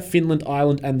Australia, Finland,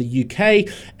 Ireland, and the UK,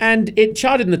 and it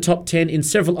charted in the top 10 in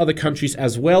several other countries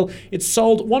as well. It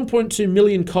sold 1.2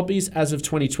 million copies as of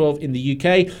 2012 in the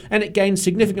UK, and it gained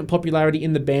significant popularity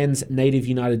in the band's native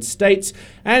United States.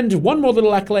 And one more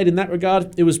little accolade in that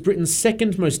regard, it was Britain's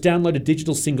second most downloaded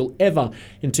digital single ever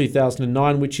in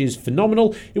 2009, which is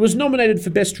phenomenal. It was nominated for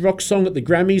Best Rock Song at the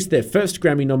Grammys, their first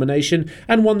Grammy nomination,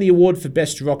 and won the award for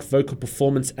Best Rock Vocal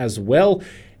Performance as well.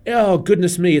 Oh,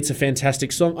 goodness me, it's a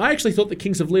fantastic song. I actually thought the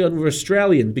Kings of Leon were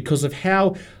Australian because of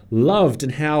how loved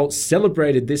and how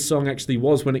celebrated this song actually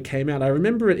was when it came out. I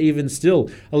remember it even still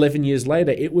 11 years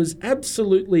later. It was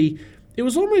absolutely... It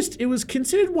was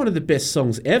considered one of the best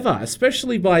songs ever,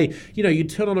 especially by, you'd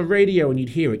turn on a radio and you'd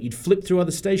hear it. You'd flip through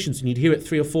other stations and you'd hear it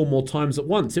 3 or 4 more times at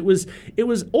once. It was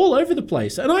all over the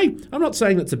place. And I'm not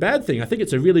saying that's a bad thing. I think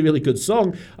it's a really, really good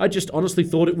song. I just honestly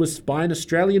thought it was by an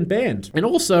Australian band. And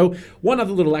also, one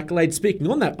other little accolade, speaking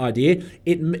on that idea,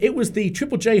 it was the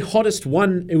Triple J hottest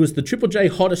one. It was the Triple J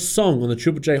hottest song on the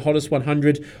Triple J Hottest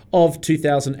 100 of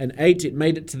 2008. It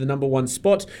made it to the number one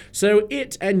spot. So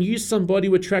it and Use Somebody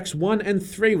were tracks 1 and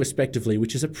 3 respectively,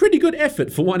 which is a pretty good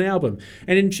effort for one album.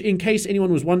 And in case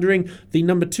anyone was wondering, the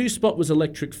number 2 spot was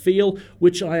Electric Feel,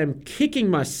 which I am kicking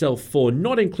myself for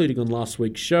not including on last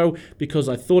week's show because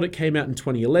I thought it came out in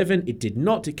 2011. It did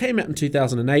not. It came out in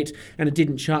 2008 and it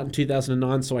didn't chart in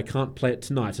 2009, so I can't play it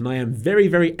tonight. And I am very,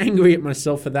 very angry at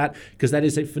myself for that because that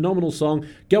is a phenomenal song.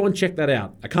 Go and check that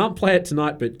out. I can't play it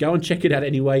tonight, but go and check it out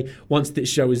anyway once this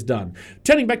show is done.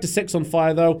 Turning back to Sex on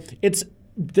Fire though,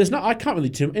 I can't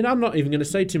really and I'm not even going to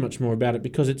say too much more about it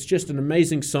because it's just an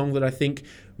amazing song that I think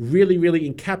really, really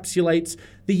encapsulates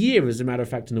the year, as a matter of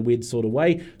fact, in a weird sort of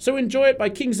way. So enjoy it by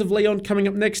Kings of Leon, coming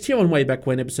up next here on Way Back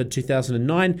When, episode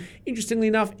 2009. Interestingly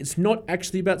enough, it's not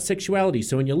actually about sexuality,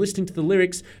 so when you're listening to the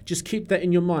lyrics, just keep that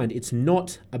in your mind. It's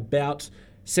not about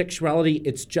sexuality,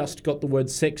 it's just got the word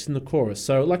sex in the chorus.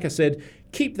 So, like I said,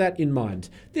 keep that in mind.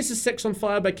 This is Sex on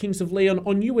Fire by Kings of Leon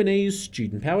on UNE's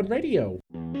student-powered radio.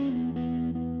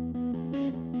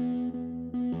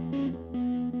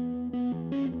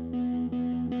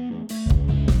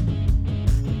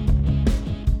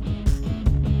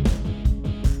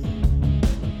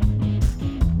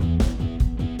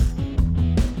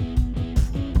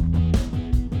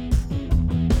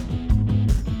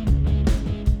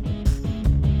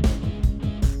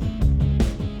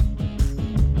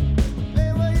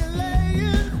 Lay where you're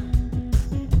laying,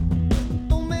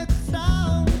 don't make a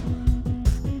sound.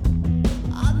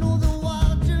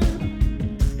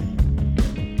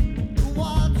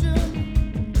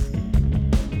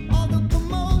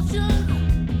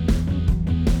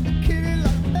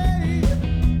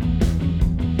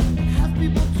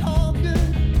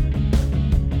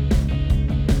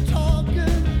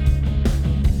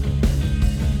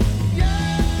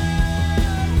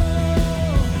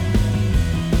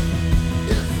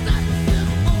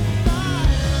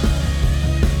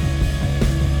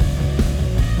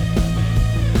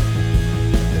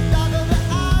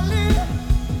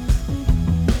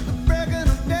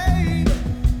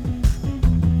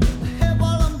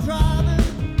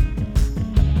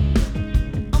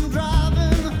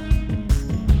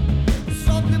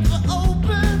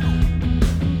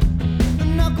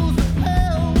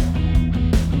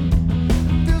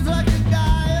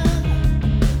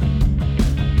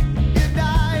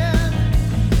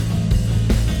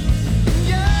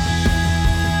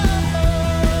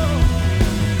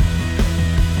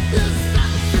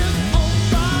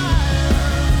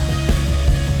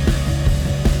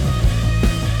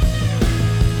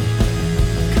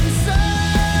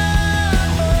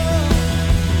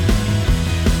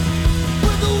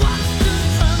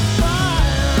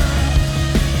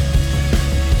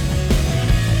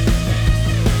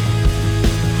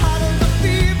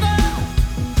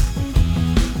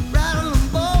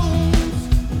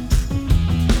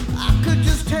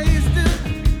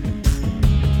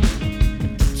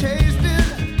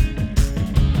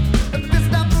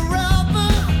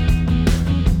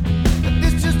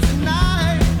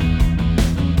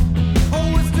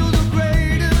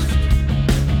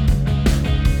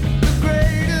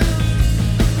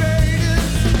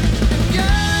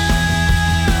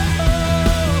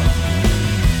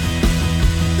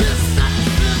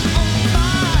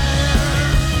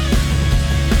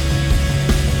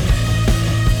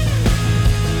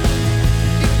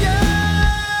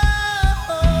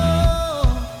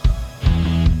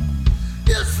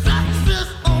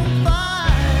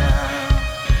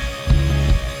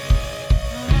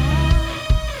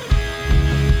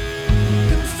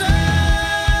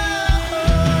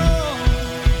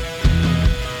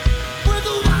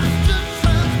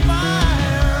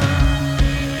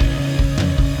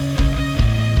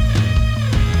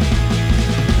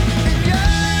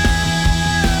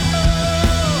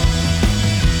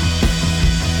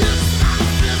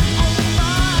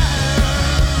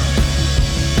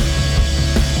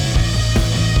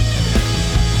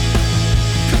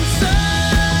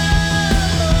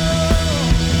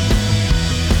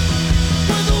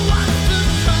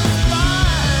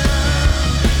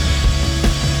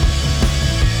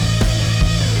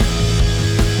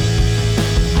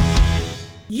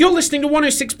 You're listening to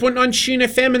 106.9 Tune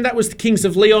FM, and that was the Kings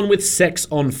of Leon with Sex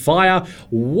on Fire.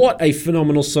 What a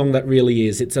phenomenal song that really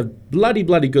is. It's a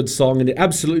bloody good song, and it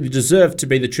absolutely deserved to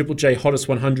be the Triple J Hottest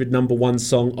 100 number one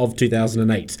song of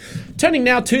 2008. Turning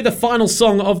now to the final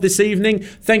song of this evening.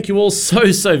 Thank you all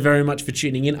so very much for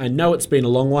tuning in. I know it's been a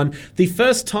long one. The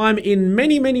first time in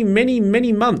many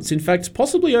months, in fact,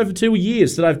 possibly over 2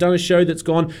 years, that I've done a show that's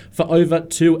gone for over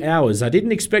 2 hours. I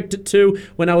didn't expect it to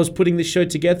when I was putting this show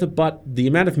together, but the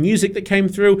amount of music that came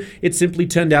through, it simply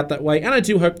turned out that way, and I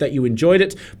do hope that you enjoyed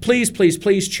it. Please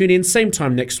tune in same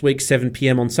time next week, 7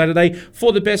 p.m. on Saturday,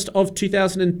 for the best of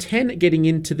 2010, getting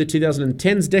into the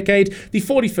 2010s decade, the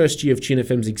 41st year of Tune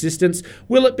FM's existence.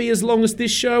 Will it be as long as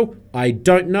this show? I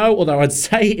don't know, although I'd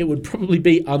say it would probably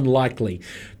be unlikely.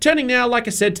 Turning now, like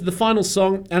I said, to the final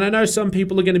song, and I know some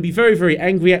people are going to be very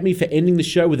angry at me for ending the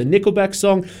show with a Nickelback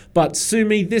song, but sue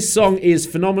me, this song is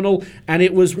phenomenal, and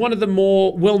it was one of the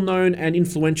more well-known and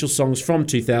influential songs from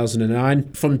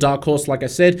 2009, from Dark Horse, like I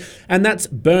said, and that's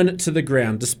Burn It to the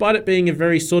Ground. Despite it being a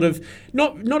very sort of,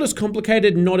 not as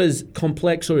complicated, not as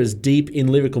complex or as deep in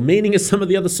lyrical meaning as some of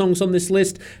the other songs on this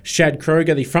list, Chad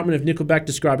Kroeger, the frontman of Nickelback,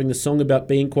 describing the song about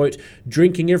being, quote,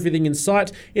 drinking everything in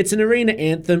sight. It's an arena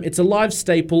anthem. It's a live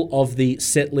staple of the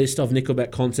set list of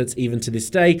Nickelback concerts even to this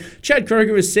day. Chad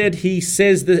Kroeger has said he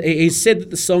said that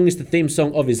the song is the theme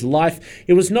song of his life.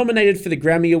 It was nominated for the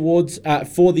Grammy Awards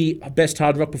for the Best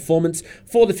Hard Rock Performance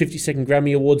for the 52nd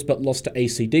Grammy Awards, but lost to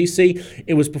AC/DC.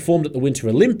 It was performed at the Winter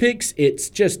Olympics. It's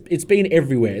been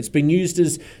everywhere. It's been used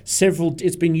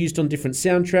on different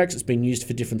soundtracks. It's been used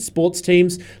for different sports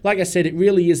teams. Like I said, it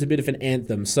really is a bit of an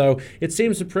anthem. So it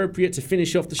seems appropriate to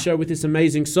finish off the show with this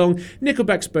amazing song.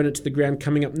 Nickelback's Burn It to the Ground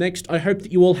coming up next. I hope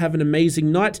that you all have an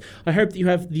amazing night. I hope that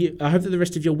the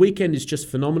rest of your weekend is just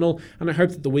phenomenal, and I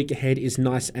hope that the week ahead is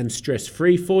nice and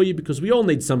stress-free for you, because we all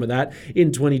need some of that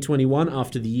in 2021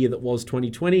 after the year that was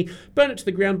 2020. Burn It to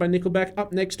the Ground by Nickelback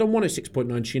up next on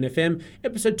 106.9 Tune FM,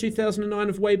 episode 2009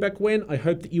 of Way Back When. I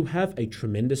hope that you have a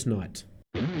tremendous night.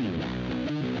 Well,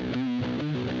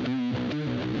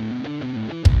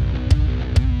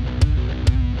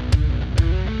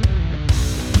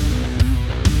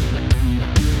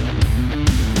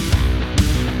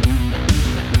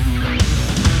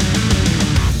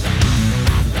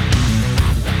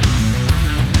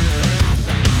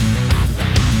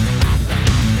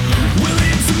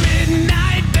 it's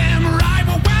midnight, damn right,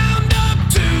 we're wound up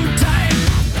too tight.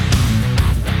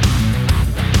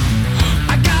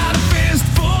 I got a fist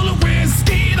full of whiskey.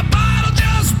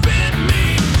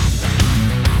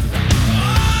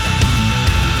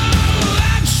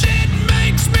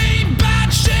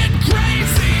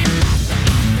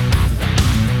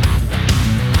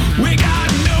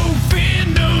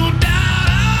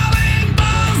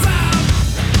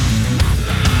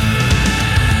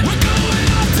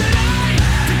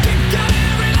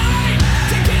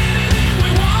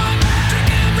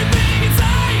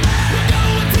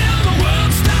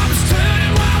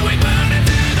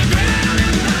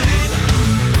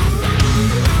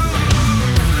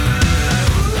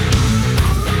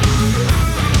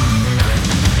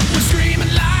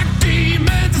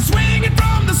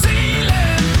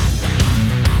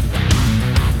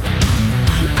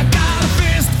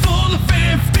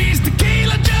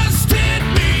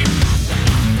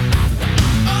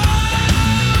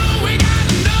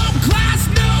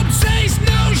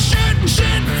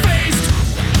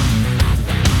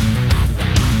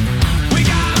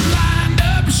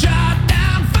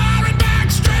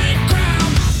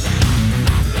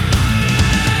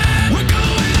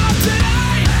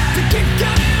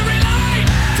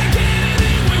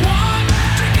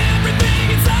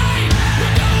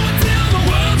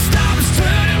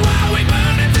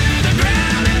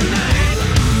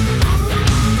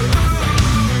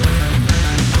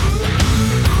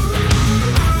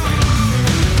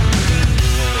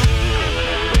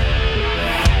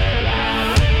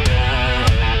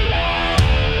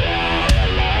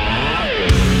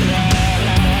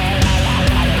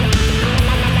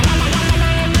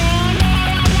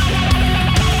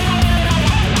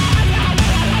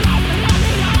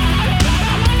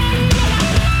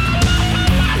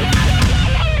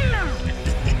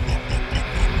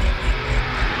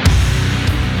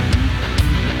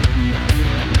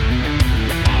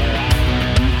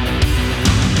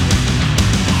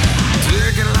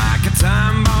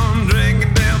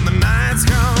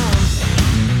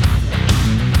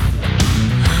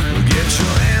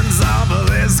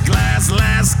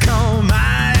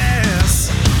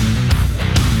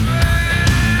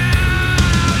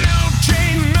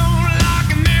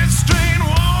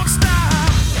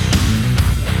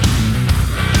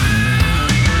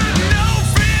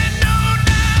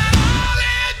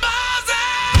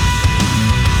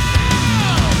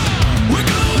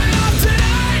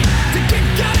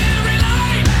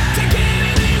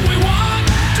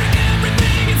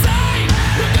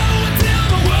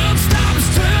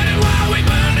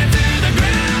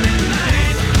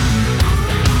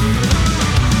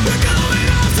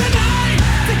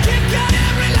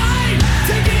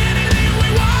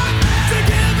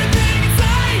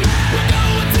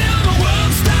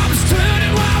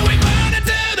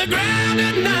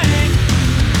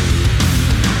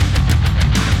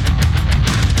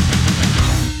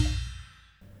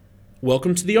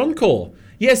 welcome to the encore.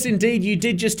 Yes, indeed, you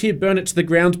did just hear Burn It to the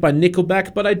Ground by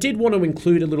Nickelback, but I did want to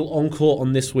include a little encore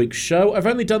on this week's show. I've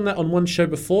only done that on one show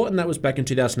before, and that was back in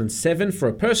 2007 for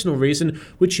a personal reason,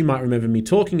 which you might remember me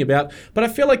talking about. But I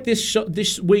feel like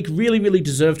this week really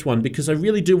deserved one, because I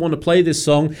really do want to play this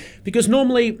song, because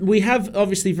normally we have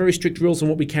obviously very strict rules on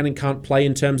what we can and can't play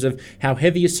in terms of how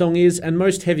heavy a song is, and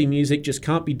most heavy music just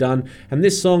can't be done. And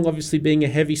this song, obviously being a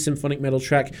heavy symphonic metal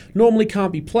track, normally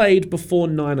can't be played before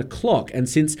 9 o'clock. And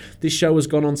since this show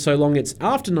has gone on so long it's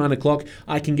after 9 o'clock,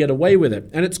 I can get away with it.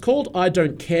 And it's called I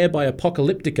Don't Care by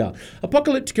Apocalyptica.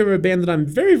 Apocalyptica are a band that I'm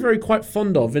very quite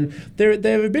fond of, and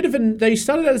they're a bit of they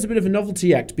started out as a bit of a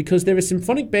novelty act because they're a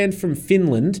symphonic band from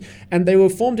Finland, and they were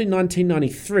formed in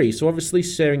 1993, so obviously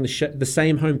sharing the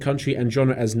same home country and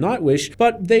genre as Nightwish,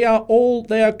 but they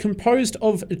are composed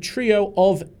of a trio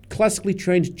of classically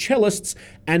trained cellists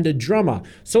and a drummer.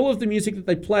 So all of the music that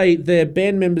they play, their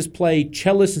band members play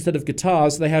cellists instead of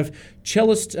guitars. They have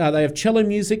they have cello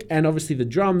music and obviously the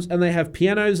drums, and they have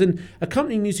pianos and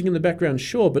accompanying music in the background,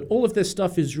 sure, but all of their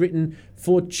stuff is written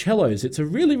for cellos. It's a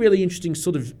really interesting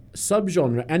sort of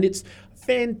subgenre, and it's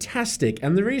fantastic.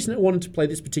 And the reason I wanted to play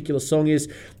this particular song is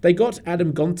they got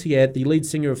Adam Gontier, the lead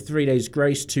singer of 3 Days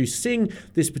Grace, to sing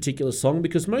this particular song,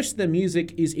 because most of their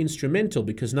music is instrumental,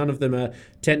 because none of them are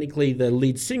technically the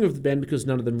lead singer of the band, because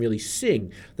none of them really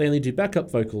sing. They only do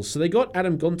backup vocals. So they got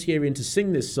Adam Gontier in to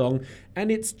sing this song, and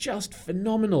it's just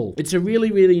phenomenal. It's a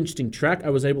really interesting track. I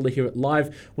was able to hear it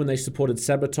live when they supported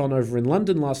Sabaton over in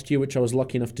London last year, which I was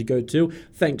lucky enough to go to,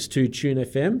 thanks to Tune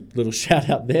FM. Little shout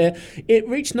out there. It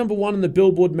reached number 1 in the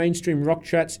Billboard mainstream rock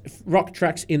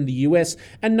tracks in the US,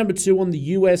 and number 2 on the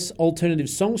US alternative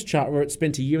songs chart, where it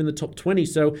spent a year in the top 20.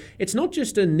 So it's not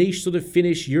just a niche sort of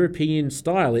Finnish European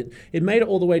style. It made it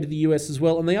all the way to the US as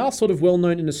well, and they are sort of well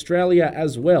known in Australia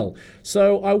as well.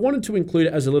 So I wanted to include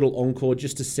it as a little encore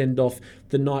just to send off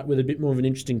the night with a bit more of an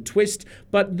interesting twist.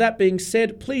 But that being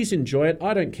said, please enjoy it.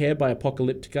 I Don't Care by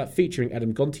Apocalyptica featuring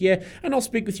Adam Gontier, and I'll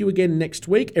speak with you again next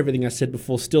week. Everything I said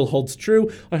before still holds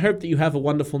true. I hope that you have a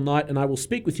wonderful night, and I will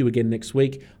speak with you again next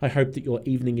week. I hope that your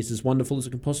evening is as wonderful as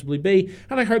it can possibly be,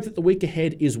 and I hope that the week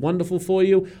ahead is wonderful for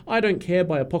you. I Don't Care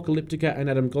by Apocalyptica and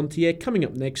Adam Gontier coming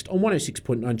up next on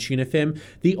 106.9 Tune FM,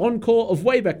 the encore of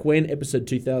Way Back When, episode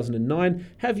 2009.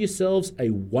 Have yourselves a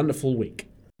wonderful week.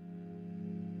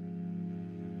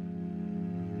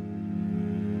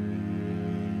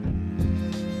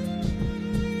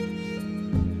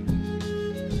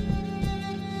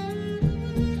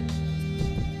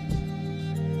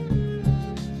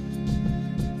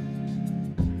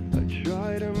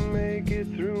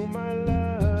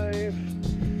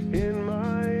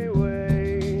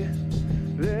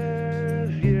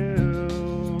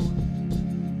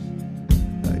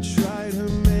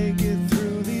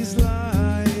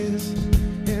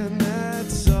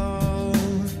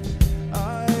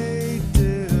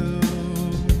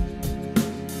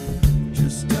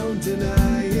 Don't deny